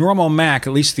normal Mac,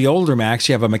 at least the older Macs,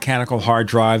 you have a mechanical hard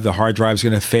drive. The hard drive's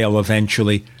going to fail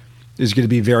eventually. There's going to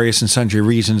be various and sundry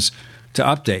reasons to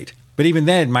update. But even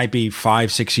then, it might be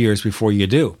 5-6 years before you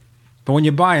do. But when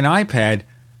you buy an iPad,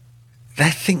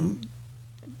 that thing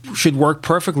should work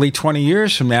perfectly 20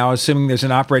 years from now, assuming there's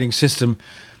an operating system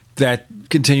that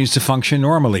continues to function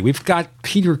normally. We've got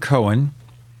Peter Cohen.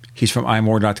 He's from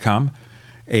imore.com,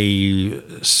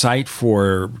 a site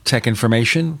for tech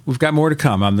information. We've got more to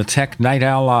come on the Tech Night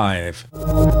Owl Live.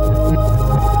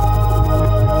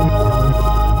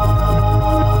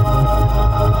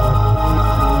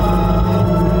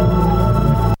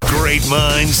 Great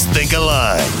minds think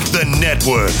alike. The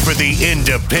network for the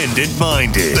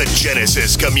independent-minded. The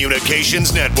Genesis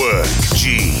Communications Network.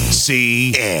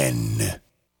 GCN.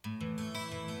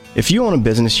 If you own a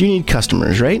business, you need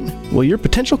customers, right? Well, your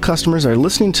potential customers are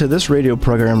listening to this radio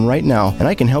program right now, and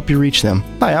I can help you reach them.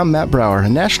 Hi, I'm Matt Brower, a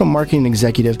national marketing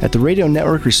executive at the radio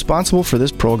network responsible for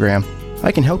this program.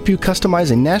 I can help you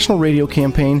customize a national radio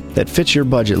campaign that fits your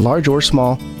budget, large or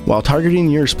small, while targeting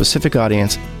your specific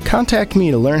audience. Contact me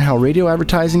to learn how radio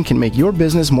advertising can make your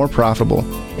business more profitable.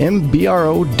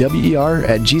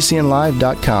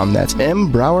 mbrower@gcnlive.com. That's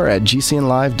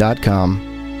mbrower@gcnlive.com.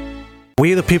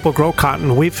 We the people grow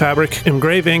cotton, weave fabric,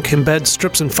 engrave ink, embed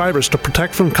strips and fibers to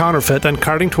protect from counterfeit, then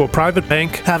carting to a private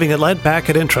bank, having it lent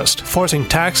back at interest, forcing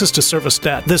taxes to service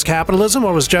debt. This capitalism,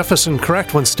 or was Jefferson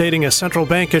correct when stating a central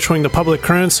bank issuing the public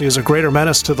currency is a greater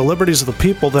menace to the liberties of the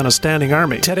people than a standing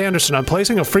army? Ted Anderson, I'm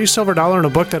placing a free silver dollar in a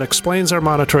book that explains our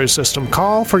monetary system.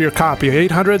 Call for your copy,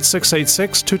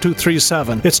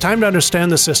 800-686-2237. It's time to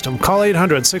understand the system. Call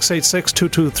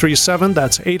 800-686-2237.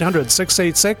 That's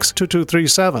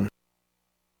 800-686-2237.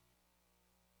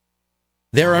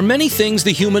 There are many things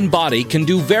the human body can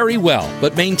do very well,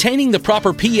 but maintaining the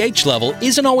proper pH level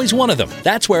isn't always one of them.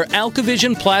 That's where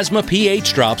AlkaVision Plasma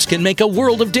pH Drops can make a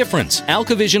world of difference.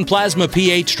 AlkaVision Plasma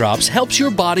pH Drops helps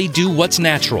your body do what's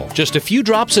natural. Just a few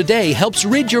drops a day helps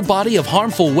rid your body of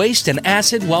harmful waste and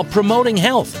acid while promoting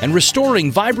health and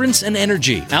restoring vibrance and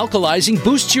energy. Alkalizing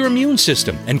boosts your immune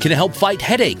system and can help fight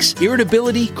headaches,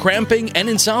 irritability, cramping, and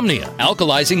insomnia.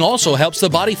 Alkalizing also helps the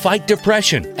body fight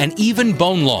depression and even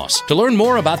bone loss. To learn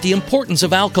more about the importance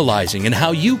of alkalizing and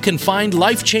how you can find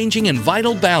life-changing and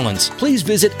vital balance, please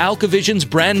visit AlkaVision's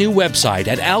brand new website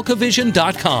at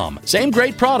alkavision.com. Same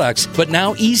great products, but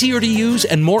now easier to use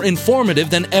and more informative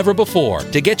than ever before.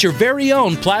 To get your very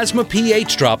own Plasma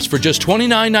pH Drops for just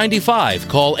 $29.95,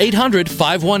 call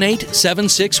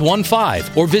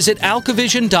 800-518-7615 or visit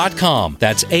alkavision.com.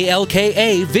 That's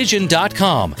ALKA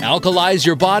vision.com. Alkalize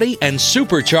your body and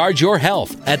supercharge your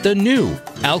health at the new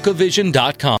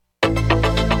alkavision.com.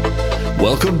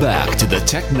 Welcome back to the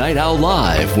Tech Night Owl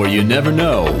Live, where you never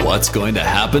know what's going to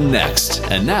happen next.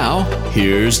 And now,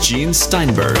 here's Gene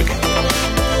Steinberg.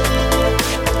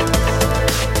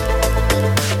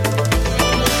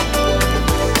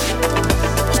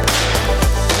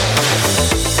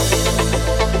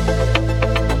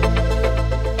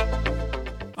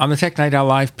 On the Tech Night Owl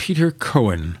Live, Peter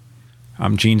Cohen.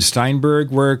 I'm Gene Steinberg.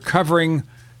 We're covering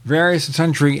various and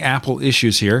sundry Apple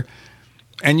issues here.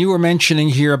 And you were mentioning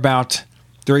here about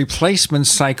the replacement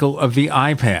cycle of the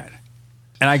iPad.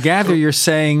 And I gather you're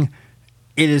saying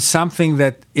it is something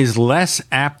that is less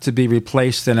apt to be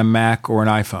replaced than a Mac or an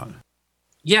iPhone.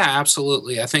 Yeah,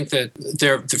 absolutely. I think that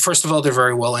first of all, they're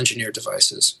very well-engineered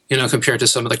devices, compared to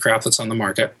some of the crap that's on the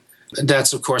market.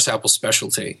 That's, of course, Apple's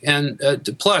specialty. And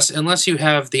plus, unless you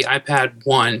have the iPad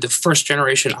 1, the first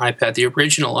generation iPad, the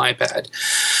original iPad,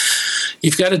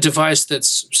 you've got a device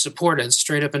that's supported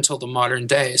straight up until the modern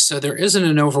day. So there isn't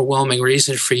an overwhelming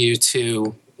reason for you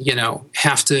to,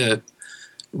 have to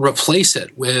replace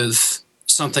it with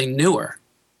something newer.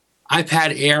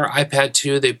 iPad Air, iPad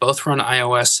 2, they both run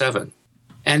iOS 7.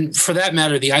 And for that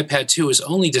matter, the iPad 2 was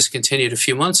only discontinued a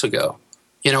few months ago,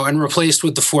 and replaced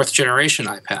with the fourth generation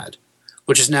iPad,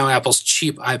 which is now Apple's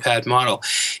cheap iPad model.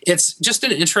 It's just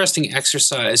an interesting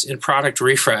exercise in product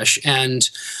refresh. And,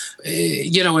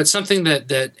 it's something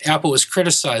that Apple was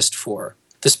criticized for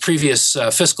this previous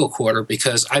fiscal quarter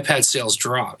because iPad sales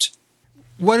dropped.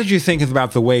 What did you think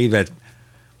about the way that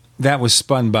that was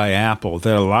spun by Apple,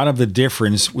 that a lot of the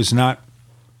difference was not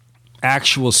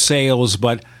actual sales,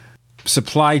 but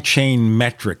supply chain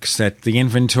metrics, that the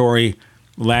inventory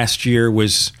last year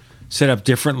was set up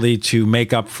differently to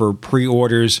make up for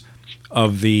pre-orders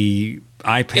of the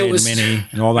iPad mini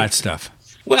and all that stuff.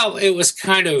 Well, it was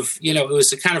kind of, it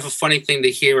was kind of a funny thing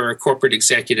to hear a corporate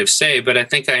executive say, but I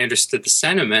think I understood the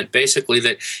sentiment, basically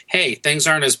that, hey, things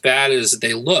aren't as bad as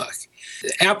they look.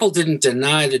 Apple didn't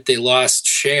deny that they lost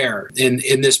share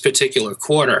in this particular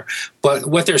quarter, but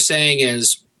what they're saying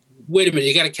is, wait a minute,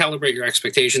 you got to calibrate your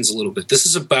expectations a little bit. This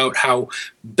is about how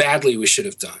badly we should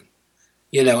have done,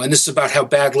 and this is about how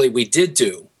badly we did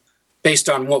do based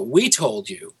on what we told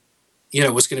you,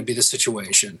 was going to be the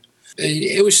situation.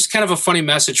 It was just kind of a funny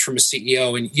message from a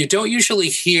CEO, and you don't usually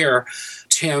hear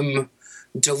Tim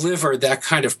deliver that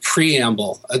kind of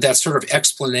preamble, that sort of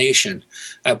explanation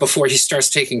before he starts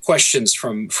taking questions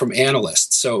from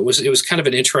analysts. So it was kind of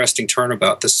an interesting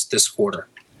turnabout this quarter.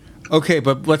 Okay,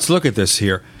 but let's look at this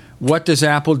here. What does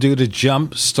Apple do to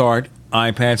jumpstart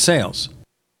iPad sales?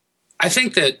 I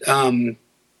think that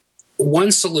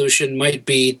one solution might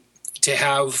be to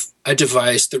have a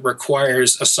device that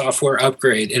requires a software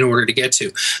upgrade in order to get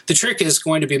to. The trick is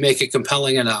going to be make it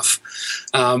compelling enough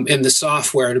in the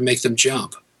software to make them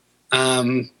jump.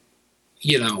 I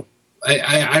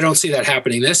don't see that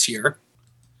happening this year.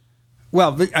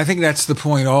 Well, I think that's the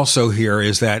point also here,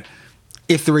 is that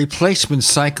if the replacement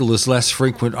cycle is less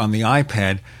frequent on the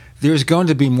iPad, there's going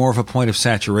to be more of a point of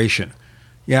saturation.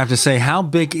 You have to say, how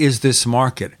big is this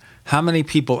market? How many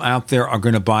people out there are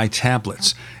going to buy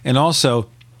tablets? And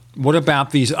also, what about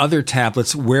these other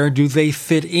tablets? Where do they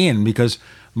fit in? Because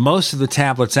most of the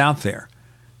tablets out there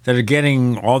that are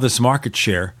getting all this market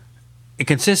share, it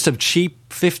consists of cheap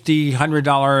 $50,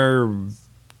 $100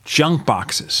 junk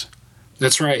boxes.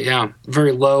 That's right, yeah.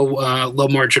 Very low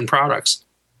margin products.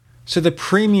 So the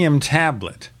premium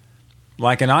tablet,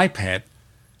 like an iPad,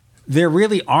 there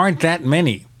really aren't that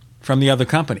many from the other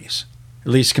companies, at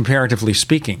least comparatively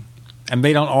speaking. And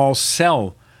they don't all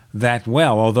sell that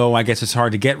well, although I guess it's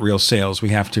hard to get real sales. We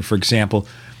have to, for example,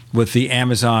 with the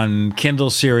Amazon Kindle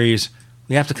series,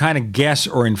 we have to kind of guess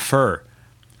or infer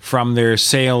from their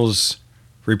sales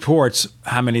reports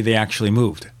how many they actually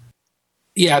moved.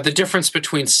 Yeah, the difference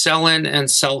between sell-in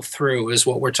and sell-through is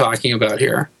what we're talking about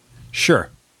here. Sure.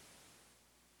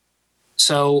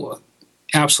 So,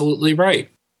 absolutely right.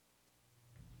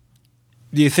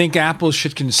 Do you think Apple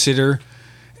should consider,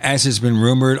 as has been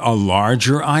rumored, a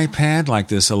larger iPad, like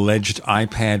this alleged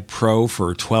iPad Pro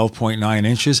for 12.9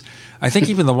 inches? I think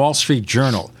even the Wall Street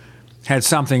Journal had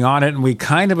something on it, and we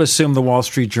kind of assume the Wall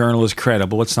Street Journal is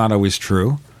credible. It's not always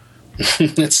true.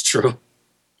 That's true.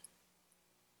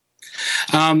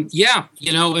 I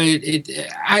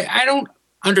don't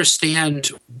understand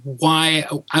why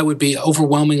I would be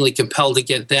overwhelmingly compelled to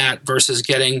get that versus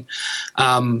getting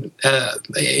a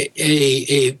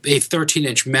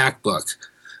 13-inch MacBook.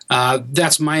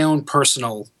 That's my own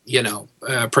personal,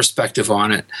 perspective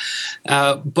on it.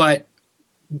 But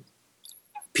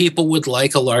people would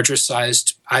like a larger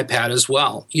sized iPad as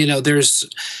well. There's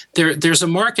a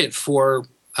market for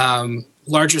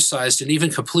larger sized and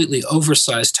even completely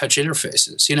oversized touch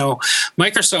interfaces.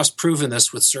 Microsoft's proven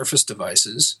this with Surface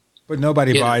devices. But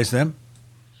nobody buys them.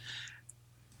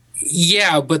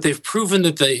 Yeah, but they've proven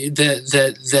that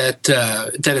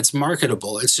that it's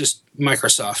marketable. It's just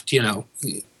Microsoft,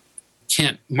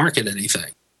 can't market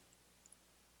anything.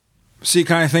 So you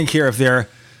kind of think here, if there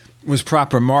was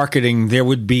proper marketing, there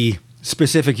would be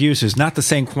specific uses, not the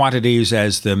same quantities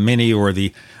as the Mini or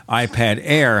the iPad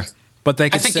Air, but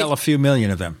they could sell a few million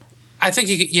of them. I think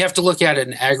you have to look at it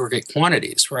in aggregate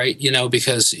quantities, right?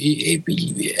 Because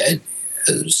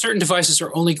certain devices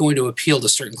are only going to appeal to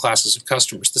certain classes of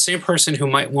customers. The same person who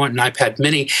might want an iPad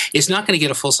Mini is not going to get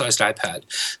a full-sized iPad.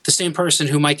 The same person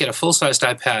who might get a full-sized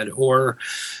iPad or,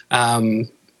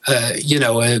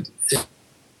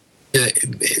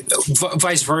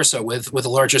 vice versa with a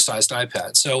larger-sized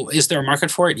iPad. So is there a market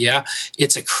for it? Yeah.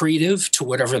 It's accretive to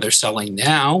whatever they're selling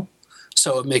now.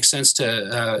 So it makes sense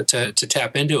to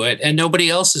tap into it, and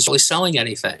nobody else is really selling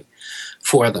anything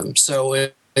for them. So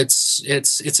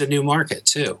it's a new market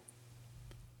too.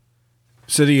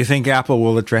 So do you think Apple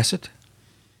will address it?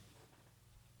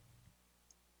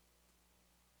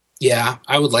 Yeah,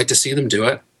 I would like to see them do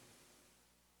it.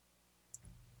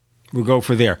 We'll go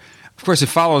for there. Of course, it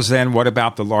follows then, what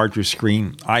about the larger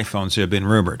screen iPhones that have been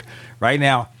rumored? Right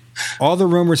now, all the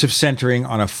rumors are centering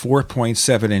on a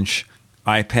 4.7-inch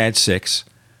iPad 6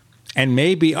 and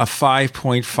maybe a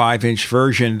 5.5-inch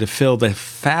version to fill the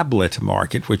phablet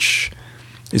market, which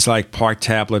is like part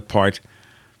tablet, part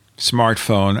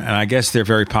smartphone, and I guess they're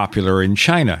very popular in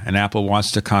China, and Apple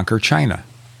wants to conquer China.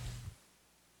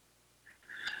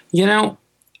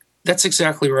 That's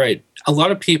exactly right. A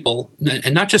lot of people,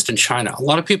 and not just in China, a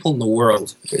lot of people in the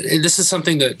world, this is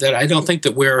something that I don't think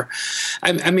that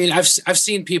I've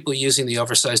seen people using the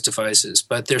oversized devices,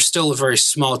 but they're still a very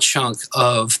small chunk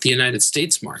of the United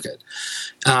States market.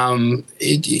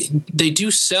 They do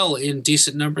sell in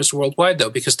decent numbers worldwide, though,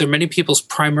 because they're many people's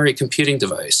primary computing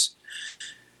device.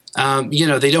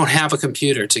 They don't have a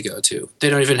computer to go to. They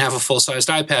don't even have a full-sized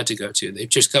iPad to go to. They've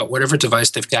just got whatever device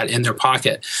they've got in their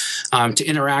pocket to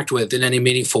interact with in any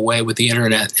meaningful way with the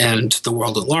internet and the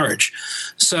world at large.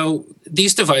 So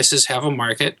these devices have a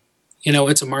market.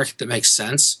 It's a market that makes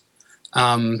sense.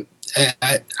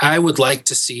 I would like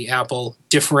to see Apple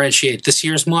differentiate this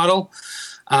year's model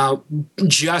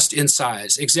just in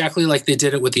size, exactly like they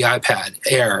did it with the iPad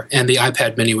Air and the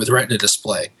iPad Mini with Retina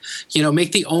display.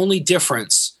 Make the only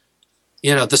difference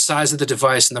the size of the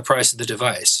device and the price of the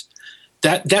device.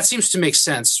 That seems to make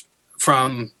sense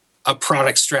from a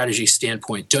product strategy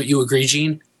standpoint. Don't you agree,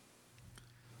 Gene?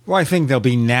 Well, I think there'll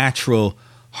be natural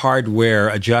hardware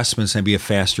adjustments, maybe a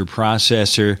faster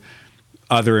processor,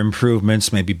 other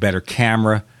improvements, maybe better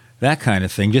camera, that kind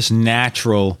of thing. Just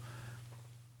natural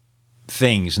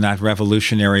things, not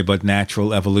revolutionary, but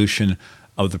natural evolution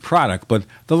of the product. But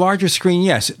the larger screen,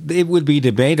 yes, it would be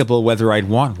debatable whether I'd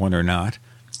want one or not.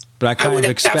 But I kind of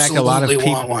expect a lot of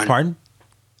people. Pardon?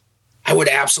 I would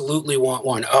absolutely want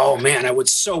one. Oh, man, I would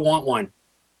so want one.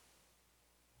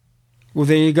 Well,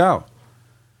 there you go.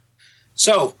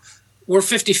 So we're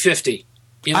 50-50.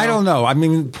 I don't know. I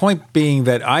mean, the point being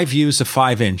that I've used a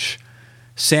 5-inch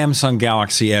Samsung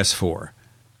Galaxy S4.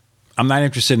 I'm not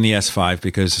interested in the S5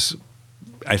 because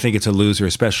I think it's a loser,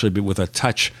 especially with a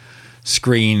touch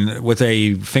screen with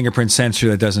a fingerprint sensor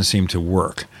that doesn't seem to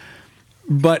work.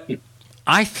 But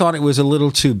I thought it was a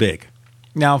little too big.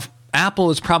 Now,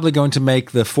 Apple is probably going to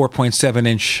make the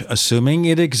 4.7-inch, assuming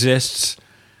it exists,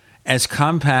 as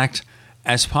compact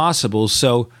as possible.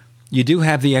 So you do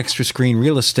have the extra screen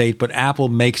real estate, but Apple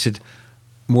makes it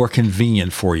more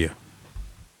convenient for you.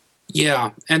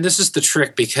 Yeah, and this is the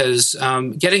trick because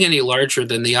getting any larger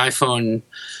than the iPhone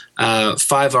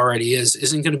 5 already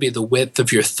isn't going to be the width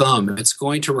of your thumb. It's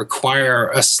going to require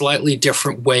a slightly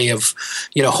different way of,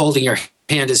 holding your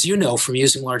hand, as you know from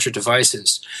using larger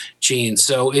devices, Gene.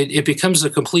 So it becomes a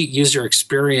complete user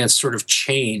experience sort of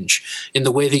change in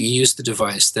the way that you use the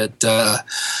device that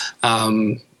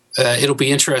it'll be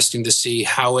interesting to see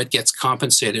how it gets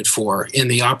compensated for in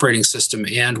the operating system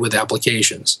and with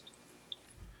applications.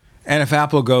 And if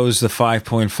Apple goes the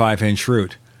 5.5-inch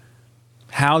route,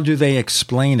 how do they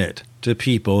explain it to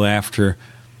people after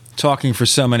talking for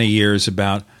so many years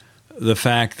about the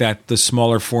fact that the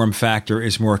smaller form factor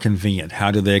is more convenient? How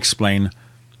do they explain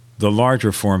the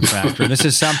larger form factor? And this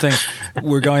is something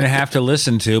we're going to have to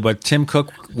listen to, but Tim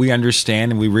Cook, we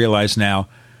understand and we realize now,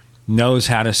 knows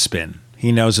how to spin.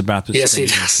 He knows about the Yes, spin. he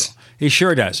does. He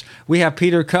sure does. We have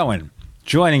Peter Cohen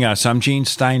joining us. I'm Gene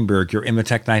Steinberg. You're in the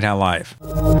Tech Night Owl Live.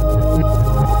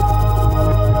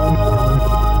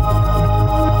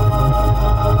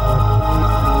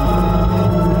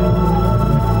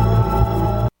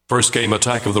 First came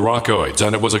Attack of the Rockoids,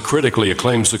 and it was a critically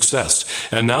acclaimed success.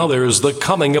 And now there is The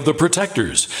Coming of the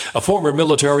Protectors. A former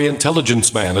military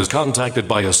intelligence man is contacted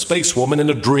by a space woman in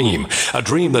a dream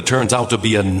that turns out to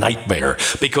be a nightmare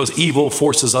because evil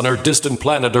forces on her distant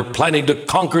planet are planning to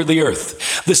conquer the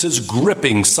Earth. This is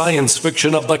gripping science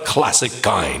fiction of the classic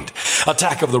kind.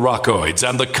 Attack of the Rockoids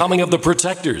and The Coming of the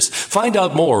Protectors. Find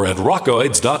out more at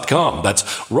rockoids.com. That's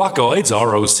Rockoids,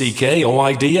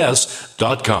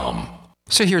 ROCKOIDS.com.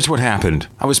 So here's what happened.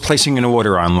 I was placing an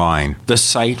order online. The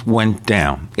site went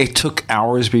down. It took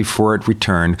hours before it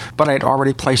returned, but I had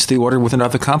already placed the order with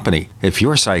another company. If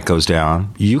your site goes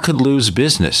down, you could lose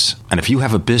business. And if you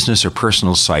have a business or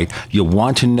personal site, you'll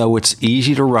want to know it's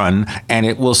easy to run and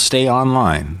it will stay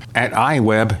online. At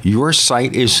iWeb, your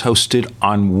site is hosted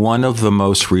on one of the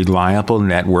most reliable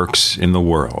networks in the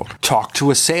world. Talk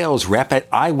to a sales rep at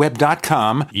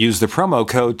iWeb.com. Use the promo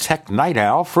code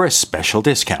TechNightOwl for a special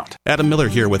discount. Adam Miller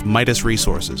here with Midas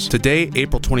Resources. Today,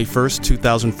 April 21st,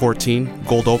 2014,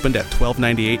 gold opened at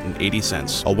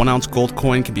 $12.9880. A 1-ounce gold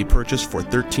coin can be purchased for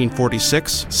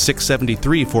 $13.46,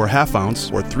 $6.73 for a half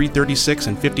ounce, or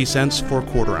 $3.3650 for a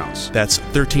quarter ounce. That's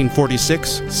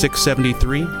 $13.46,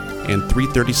 $6.73, and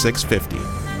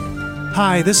 $3.3650.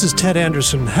 Hi, this is Ted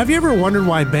Anderson. Have you ever wondered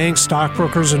why banks,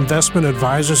 stockbrokers, investment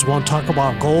advisors won't talk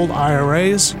about gold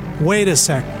IRAs? Wait a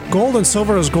sec. Gold and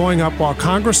silver is going up while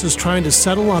Congress is trying to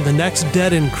settle on the next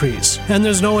debt increase. And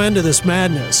there's no end to this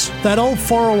madness. That old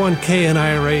 401k and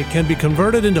IRA can be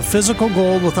converted into physical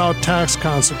gold without tax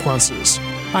consequences.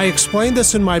 I explained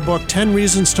this in my book, 10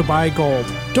 Reasons to Buy Gold.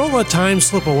 Don't let time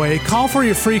slip away. Call for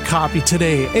your free copy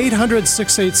today,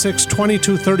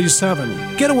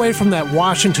 800-686-2237. Get away from that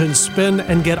Washington spin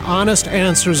and get honest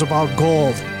answers about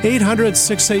gold.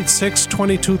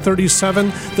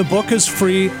 800-686-2237. The book is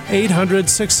free,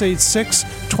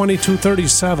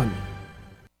 800-686-2237.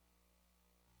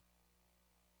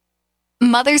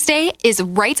 Mother's Day is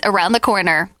right around the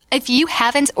corner. If you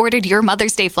haven't ordered your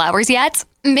Mother's Day flowers yet,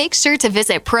 make sure to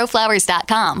visit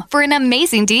proflowers.com for an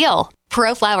amazing deal.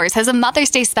 ProFlowers has a Mother's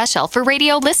Day special for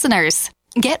radio listeners.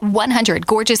 Get 100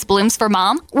 gorgeous blooms for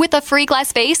mom with a free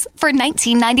glass vase for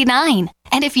 $19.99.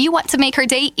 And if you want to make her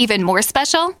day even more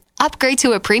special, upgrade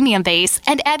to a premium vase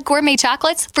and add gourmet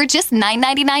chocolates for just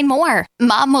 $9.99 more.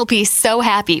 Mom will be so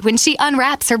happy when she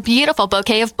unwraps her beautiful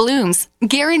bouquet of blooms,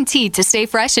 guaranteed to stay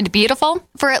fresh and beautiful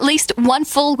for at least one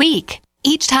full week.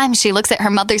 Each time she looks at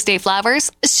her Mother's Day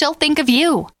flowers, she'll think of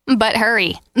you. But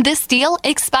hurry, this deal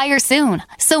expires soon,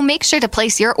 so make sure to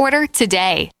place your order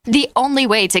today. The only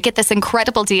way to get this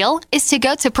incredible deal is to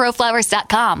go to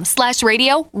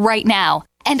proflowers.com/radio right now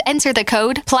and enter the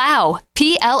code PLOW,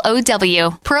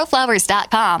 P-L-O-W,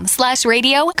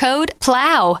 proflowers.com/radio, code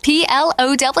PLOW,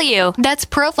 P-L-O-W. That's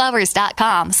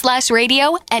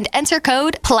proflowers.com/radio and enter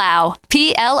code PLOW,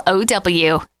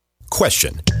 P-L-O-W.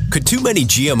 Question: could too many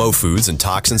GMO foods and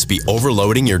toxins be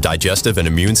overloading your digestive and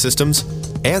immune systems?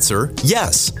 Answer: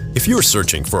 yes. If you're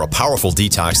searching for a powerful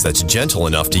detox that's gentle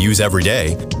enough to use every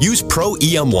day, use Pro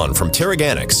EM1 from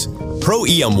Terraganics. Pro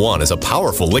EM1 is a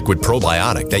powerful liquid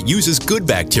probiotic that uses good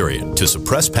bacteria to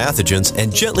suppress pathogens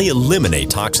and gently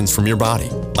eliminate toxins from your body.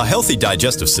 A healthy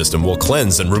digestive system will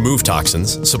cleanse and remove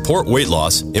toxins, support weight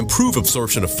loss, improve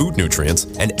absorption of food nutrients,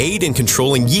 and aid in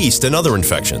controlling yeast and other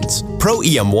infections. Pro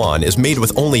EM1 is made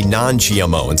with only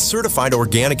non-GMO and certified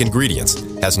organic ingredients,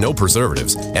 has no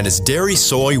preservatives, and is dairy,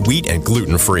 soy, wheat, and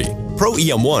gluten-free. Pro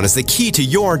EM1 is the key to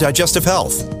your digestive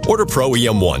health. Order Pro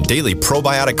EM1 Daily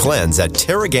Probiotic Cleanse at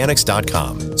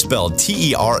Terraganics.com, spelled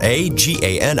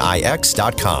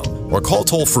Terraganix.com, or call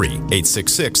toll-free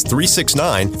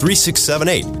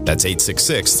 866-369-3678. That's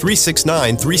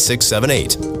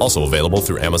 866-369-3678. Also available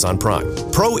through Amazon Prime.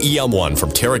 Pro EM1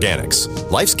 from Terraganics.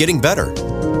 Life's getting better.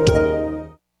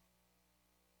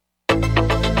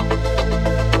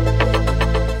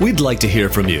 We'd like to hear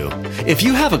from you. If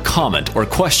you have a comment or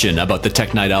question about the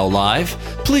Tech Night Owl Live,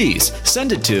 please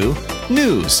send it to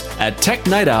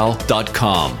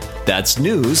news@technightowl.com. That's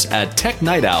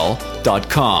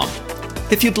news@technightowl.com.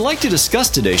 If you'd like to discuss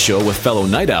today's show with fellow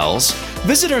night owls,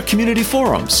 visit our community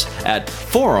forums at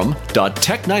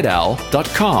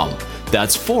forum.technightowl.com.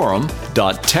 That's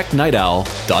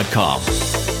forum.technightowl.com.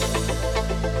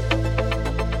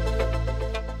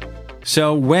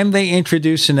 So when they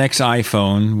introduce the next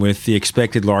iPhone with the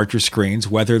expected larger screens,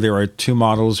 whether there are two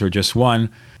models or just one,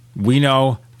 we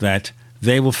know that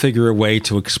they will figure a way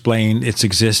to explain its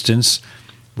existence.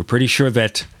 We're pretty sure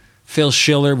that Phil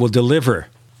Schiller will deliver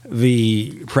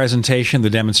the presentation, the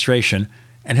demonstration,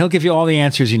 and he'll give you all the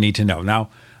answers you need to know. Now,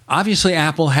 obviously,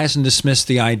 Apple hasn't dismissed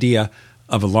the idea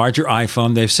of a larger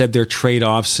iPhone. They've said there are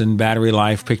trade-offs in battery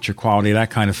life, picture quality,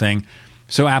 that kind of thing.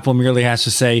 So Apple merely has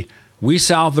to say, we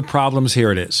solved the problems,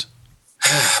 here it is.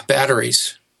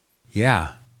 Batteries. Yeah.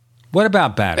 What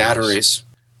about batteries?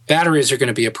 Batteries are going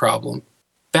to be a problem.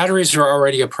 Batteries are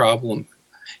already a problem.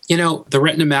 You know, the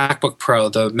Retina MacBook Pro,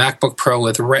 the MacBook Pro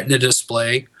with Retina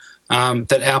display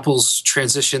that Apple's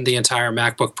transitioned the entire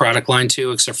MacBook product line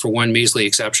to, except for one measly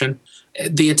exception,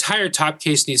 the entire top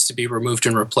case needs to be removed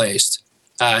and replaced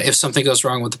if something goes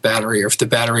wrong with the battery or if the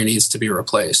battery needs to be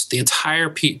replaced. The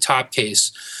entire top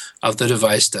case of the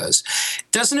device does.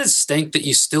 Doesn't it stink that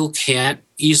you still can't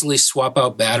easily swap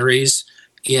out batteries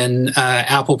in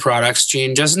Apple products,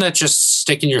 Gene? Doesn't that just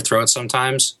stick in your throat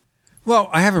sometimes? Well,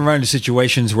 I haven't run into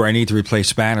situations where I need to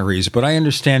replace batteries, but I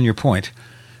understand your point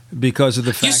because of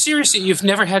the fact... You've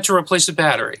never had to replace a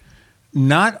battery?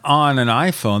 Not on an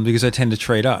iPhone, because I tend to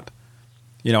trade up.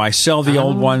 You know, I sell the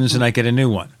old ones and I get a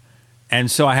new one. And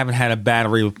so I haven't had a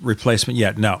battery replacement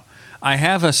yet, no. I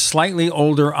have a slightly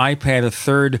older iPad, a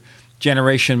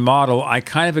third-generation model. I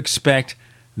kind of expect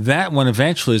that one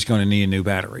eventually is going to need a new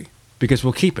battery because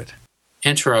we'll keep it.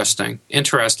 Interesting.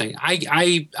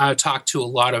 I talk to a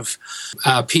lot of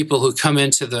people who come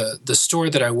into the store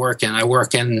that I work in. I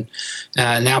work in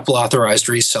an Apple authorized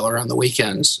reseller on the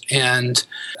weekends. And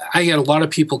I get a lot of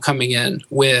people coming in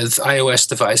with iOS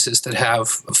devices that have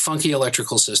funky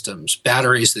electrical systems,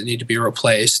 batteries that need to be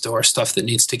replaced, or stuff that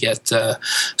needs to get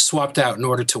swapped out in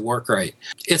order to work right.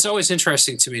 It's always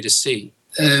interesting to me to see.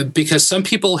 Because some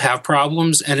people have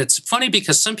problems, and it's funny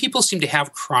because some people seem to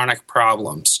have chronic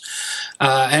problems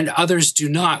and others do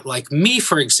not. Like me,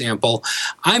 for example,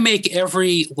 I make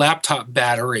every laptop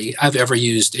battery I've ever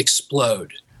used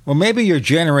explode. Well, maybe you're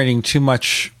generating too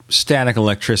much static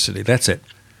electricity. That's it.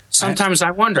 Sometimes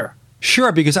I wonder.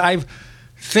 Sure, because I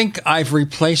think I've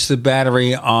replaced the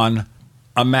battery on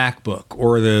a MacBook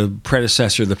or the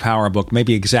predecessor, the PowerBook,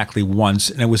 maybe exactly once,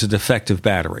 and it was a defective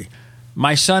battery.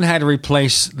 My son had to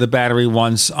replace the battery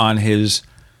once on his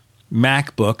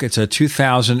MacBook. It's a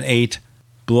 2008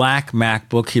 black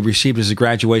MacBook he received as a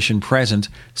graduation present.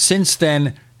 Since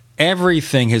then,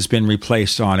 everything has been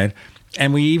replaced on it,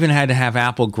 and we even had to have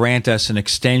Apple grant us an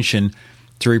extension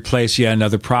to replace yet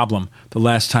another problem the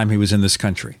last time he was in this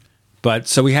country. But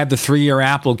so we had the 3-year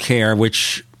Apple Care,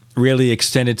 which really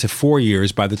extended to 4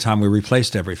 years by the time we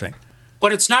replaced everything.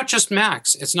 But it's not just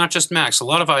Macs. A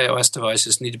lot of iOS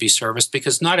devices need to be serviced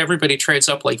because not everybody trades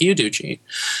up like you do, Gene.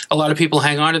 A lot of people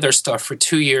hang on to their stuff for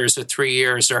 2 years or 3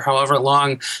 years or however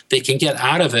long they can get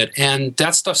out of it, and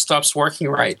that stuff stops working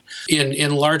right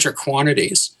in larger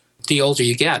quantities the older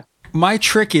you get. My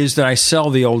trick is that I sell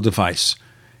the old device.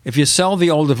 If you sell the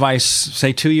old device,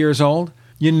 say 2 years old,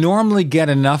 you normally get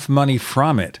enough money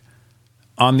from it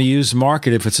on the used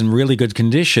market if it's in really good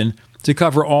condition to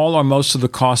cover all or most of the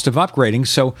cost of upgrading.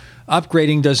 So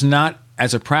upgrading does not,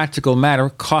 as a practical matter,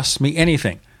 cost me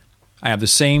anything. I have the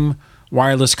same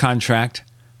wireless contract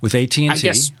with AT&T.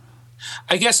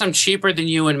 I guess I'm cheaper than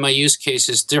you, and my use case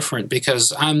is different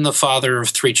because I'm the father of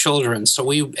 3 children. So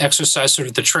we exercise sort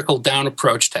of the trickle-down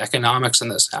approach to economics in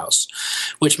this house,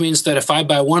 which means that if I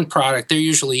buy one product, they're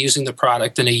usually using the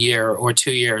product in a year or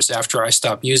 2 years after I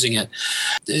stop using it.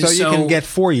 So you can get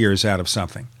 4 years out of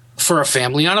something. For a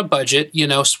family on a budget,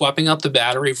 swapping out the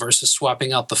battery versus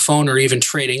swapping out the phone or even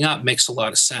trading up makes a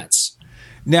lot of sense.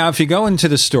 Now, if you go into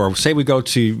the store, say we go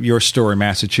to your store in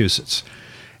Massachusetts,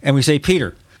 and we say,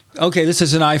 Peter, okay, this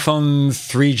is an iPhone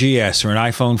 3GS or an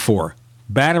iPhone 4.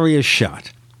 Battery is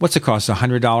shot. What's it cost,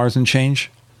 $100 and change?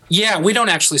 Yeah, we don't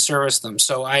actually service them,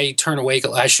 so I turn away.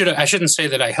 I shouldn't say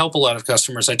that I help a lot of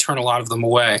customers. I turn a lot of them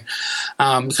away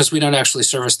because we don't actually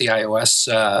service the iOS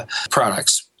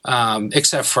products.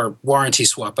 Except for warranty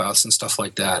swap outs and stuff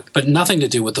like that, but nothing to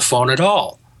do with the phone at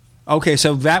all. Okay,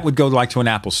 so that would go to an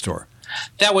Apple store.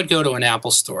 That would go to an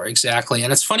Apple store, exactly.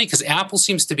 And it's funny because Apple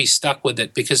seems to be stuck with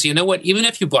it because you know what? Even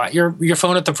if you bought your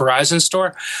phone at the Verizon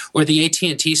store or the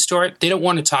AT&T store, they don't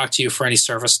want to talk to you for any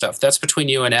service stuff. That's between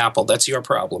you and Apple. That's your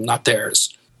problem, not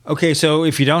theirs. Okay, so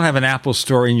if you don't have an Apple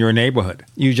store in your neighborhood,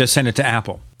 you just send it to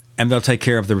Apple, and they'll take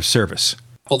care of the service.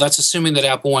 Well, that's assuming that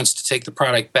Apple wants to take the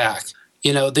product back.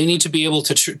 They need to be able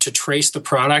to trace the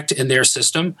product in their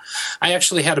system. I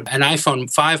actually had an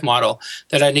iPhone 5 model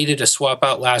that I needed to swap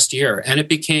out last year, and it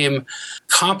became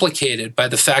complicated by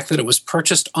the fact that it was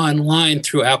purchased online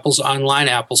through Apple's online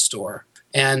Apple Store,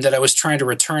 and that I was trying to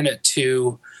return it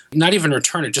to, not even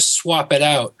return it, just swap it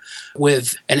out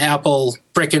with an Apple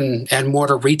brick and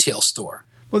mortar retail store.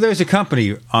 Well, there's a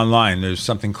company online. There's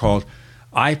something called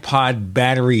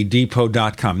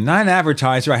iPodBatteryDepot.com. Not an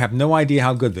advertiser. I have no idea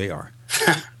how good they are.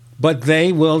 But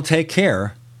they will take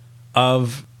care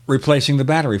of replacing the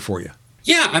battery for you.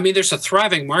 Yeah, I mean, there's a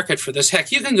thriving market for this.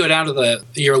 Heck, you can go down to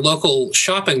your local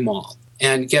shopping mall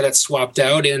and get it swapped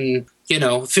out in,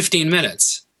 15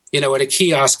 minutes, at a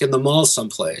kiosk in the mall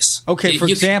someplace. Okay, for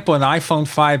example, an iPhone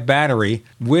 5 battery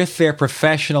with their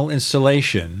professional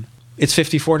installation, it's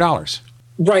 $54.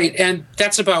 Right, and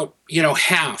that's about,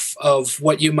 half of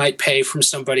what you might pay from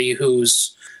somebody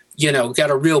who's got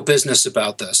a real business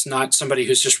about this, not somebody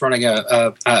who's just running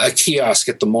a kiosk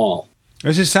at the mall.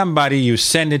 This is somebody, you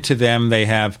send it to them, they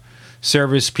have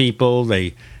service people,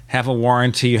 they have a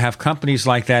warranty, you have companies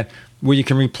like that where you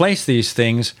can replace these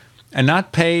things and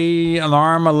not pay an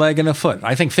arm, a leg, and a foot.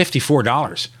 I think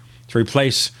 $54 to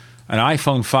replace an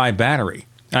iPhone 5 battery.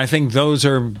 And I think those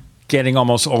are getting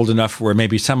almost old enough where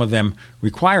maybe some of them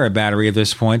require a battery at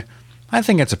this point. I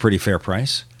think it's a pretty fair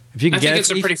price. If you can I think it's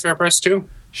a pretty fair price, too.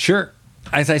 Sure.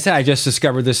 As I said, I just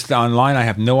discovered this online. I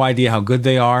have no idea how good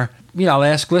they are. I'll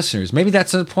ask listeners. Maybe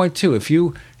that's the point, too. If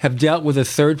you have dealt with a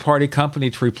third-party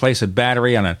company to replace a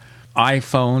battery on an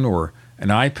iPhone or an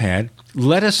iPad,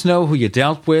 let us know who you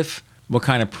dealt with, what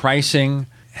kind of pricing,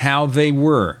 how they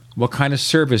were, what kind of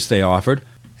service they offered,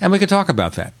 and we could talk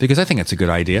about that because I think it's a good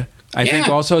idea. I think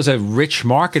also it's a rich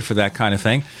market for that kind of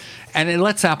thing, and it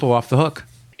lets Apple off the hook.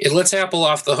 It lets Apple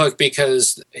off the hook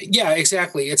because, yeah,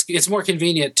 exactly. It's more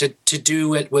convenient to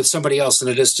do it with somebody else than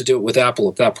it is to do it with Apple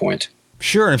at that point.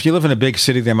 Sure, and if you live in a big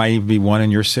city, there might even be one in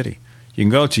your city. You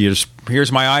can go to,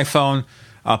 here's my iPhone,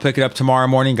 I'll pick it up tomorrow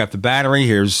morning, got the battery,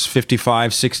 here's $55,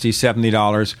 $60,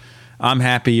 $70. I'm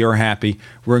happy, you're happy,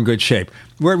 we're in good shape.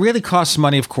 Where it really costs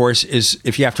money, of course, is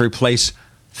if you have to replace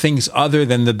things other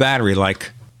than the battery,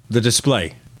 like the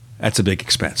display. That's a big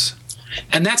expense.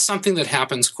 And that's something that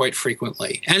happens quite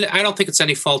frequently. And I don't think it's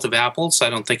any fault of Apple's. I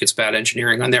don't think it's bad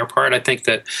engineering on their part. I think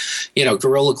that,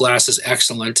 Gorilla Glass is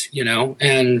excellent,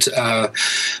 and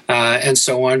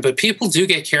so on. But people do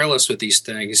get careless with these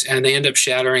things, and they end up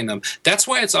shattering them. That's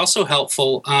why it's also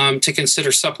helpful to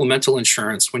consider supplemental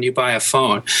insurance when you buy a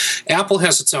phone. Apple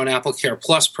has its own Apple Care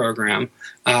Plus program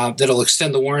that'll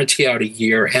extend the warranty out a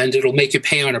year, and it'll make you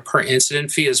pay on a per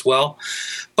incident fee as well.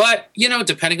 But,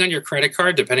 depending on your credit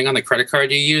card, depending on the credit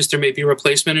card you use, there may be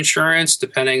replacement insurance,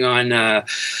 depending on,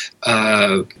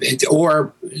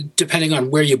 or depending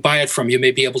on where you buy it from, you may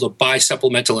be able to buy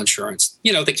supplemental insurance.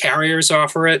 The carriers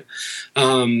offer it.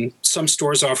 Some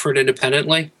stores offer it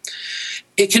independently.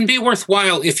 It can be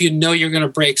worthwhile if you're going to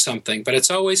break something, but it's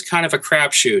always kind of a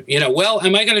crapshoot.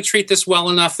 Am I going to treat this well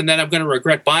enough and then I'm going to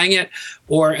regret buying it?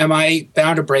 Or am I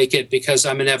bound to break it because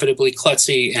I'm inevitably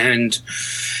klutzy? And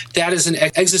that is an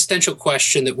existential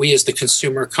question that we as the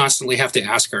consumer constantly have to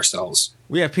ask ourselves.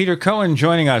 We have Peter Cohen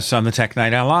joining us on the Tech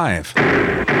Night Owl Live.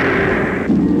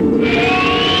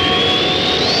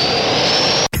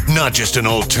 Not just an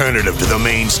alternative to the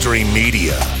mainstream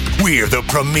media. We're the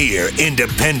premier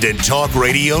independent talk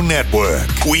radio network.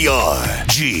 We are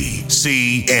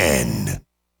GCN.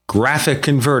 Graphic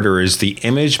Converter is the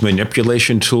image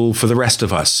manipulation tool for the rest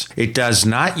of us. It does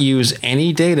not use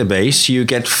any database. You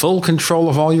get full control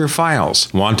of all your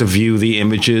files. Want to view the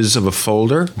images of a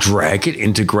folder? Drag it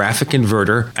into Graphic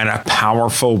Converter and a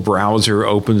powerful browser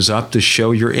opens up to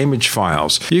show your image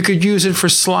files. You could use it for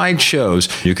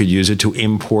slideshows. You could use it to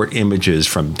import images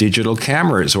from digital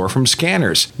cameras or from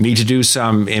scanners. Need to do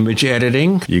some image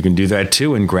editing? You can do that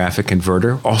too in Graphic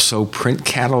Converter. Also print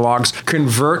catalogs.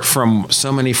 Convert from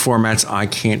so many formats I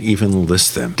can't even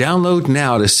list them. Download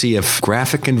now to see if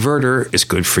Graphic Converter is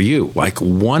good for you, like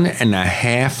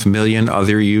 1.5 million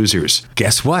other users.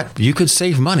 Guess what? You could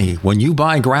save money when you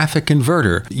buy Graphic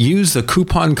Converter. Use the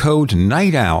coupon code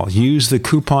Night Owl. Use the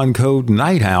coupon code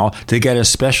Night Owl to get a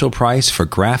special price for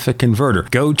Graphic Converter.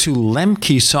 Go to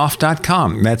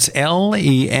lemkesoft.com. That's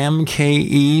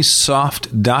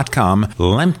LEMKEsoft.com.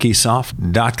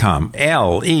 Lemkesoft.com.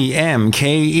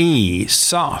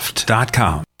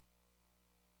 LEMKEsoft.com.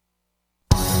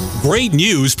 Great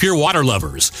news, pure water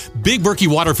lovers.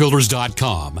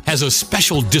 BigBerkeyWaterFilters.com has a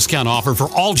special discount offer for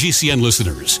all GCN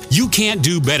listeners. You can't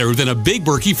do better than a Big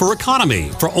Berkey for economy.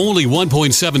 For only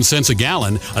 1.7 cents a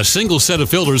gallon, a single set of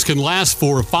filters can last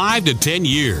for 5 to 10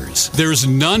 years. There's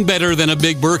none better than a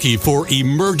Big Berkey for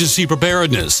emergency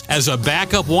preparedness as a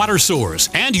backup water source.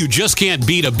 And you just can't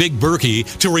beat a Big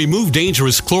Berkey to remove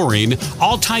dangerous chlorine,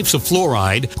 all types of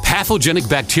fluoride, pathogenic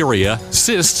bacteria,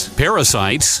 cysts,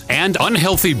 parasites, and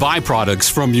unhealthy byproducts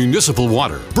from municipal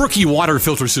water. Berkey water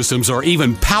filter systems are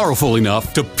even powerful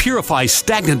enough to purify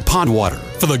stagnant pond water.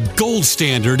 For the gold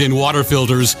standard in water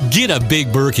filters, get a Big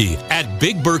Berkey at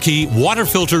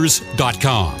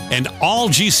BigBerkeyWaterFilters.com. And all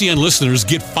GCN listeners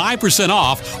get 5%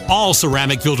 off all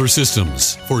ceramic filter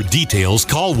systems. For details,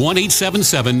 call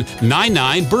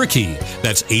 1-877-99-BERKEY.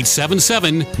 That's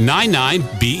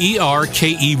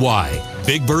 877-99-BERKEY.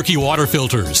 Big Berkey Water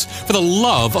Filters, for the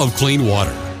love of clean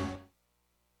water.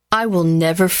 I will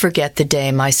never forget the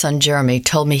day my son Jeremy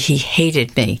told me he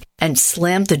hated me and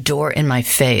slammed the door in my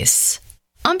face.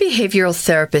 I'm behavioral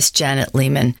therapist Janet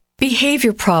Lehman.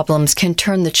 Behavior problems can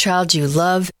turn the child you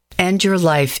love and your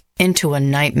life into a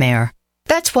nightmare.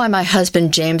 That's why my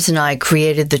husband James and I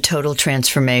created the Total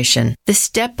Transformation, the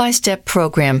step-by-step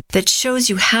program that shows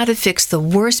you how to fix the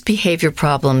worst behavior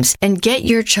problems and get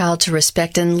your child to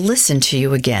respect and listen to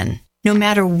you again. No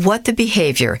matter what the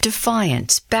behavior,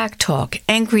 defiance, backtalk,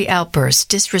 angry outbursts,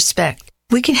 disrespect,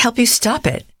 we can help you stop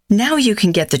it. Now you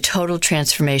can get the Total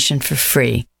Transformation for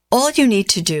free. All you need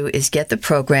to do is get the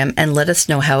program and let us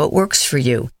know how it works for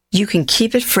you. You can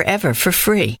keep it forever for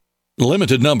free.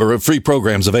 Limited number of free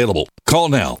programs available. Call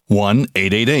now.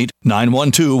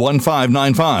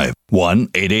 1-888-912-1595.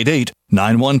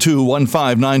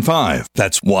 1-888-912-1595.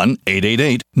 That's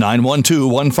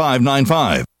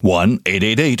 1-888-912-1595.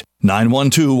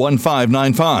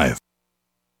 1-888-912-1595.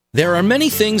 There are many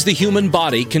things the human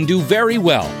body can do very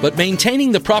well, but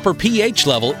maintaining the proper pH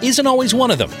level isn't always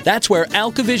one of them. That's where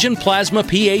AlkaVision Plasma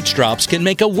pH Drops can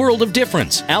make a world of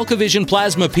difference. AlkaVision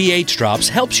Plasma pH Drops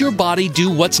helps your body do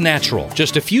what's natural.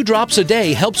 Just a few drops a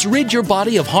day helps rid your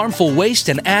body of harmful waste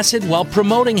and acid while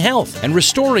promoting health and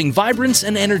restoring vibrance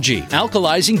and energy.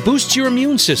 Alkalizing boosts your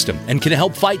immune system and can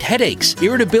help fight headaches,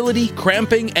 irritability,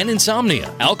 cramping, and insomnia.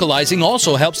 Alkalizing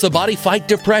also helps the body fight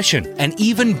depression and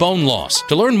even bone loss.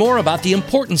 To learn more about the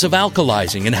importance of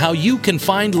alkalizing and how you can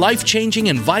find life-changing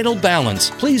and vital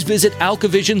balance, please visit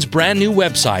AlkaVision's brand new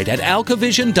website at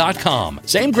alkavision.com.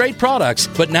 Same great products,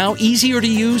 but now easier to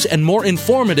use and more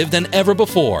informative than ever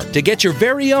before. To get your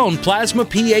very own Plasma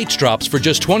pH Drops for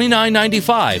just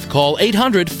 $29.95, call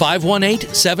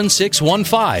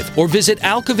 800-518-7615 or visit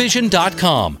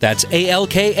alkavision.com. That's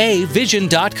ALKA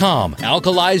vision.com.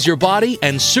 Alkalize your body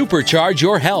and supercharge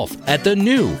your health at the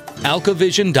new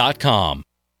alkavision.com.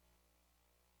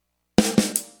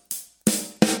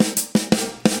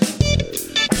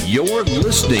 You're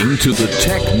listening to the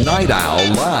Tech Night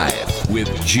Owl Live with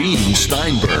Gene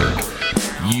Steinberg.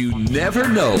 You never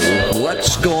know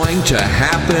what's going to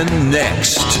happen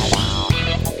next.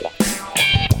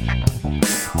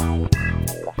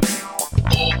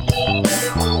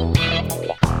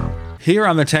 Here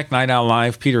on the Tech Night Owl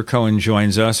Live, Peter Cohen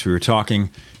joins us. We were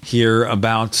talking here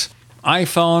about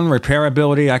iPhone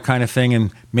repairability, that kind of thing,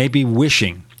 and maybe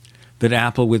wishing that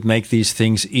Apple would make these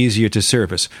things easier to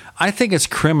service. I think it's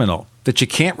criminal that you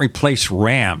can't replace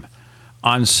RAM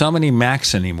on so many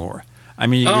Macs anymore. I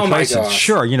mean, you replace it.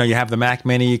 Sure, you have the Mac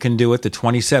Mini, you can do it, the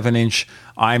 27-inch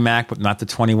iMac, but not the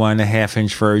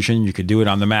 21.5-inch version. You could do it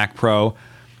on the Mac Pro,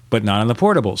 but not on the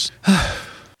portables.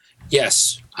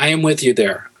 Yes, I am with you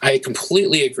there. I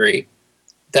completely agree.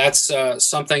 That's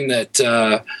something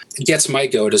that gets my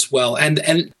goat as well.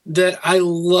 And that I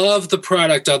love the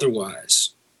product otherwise.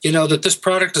 That this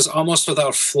product is almost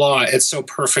without flaw. It's so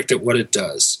perfect at what it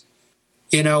does.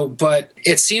 But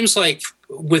it seems like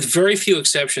with very few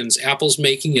exceptions, Apple's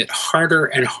making it harder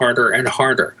and harder and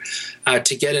harder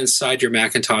to get inside your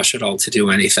Macintosh at all to do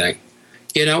anything.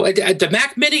 The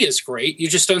Mac Mini is great. You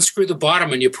just unscrew the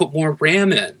bottom and you put more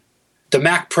RAM in. The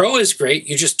Mac Pro is great.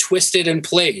 You just twist it in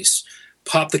place,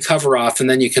 pop the cover off, and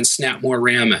then you can snap more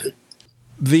RAM in.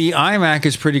 The iMac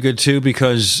is pretty good, too,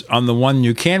 because on the one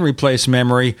you can replace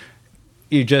memory,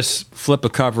 you just flip a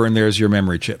cover and there's your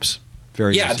memory chips.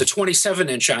 Very easy. The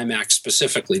 27-inch iMac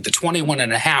specifically. The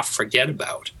 21.5, forget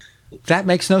about. That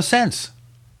makes no sense.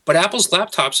 But Apple's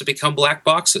laptops have become black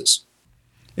boxes.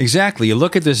 Exactly. You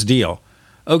look at this deal.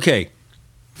 Okay,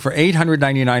 for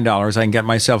 $899, I can get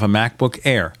myself a MacBook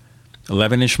Air,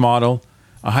 11-inch model,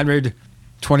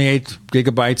 128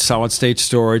 gigabytes solid-state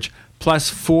storage, plus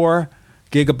 4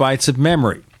 gigabytes of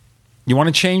memory. You want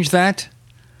to change that?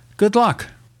 Good luck.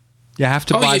 You have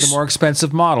to buy the more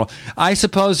expensive model. I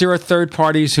suppose there are third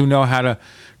parties who know how to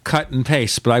cut and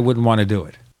paste, but I wouldn't want to do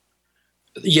it.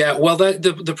 Yeah, well,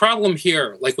 the problem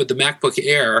here, like with the MacBook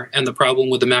Air and the problem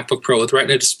with the MacBook Pro with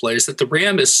Retina display, is that the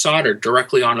RAM is soldered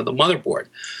directly onto the motherboard.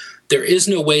 There is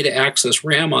no way to access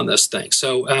RAM on this thing.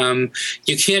 So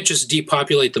you can't just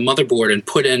depopulate the motherboard and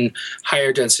put in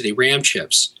higher density RAM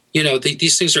chips.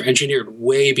 These things are engineered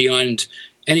way beyond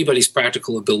anybody's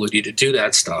practical ability to do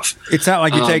that stuff. It's not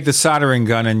like you take the soldering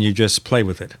gun and you just play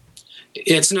with it.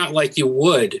 It's not like you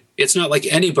would. It's not like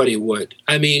anybody would.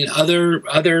 I mean, other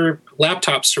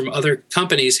laptops from other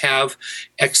companies have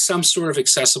some sort of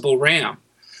accessible RAM.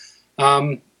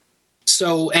 And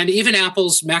even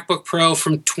Apple's MacBook Pro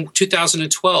from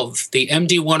 2012, the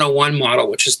MD101 model,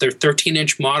 which is their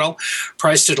 13-inch model,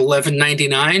 priced at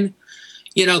 $1,199.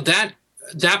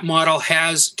 That model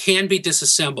can be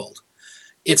disassembled.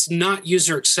 It's not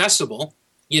user accessible.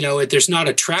 There's not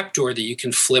a trapdoor that you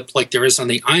can flip like there is on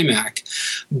the iMac.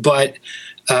 But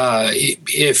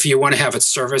if you want to have it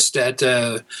serviced at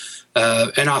an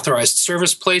authorized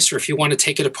service place, or if you want to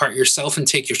take it apart yourself and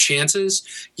take your chances,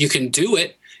 you can do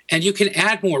it. And you can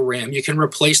add more RAM. You can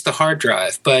replace the hard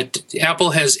drive. But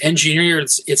Apple has engineered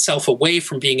itself away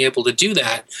from being able to do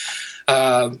that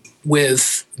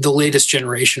with the latest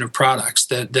generation of products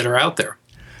that are out there.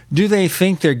 Do they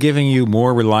think they're giving you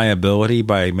more reliability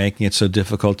by making it so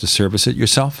difficult to service it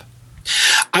yourself?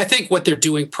 I think what they're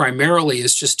doing primarily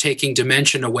is just taking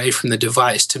dimension away from the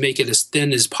device to make it as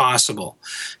thin as possible.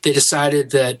 They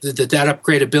decided that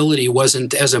upgradability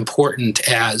wasn't as important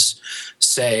as,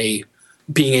 say,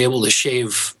 being able to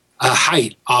shave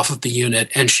height off of the unit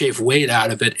and shave weight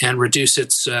out of it and reduce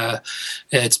its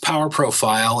power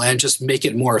profile and just make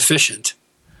it more efficient.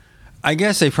 I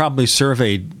guess they probably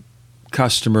surveyed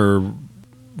customer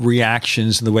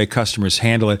reactions and the way customers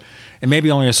handle it. And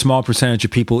maybe only a small percentage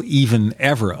of people even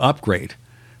ever upgrade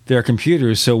their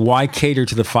computers. So why cater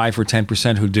to the 5 or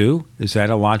 10% who do? Is that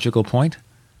a logical point?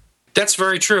 That's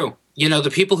very true. You know,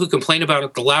 the people who complain about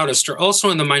it the loudest are also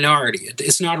in the minority.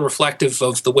 It's not reflective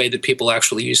of the way that people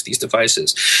actually use these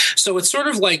devices. So it's sort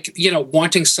of like, you know,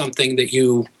 wanting something that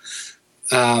you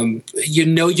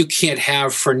you can't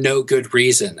have for no good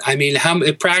reason. I mean,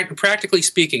 practically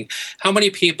speaking, how many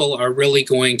people are really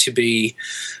going to be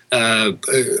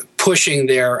pushing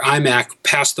their iMac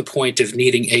past the point of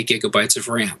needing 8 gigabytes of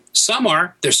RAM? Some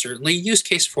are. There's certainly a use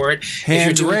case for it.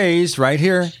 Hand raised right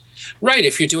here. Right.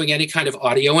 If you're doing any kind of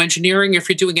audio engineering, if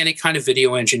you're doing any kind of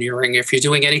video engineering, if you're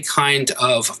doing any kind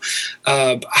of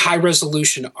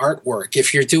high-resolution artwork,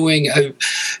 if you're doing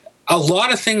a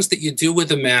lot of things that you do with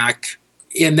a Mac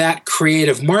in that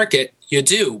creative market, you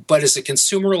do. But as a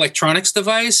consumer electronics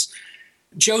device,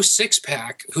 Joe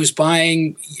Sixpack, who's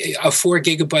buying a 4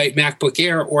 gigabyte MacBook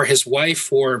Air, or his wife,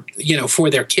 for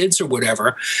their kids or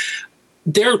whatever,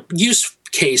 their use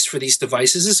case for these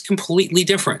devices is completely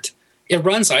different. It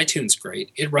runs iTunes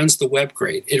great. It runs the web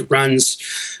great. It runs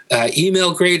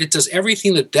email great. It does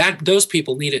everything that those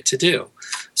people need it to do.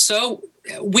 So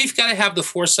we've got to have the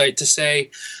foresight to say,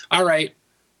 all right,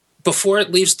 before it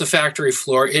leaves the factory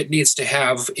floor, it needs to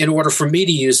have, in order for me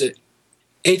to use it,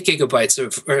 8 gigabytes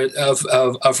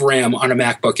of RAM on a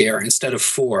MacBook Air instead of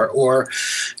 4, or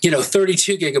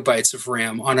 32 gigabytes of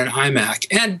RAM on an iMac,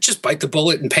 and just bite the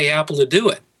bullet and pay Apple to do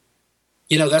it.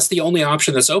 That's the only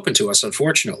option that's open to us,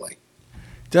 unfortunately.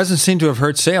 Doesn't seem to have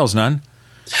hurt sales none.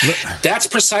 That's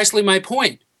precisely my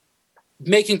point.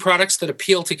 Making products that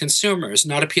appeal to consumers,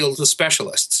 not appeal to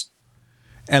specialists.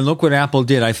 And look what Apple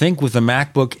did, I think, with the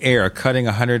MacBook Air, cutting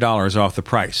 $100 off the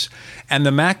price. And the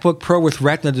MacBook Pro with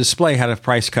Retina display had a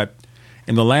price cut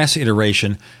in the last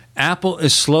iteration. Apple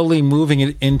is slowly moving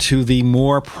it into the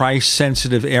more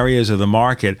price-sensitive areas of the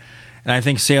market, and I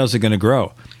think sales are going to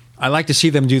grow. I like to see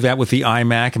them do that with the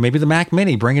iMac and maybe the Mac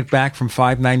Mini. Bring it back from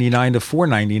 $599 to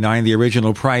 $499, the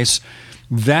original price.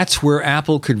 That's where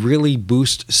Apple could really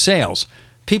boost sales.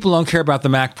 People don't care about the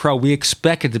Mac Pro. We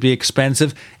expect it to be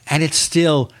expensive, and it's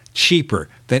still cheaper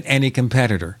than any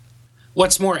competitor.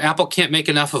 What's more, Apple can't make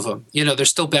enough of them. They're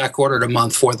still back-ordered a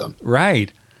month for them.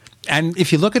 Right. And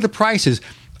if you look at the prices,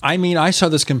 I saw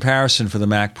this comparison for the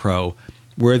Mac Pro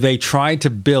where they tried to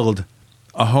build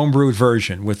a homebrewed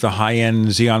version with the high-end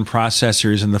Xeon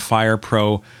processors and the Fire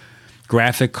Pro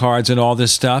graphic cards and all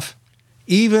this stuff.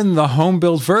 Even the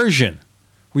home-built version,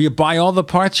 where you buy all the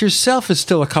parts yourself, is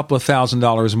still a couple of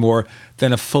 $1,000s more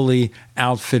than a fully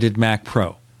outfitted Mac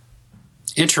Pro.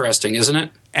 Interesting, isn't it?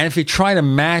 And if you try to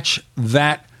match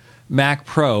that Mac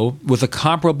Pro with a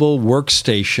comparable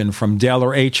workstation from Dell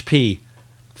or HP,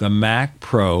 the Mac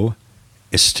Pro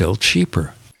is still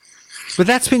cheaper. But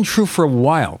that's been true for a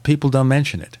while. People don't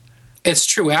mention it. It's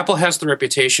true. Apple has the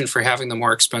reputation for having the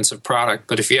more expensive product,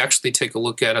 but if you actually take a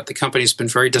look at it, the company's been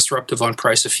very disruptive on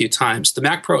price a few times. The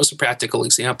Mac Pro is a practical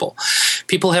example.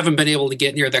 People haven't been able to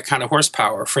get near that kind of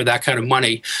horsepower for that kind of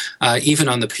money, even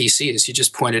on the PC, as you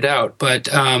just pointed out. But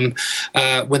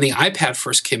when the iPad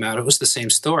first came out, it was the same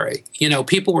story.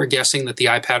 People were guessing that the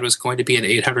iPad was going to be an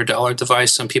 $800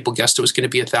 device. Some people guessed it was going to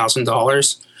be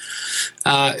 $1,000.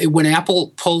 When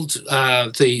Apple pulled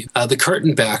the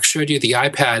curtain back, showed you the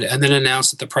iPad, and then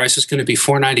announced that the price is going to be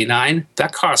 $499,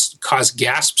 that caused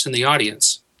gasps in the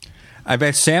audience. I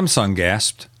bet Samsung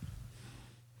gasped.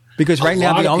 Because right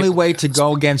now the only way to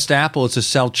go against Apple is to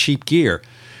sell cheap gear.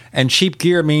 And cheap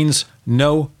gear means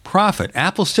no profit.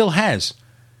 Apple still has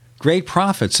great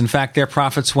profits. In fact, their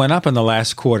profits went up in the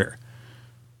last quarter.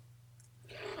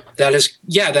 That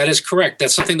is correct.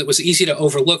 That's something that was easy to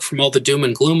overlook from all the doom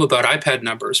and gloom about iPad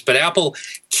numbers. But Apple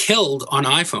killed on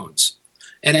iPhones.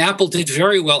 And Apple did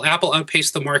very well. Apple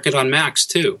outpaced the market on Macs,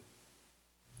 too.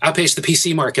 Outpaced the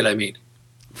PC market, I mean.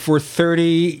 For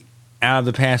 30 out of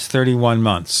the past 31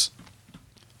 months,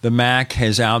 the Mac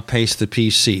has outpaced the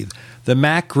PC. The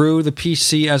Mac grew, the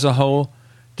PC as a whole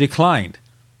declined.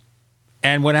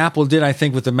 And what Apple did, I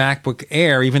think, with the MacBook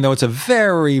Air, even though it's a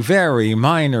very, very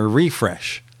minor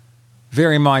refresh,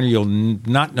 very minor, you'll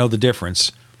not know the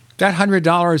difference. That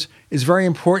 $100 is very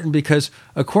important because,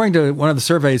 according to one of the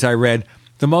surveys I read,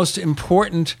 the most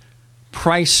important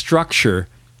price structure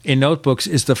in notebooks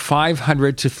is the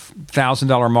 $500 to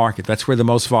 $1,000 market. That's where the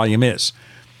most volume is.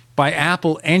 By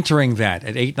Apple entering that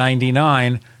at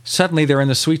 $899, suddenly they're in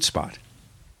the sweet spot.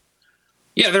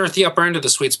 Yeah, they're at the upper end of the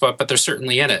sweet spot, but they're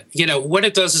certainly in it. What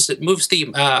it does is it moves the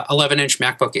 11-inch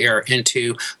MacBook Air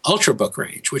into Ultrabook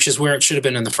range, which is where it should have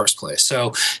been in the first place.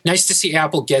 So nice to see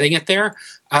Apple getting it there.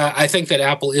 I think that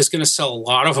Apple is going to sell a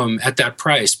lot of them at that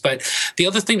price. But the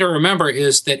other thing to remember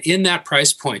is that in that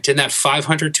price point, in that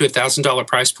 $500 to $1,000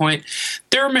 price point,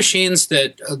 there are machines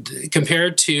that,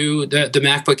 compared to the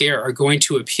MacBook Air, are going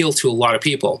to appeal to a lot of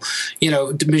people.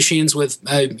 Machines with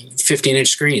 15-inch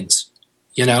screens.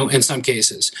 In some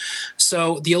cases.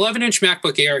 So the 11-inch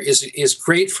MacBook Air is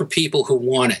great for people who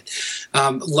want it.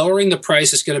 Lowering the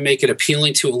price is going to make it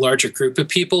appealing to a larger group of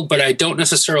people, but I don't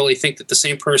necessarily think that the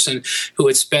same person who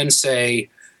would spend, say,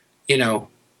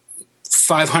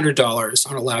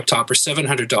 $500 on a laptop or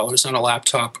 $700 on a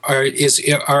laptop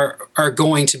are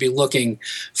going to be looking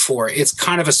for. It's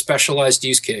kind of a specialized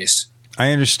use case.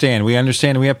 I understand. We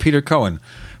understand. We have Peter Cohen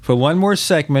for one more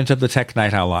segment of the Tech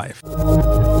Night Owl Live.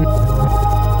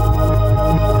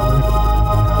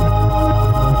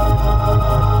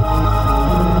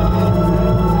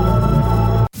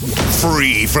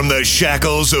 Free from the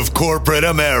shackles of corporate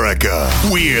America,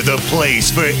 we're the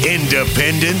place for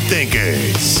independent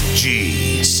thinkers.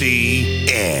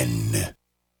 GCN.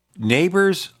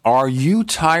 Neighbors, are you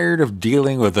tired of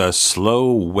dealing with a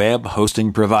slow web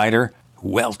hosting provider?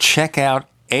 Well, check out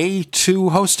A2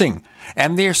 Hosting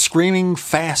and their screaming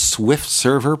fast Swift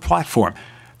server platform.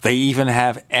 They even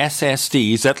have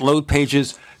SSDs that load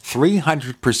pages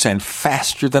 300%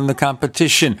 faster than the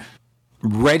competition.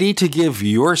 Ready to give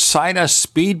your site a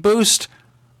speed boost?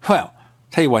 Well,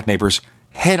 tell you what, neighbors,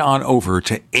 head on over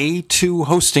to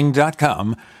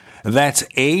a2hosting.com. That's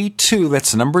A2,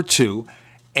 that's number 2,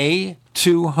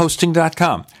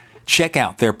 a2hosting.com. Check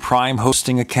out their Prime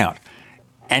hosting account.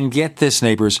 And get this,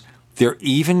 neighbors, they're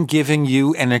even giving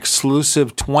you an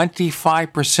exclusive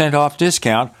 25% off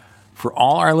discount for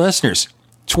all our listeners.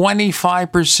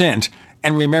 25%.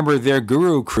 And remember, their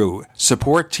Guru Crew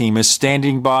support team is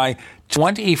standing by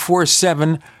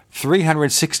 24/7,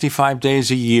 365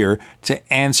 days a year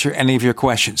to answer any of your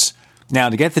questions. Now,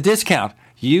 to get the discount,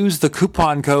 use the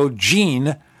coupon code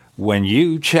GENE when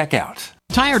you check out.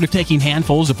 Tired of taking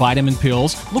handfuls of vitamin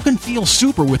pills? Look and feel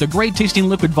super with a great-tasting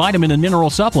liquid vitamin and mineral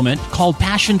supplement called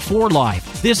Passion for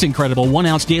Life. This incredible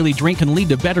 1-ounce daily drink can lead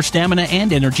to better stamina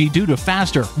and energy due to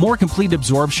faster, more complete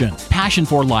absorption. Passion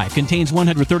for Life contains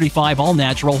 135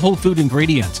 all-natural whole food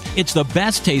ingredients. It's the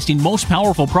best-tasting, most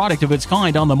powerful product of its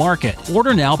kind on the market.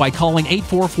 Order now by calling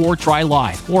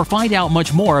 844-TRY-LIFE or find out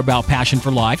much more about Passion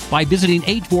for Life by visiting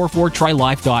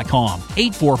 844trylife.com.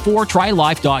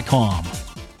 844trylife.com.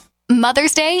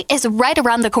 Mother's Day is right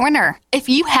around the corner. If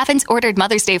you haven't ordered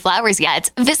Mother's Day flowers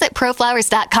yet, visit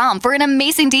proflowers.com for an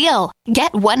amazing deal.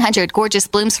 Get 100 gorgeous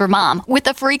blooms for mom with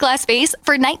a free glass vase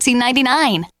for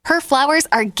 $19.99. Her flowers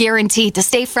are guaranteed to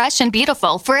stay fresh and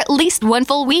beautiful for at least one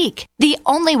full week. The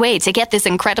only way to get this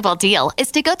incredible deal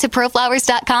is to go to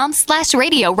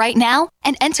proflowers.com/radio right now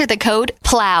and enter the code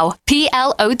PLOW,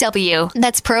 P-L-O-W.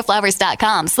 That's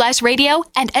proflowers.com/radio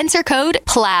and enter code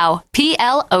PLOW,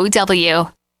 P-L-O-W.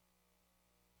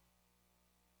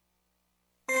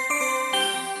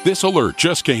 This alert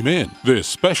just came in. This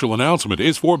special announcement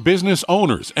is for business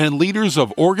owners and leaders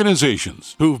of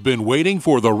organizations who've been waiting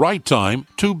for the right time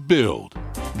to build.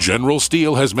 General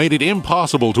Steel has made it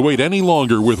impossible to wait any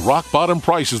longer with rock-bottom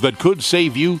prices that could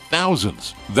save you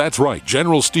thousands. That's right,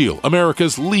 General Steel,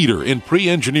 America's leader in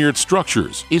pre-engineered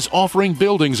structures, is offering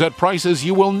buildings at prices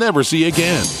you will never see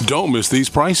again. Don't miss these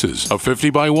prices. A 50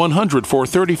 by 100 for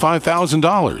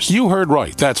 $35,000. You heard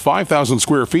right, that's 5,000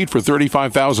 square feet for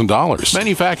 $35,000.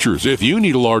 Manufacturers, if you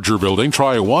need a larger building,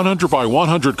 try a 100 by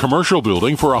 100 commercial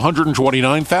building for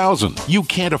 $129,000. You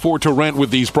can't afford to rent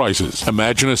with these prices.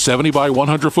 Imagine a 70 by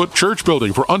 100-foot church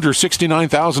building for under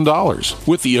 $69,000.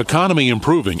 With the economy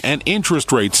improving and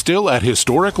interest rates still at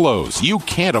historic lows, you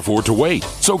can't afford to wait.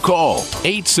 So call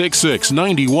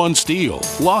 866-91-STEEL.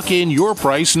 Lock in your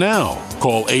price now.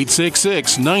 Call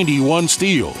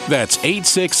 866-91-STEEL. That's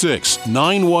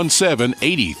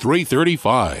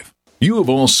 866-917-8335. You have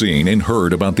all seen and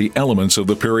heard about the elements of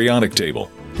the periodic table.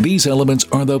 These elements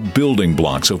are the building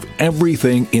blocks of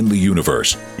everything in the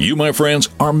universe. You, my friends,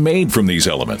 are made from these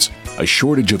elements. A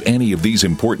shortage of any of these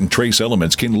important trace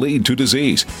elements can lead to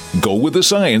disease. Go with the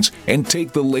science and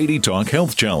take the Lady Talk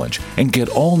Health Challenge and get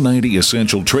all 90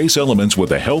 essential trace elements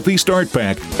with a healthy start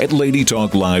pack at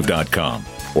LadyTalkLive.com.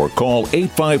 Or call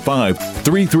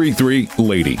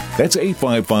 855-333-LADY. That's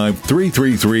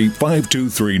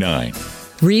 855-333-5239.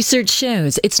 Research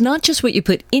shows it's not just what you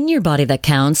put in your body that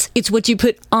counts, it's what you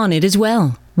put on it as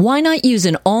well. Why not use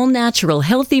an all-natural,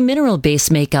 healthy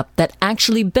mineral-based makeup that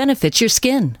actually benefits your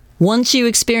skin? Once you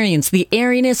experience the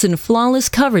airiness and flawless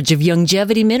coverage of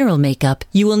Youngevity mineral makeup,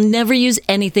 you will never use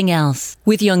anything else.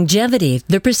 With Youngevity,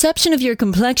 the perception of your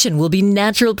complexion will be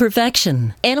natural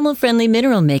perfection. Animal-friendly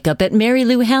mineral makeup at Mary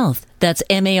Lou Health. That's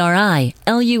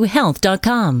MARILU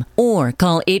Health.com. Or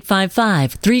call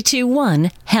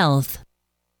 855-321-HEALTH.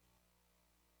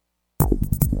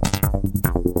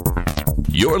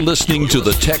 You're listening to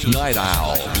the Tech Night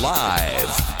Owl live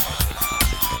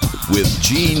with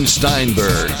Gene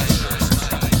Steinberg.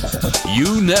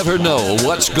 You never know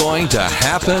what's going to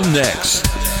happen next.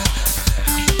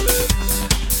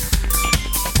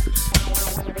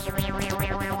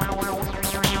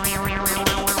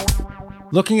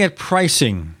 Looking at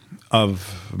pricing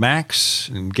of Macs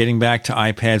and getting back to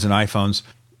iPads and iPhones,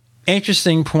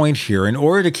 interesting point here. In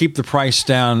order to keep the price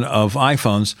down of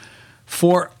iPhones,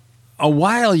 for a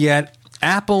while yet,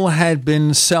 Apple had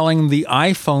been selling the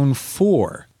iPhone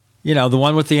 4. You know, the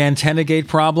one with the antenna gate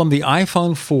problem, the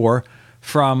iPhone 4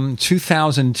 from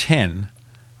 2010,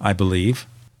 I believe,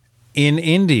 in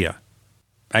India.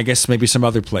 I guess maybe some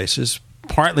other places,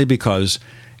 partly because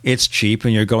it's cheap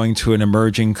and you're going to an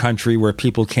emerging country where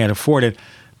people can't afford it.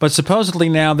 But supposedly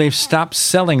now they've stopped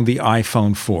selling the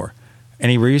iPhone 4.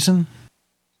 Any reason?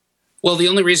 Well, the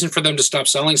only reason for them to stop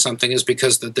selling something is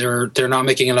because that they're not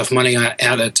making enough money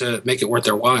at it to make it worth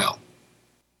their while.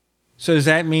 So does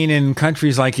that mean in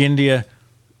countries like India,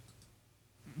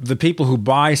 the people who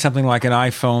buy something like an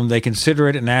iPhone, they consider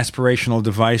it an aspirational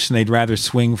device and they'd rather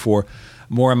swing for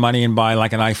more money and buy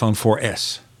like an iPhone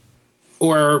 4S?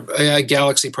 Or a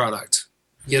Galaxy product,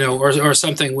 you know, or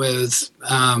something with,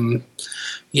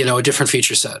 you know, a different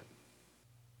feature set.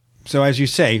 So as you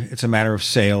say, it's a matter of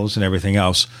sales and everything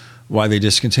else, why they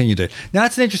discontinued it. Now,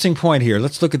 that's an interesting point here.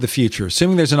 Let's look at the future.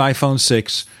 Assuming there's an iPhone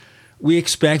 6, we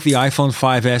expect the iPhone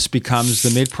 5S becomes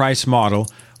the mid-price model.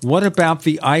 What about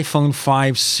the iPhone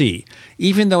 5C?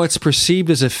 Even though it's perceived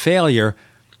as a failure,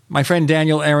 my friend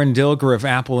Daniel Aaron Dilger of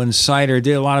Apple Insider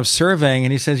did a lot of surveying,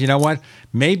 and he says, you know what?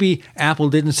 Maybe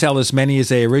Apple didn't sell as many as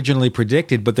they originally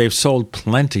predicted, but they've sold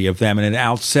plenty of them, and it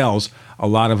outsells a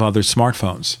lot of other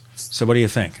smartphones. So what do you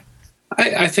think?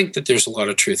 I think that there's a lot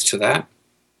of truth to that.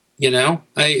 You know,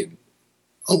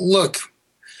 look,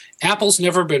 Apple's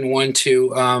never been one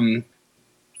to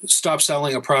stop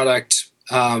selling a product.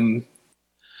 I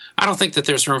don't think that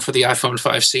there's room for the iPhone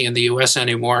 5C in the U.S.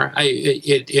 anymore.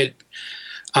 At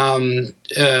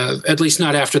least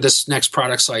not after this next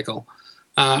product cycle.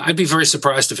 I'd be very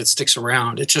surprised if it sticks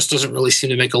around. It just doesn't really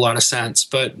seem to make a lot of sense,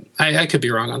 but I could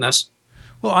be wrong on this.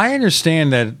 Well, I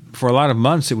understand that for a lot of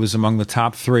months it was among the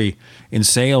top 3 in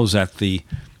sales at the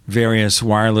various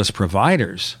wireless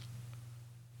providers.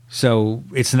 So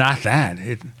it's not that.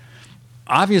 It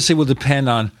obviously will depend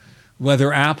on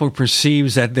whether Apple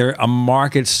perceives that a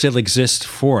market still exists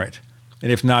for it.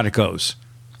 And if not, it goes.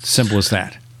 Simple as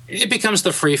that. It becomes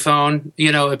the free phone.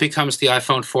 You know, it becomes the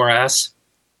iPhone 4S.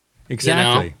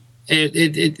 Exactly. You know?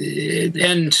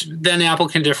 And then Apple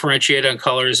can differentiate on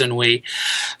colors, and we,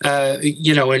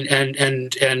 you know,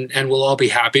 and we'll all be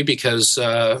happy because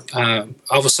all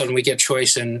of a sudden we get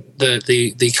choice in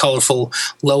the colorful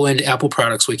low end Apple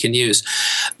products we can use.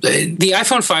 The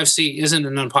iPhone 5C isn't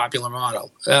an unpopular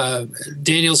model.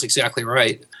 Daniel's exactly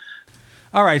right.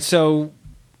 All right, so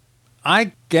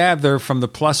I gather from the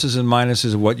pluses and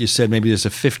minuses of what you said, maybe there's a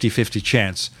 50-50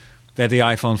 chance that the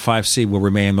iPhone 5C will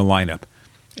remain in the lineup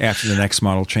after the next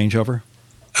model changeover?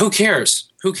 Who cares?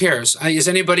 Who cares? Is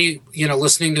anybody, you know,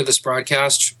 listening to this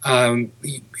broadcast? Do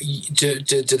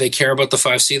they care about the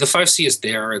 5C? The 5C is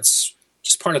there. It's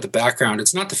just part of the background.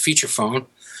 It's not the feature phone.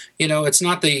 You know, it's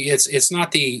not the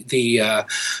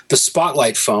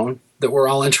spotlight phone that we're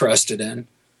all interested in.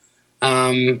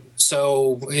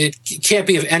 So it can't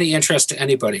be of any interest to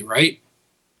anybody, right?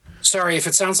 Sorry if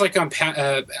it sounds like I'm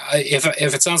if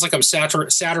it sounds like I'm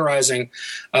satirizing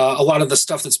a lot of the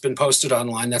stuff that's been posted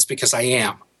online. That's because I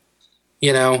am.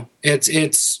 You know, it's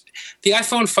the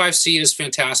iPhone 5C is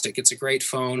fantastic. It's a great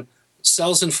phone.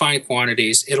 Sells in fine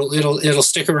quantities. It'll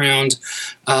stick around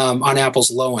on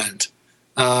Apple's low end,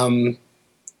 and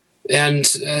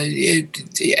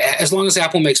as long as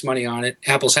Apple makes money on it,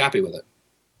 Apple's happy with it.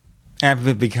 And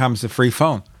it becomes a free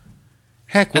phone.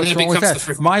 Heck, what's wrong with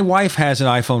that? My wife has an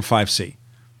iPhone 5C,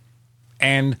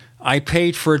 and I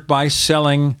paid for it by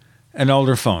selling an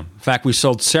older phone. In fact, we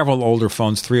sold several older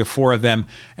phones, 3 or 4 of them,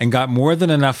 and got more than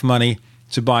enough money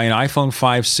to buy an iPhone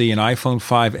 5C, an iPhone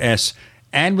 5S,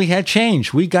 and we had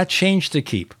change. We got change to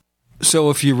keep. So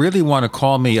if you really want to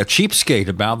call me a cheapskate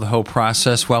about the whole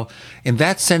process, well, in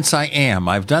that sense I am.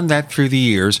 I've done that through the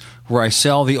years where I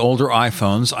sell the older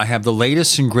iPhones. I have the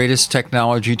latest and greatest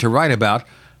technology to write about,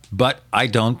 but I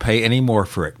don't pay any more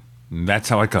for it. And that's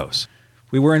how it goes.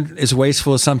 We weren't as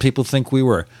wasteful as some people think we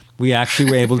were. We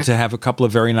actually were able to have a couple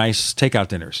of very nice takeout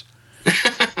dinners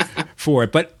for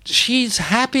it. But she's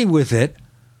happy with it.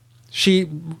 She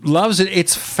loves it.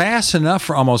 It's fast enough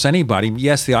for almost anybody.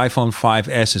 Yes, the iPhone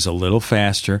 5S is a little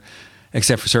faster,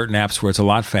 except for certain apps where it's a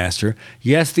lot faster.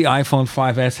 Yes, the iPhone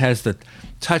 5S has the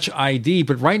Touch ID,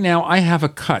 but right now I have a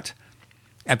cut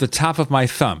at the top of my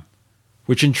thumb,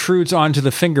 which intrudes onto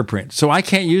the fingerprint. So I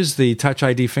can't use the Touch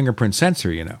ID fingerprint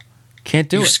sensor, Can't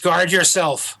do it. You scarred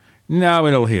yourself. No,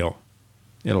 it'll heal.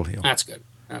 It'll heal. That's good.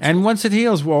 And once it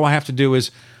heals, all I have to do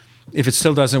is, if it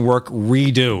still doesn't work,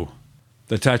 redo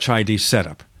the Touch ID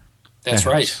setup. That's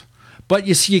right. But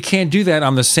you see, you can't do that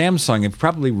on the Samsung. You've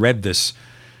probably read this.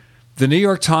 The New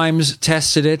York Times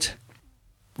tested it.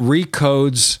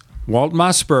 Recode's Walt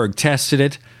Mossberg tested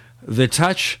it. The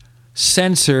touch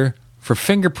sensor for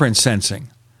fingerprint sensing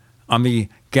on the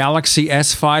Galaxy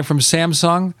S5 from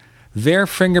Samsung, their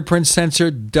fingerprint sensor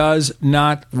does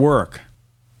not work.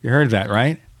 You heard that,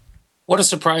 right? What a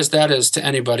surprise that is to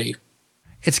anybody.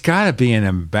 It's got to be an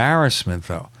embarrassment,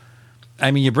 though. I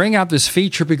mean, you bring out this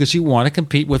feature because you want to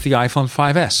compete with the iPhone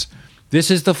 5S. This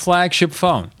is the flagship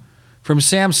phone from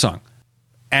Samsung.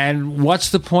 And what's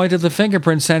the point of the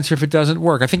fingerprint sensor if it doesn't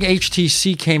work? I think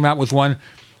HTC came out with one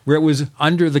where it was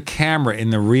under the camera in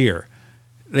the rear.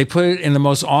 They put it in the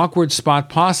most awkward spot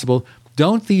possible.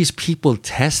 Don't these people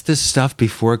test this stuff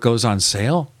before it goes on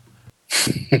sale?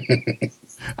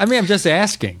 I mean, I'm just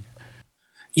asking.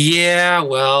 Yeah,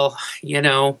 well,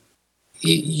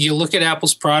 you look at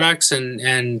Apple's products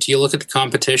and you look at the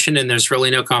competition, and there's really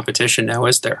no competition now,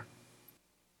 is there?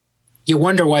 You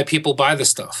wonder why people buy the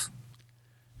stuff.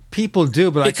 People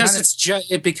do, but because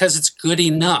it's good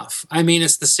enough. I mean,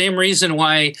 it's the same reason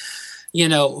why,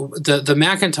 the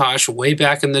Macintosh way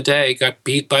back in the day got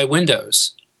beat by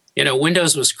Windows.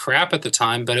 Windows was crap at the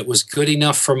time, but it was good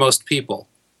enough for most people.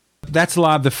 That's a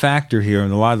lot of the factor here,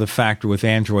 and a lot of the factor with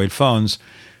Android phones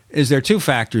is there are two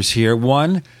factors here.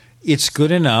 One, it's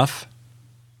good enough.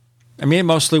 I mean, it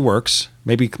mostly works,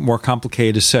 maybe more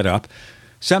complicated to set up.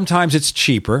 Sometimes it's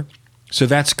cheaper, so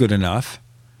that's good enough.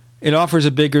 It offers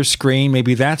a bigger screen,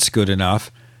 maybe that's good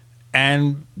enough.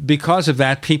 And because of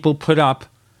that, people put up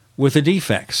with the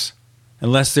defects.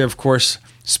 Unless they're, of course,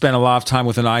 spent a lot of time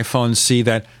with an iPhone, see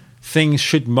that things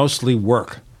should mostly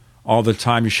work all the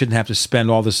time. You shouldn't have to spend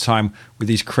all this time with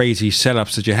these crazy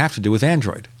setups that you have to do with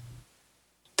Android.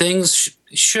 Things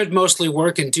should mostly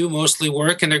work and do mostly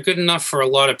work, and they're good enough for a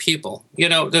lot of people.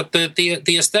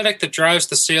 The aesthetic that drives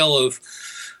the sale of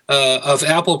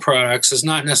Apple products is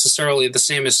not necessarily the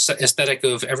same aesthetic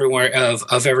of everywhere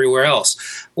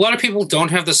else. A lot of people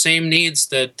don't have the same needs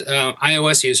that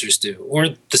iOS users do, or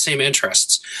the same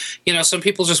interests. Some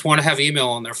people just want to have email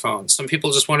on their phone. Some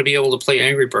people just want to be able to play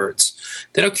Angry Birds.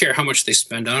 They don't care how much they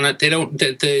spend on it. They don't.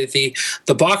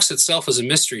 The box itself is a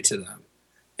mystery to them,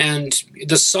 and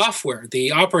the software,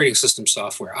 the operating system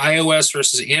software, iOS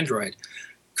versus Android,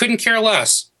 couldn't care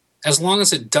less. As long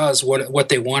as it does what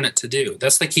they want it to do.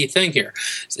 That's the key thing here.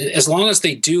 As long as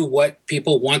they do what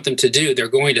people want them to do, they're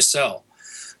going to sell.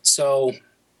 So,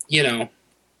 it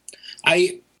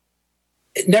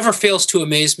never fails to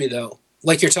amaze me, though,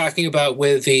 like you're talking about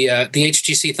with the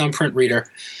HTC thumbprint reader,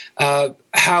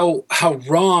 how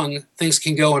wrong things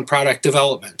can go in product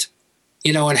development,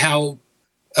 and how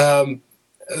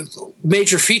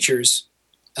major features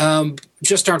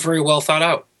just aren't very well thought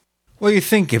out. Well, you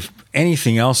think if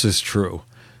anything else is true,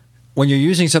 when you're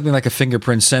using something like a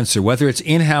fingerprint sensor, whether it's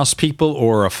in-house people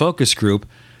or a focus group,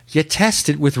 you test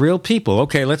it with real people.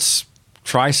 Okay, let's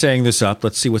try setting this up.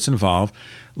 Let's see what's involved.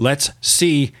 Let's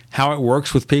see how it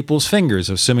works with people's fingers,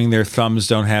 assuming their thumbs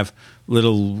don't have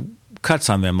little cuts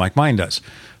on them like mine does.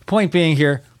 Point being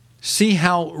here, see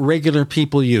how regular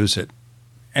people use it.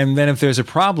 And then if there's a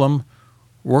problem,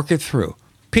 work it through.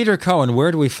 Peter Cohen,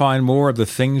 where do we find more of the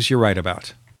things you write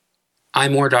about?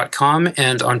 imore.com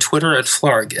and on Twitter at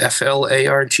Flarg,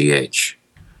 Flargh.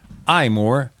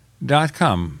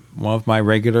 imore.com, one of my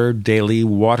regular daily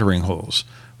watering holes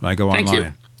when I go online. Thank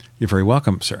you. You're very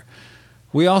welcome, sir.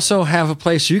 We also have a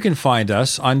place you can find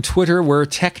us. On Twitter, we're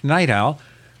Tech Night Owl.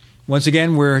 Once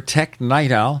again, we're Tech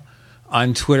Night Owl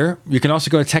on Twitter. You can also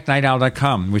go to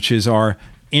technightowl.com, which is our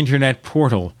internet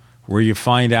portal where you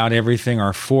find out everything,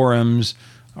 our forums,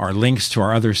 our links to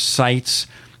our other sites.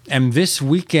 And this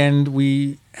weekend,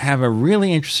 we have a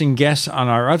really interesting guest on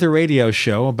our other radio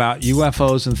show about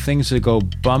UFOs and things that go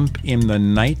bump in the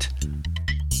night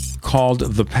called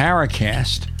The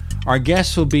Paracast. Our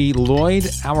guest will be Lloyd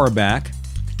Auerbach.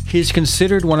 He's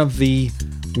considered one of the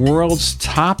world's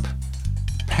top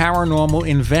paranormal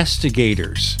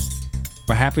investigators.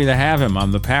 We're happy to have him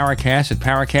on the Paracast at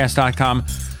Paracast.com.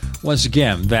 Once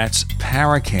again, that's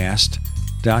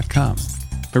Paracast.com.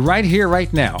 But right here,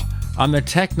 right now, on the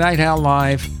Tech Night Owl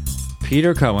Live,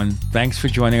 Peter Cohen, thanks for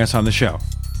joining us on the show.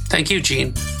 Thank you,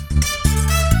 Gene.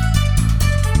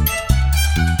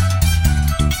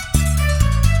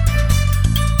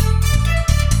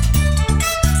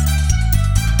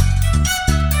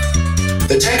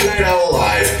 The Tech Night Owl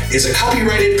Live is a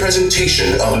copyrighted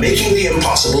presentation of Making the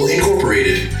Impossible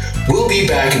Incorporated. We'll be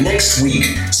back next week.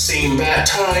 Same bat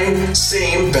time,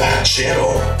 same bat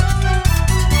channel.